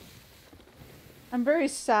 I'm very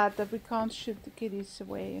sad that we can't shoot the kitties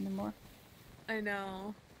away anymore. I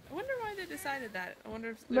know. I wonder why they decided that. I wonder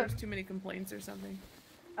if there was too many complaints or something.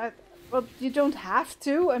 Well, you don't have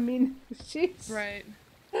to. I mean, jeez. Right.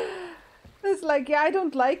 It's like, yeah, I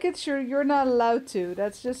don't like it. Sure, you're not allowed to.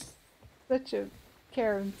 That's just such a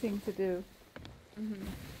caring thing to do. Mm-hmm.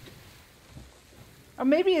 Or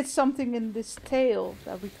maybe it's something in this tale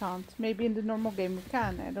that we can't. Maybe in the normal game we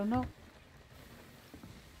can. I don't know.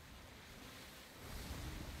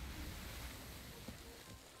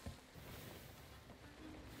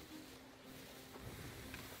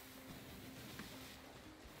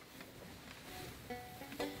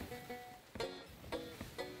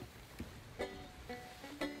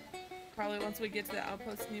 Probably once we get to the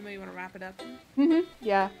outpost, Nemo, you want to wrap it up?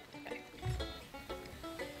 Yeah. Okay.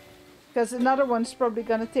 Because another one's probably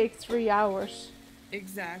gonna take 3 hours.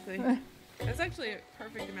 Exactly. That's actually a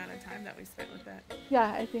perfect amount of time that we spent with that.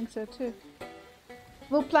 Yeah, I think so too.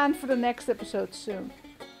 We'll plan for the next episode soon.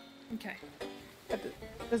 Okay.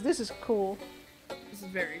 Because this is cool. This is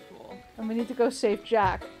very cool. And we need to go save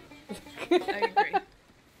Jack. I agree.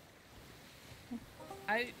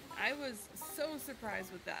 I was so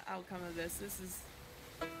surprised with the outcome of this. This is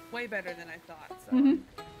way better than I thought. So I'm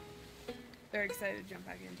very excited to jump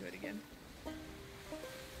back into it again.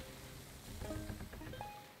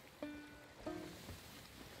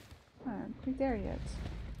 Aren't we there yet?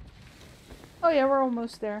 Oh yeah, we're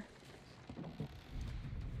almost there.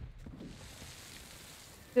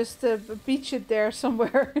 Just beach it there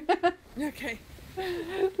somewhere. Okay.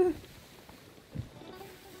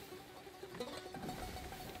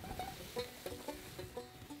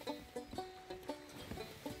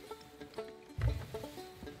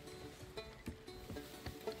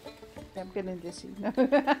 I'm getting dizzy.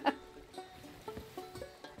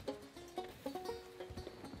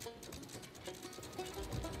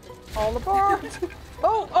 All aboard!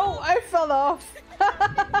 Oh, I fell off!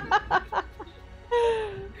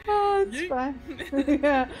 Oh, it's fine.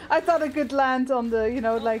 Yeah, I thought I could land on the, you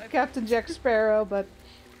know, like Captain Jack Sparrow, but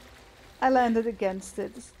I landed against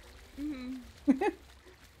it.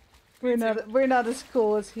 We're not as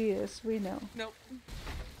cool as he is. We know. Nope.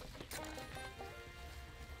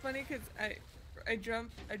 Funny because I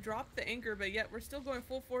dropped the anchor, but yet we're still going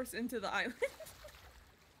full force into the island.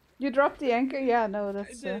 You dropped the anchor? Yeah, no,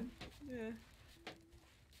 that's. I did.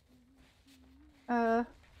 Yeah.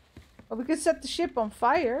 Well, we could set the ship on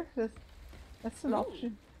fire. That's an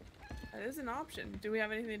option. That is an option. Do we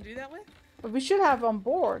have anything to do that with? But we should have on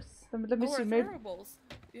board. Let me see. Maybe. Throwables.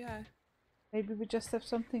 Yeah. Maybe we just have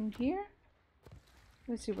something here.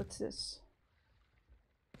 Let me see. What's this?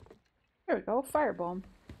 There we go. Firebomb.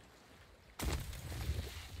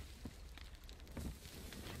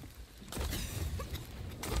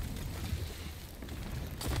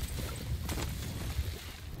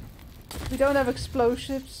 We don't have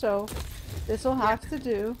explosives, so this will have to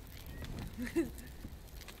do.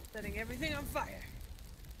 Setting everything on fire.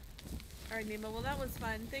 Alright, Nemo, well that was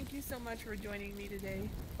fun. Thank you so much for joining me today.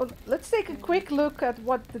 Well, let's take a quick look at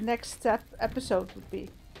what the next episode would be.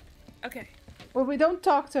 Okay. Well, we don't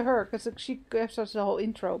talk to her, because she gives us the whole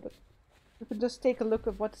intro, but we can just take a look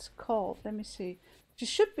at what it's called. Let me see. She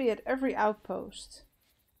should be at every outpost.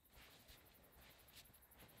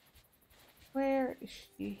 Where is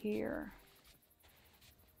she here?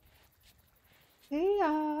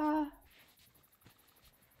 Yeah.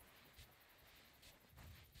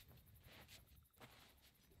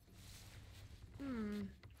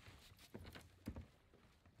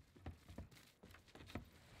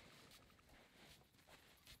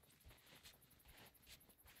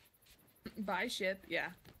 Bye, ship. Yeah.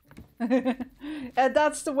 And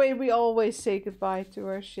that's the way we always say goodbye to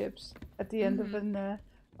our ships at the end of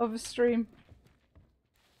a stream.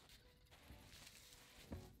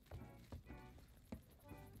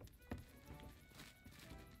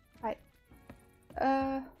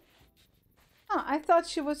 I thought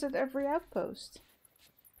she was at every outpost.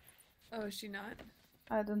 Oh, is she not?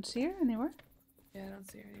 I don't see her anywhere. Yeah, I don't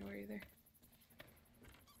see her anywhere either.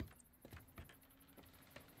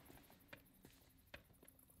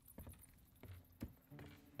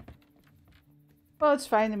 Well, it's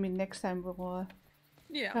fine. I mean, next time we'll we'll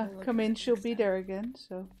come in. She'll be there again,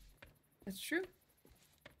 so. That's true.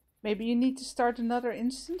 Maybe you need to start another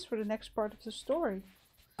instance for the next part of the story.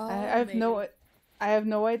 Oh, I have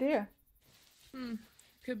no idea.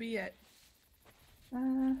 Could be it.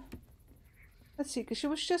 Let's see, because she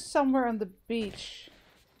was just somewhere on the beach.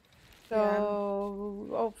 So,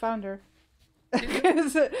 oh, found her.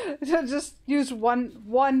 Just use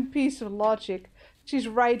one piece of logic. She's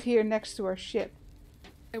right here next to our ship.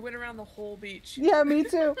 I went around the whole beach. Yeah, me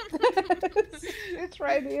too. It's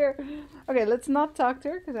right here. Okay, let's not talk to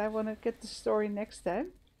her because I want to get the story next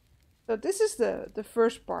time. So this is the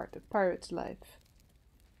first part, the pirate's life.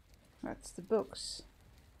 That's the books.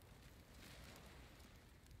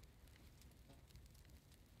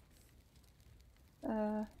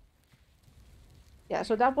 Yeah,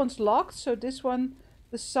 so that one's locked. So this one,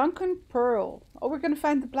 the sunken pearl. Oh, we're gonna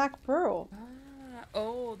find the black pearl. Ah,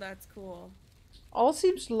 oh, that's cool. All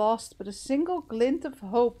seems lost, but a single glint of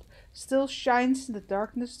hope still shines in the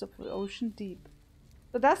darkness of the ocean deep.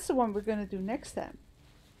 So that's the one we're gonna do next time.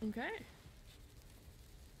 Okay.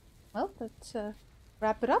 Well, let's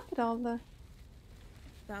wrap it up, and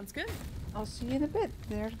Sounds good. I'll see you in a bit.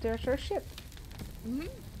 There's our ship.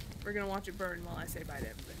 We're gonna watch it burn while I say bye to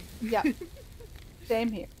everybody. Yeah.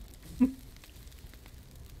 Same here.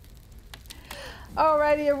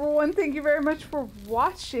 Alrighty, everyone. Thank you very much for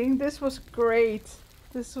watching. This was great.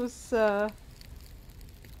 This was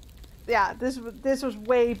yeah, this was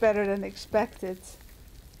way better than expected.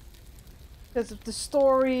 Because of the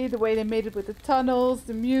story, the way they made it with the tunnels,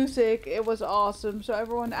 the music, it was awesome. So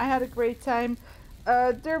everyone, I had a great time.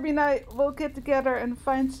 Derby and I will get together and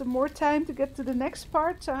find some more time to get to the next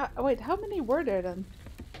part. So wait, how many were there then?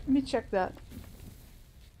 Let me check that.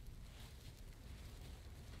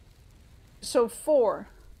 So 4.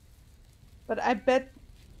 But I bet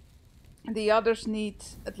the others need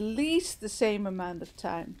at least the same amount of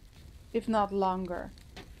time, if not longer.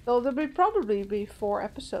 So there'll probably be 4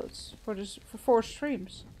 episodes for 4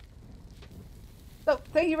 streams. So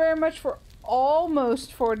thank you very much for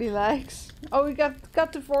almost 40 likes. Oh, we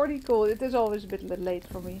got to 40. Cool. It is always a bit late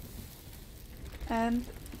for me. And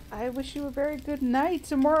I wish you a very good night.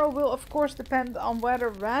 Tomorrow will of course depend on whether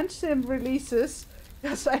Ranch Sim releases,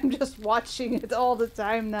 because I'm just watching it all the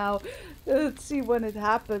time now. Let's see when it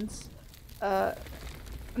happens.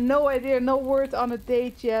 No idea, no word on a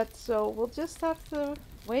date yet, so we'll just have to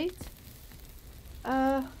wait.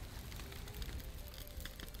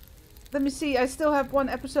 Let me see, I still have 1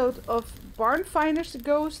 episode of Barn Finders to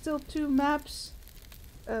go, still 2 maps.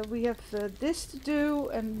 We have this to do,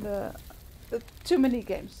 and too many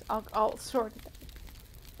games. I'll sort it out.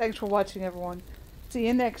 Thanks for watching, everyone. See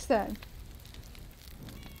you next time.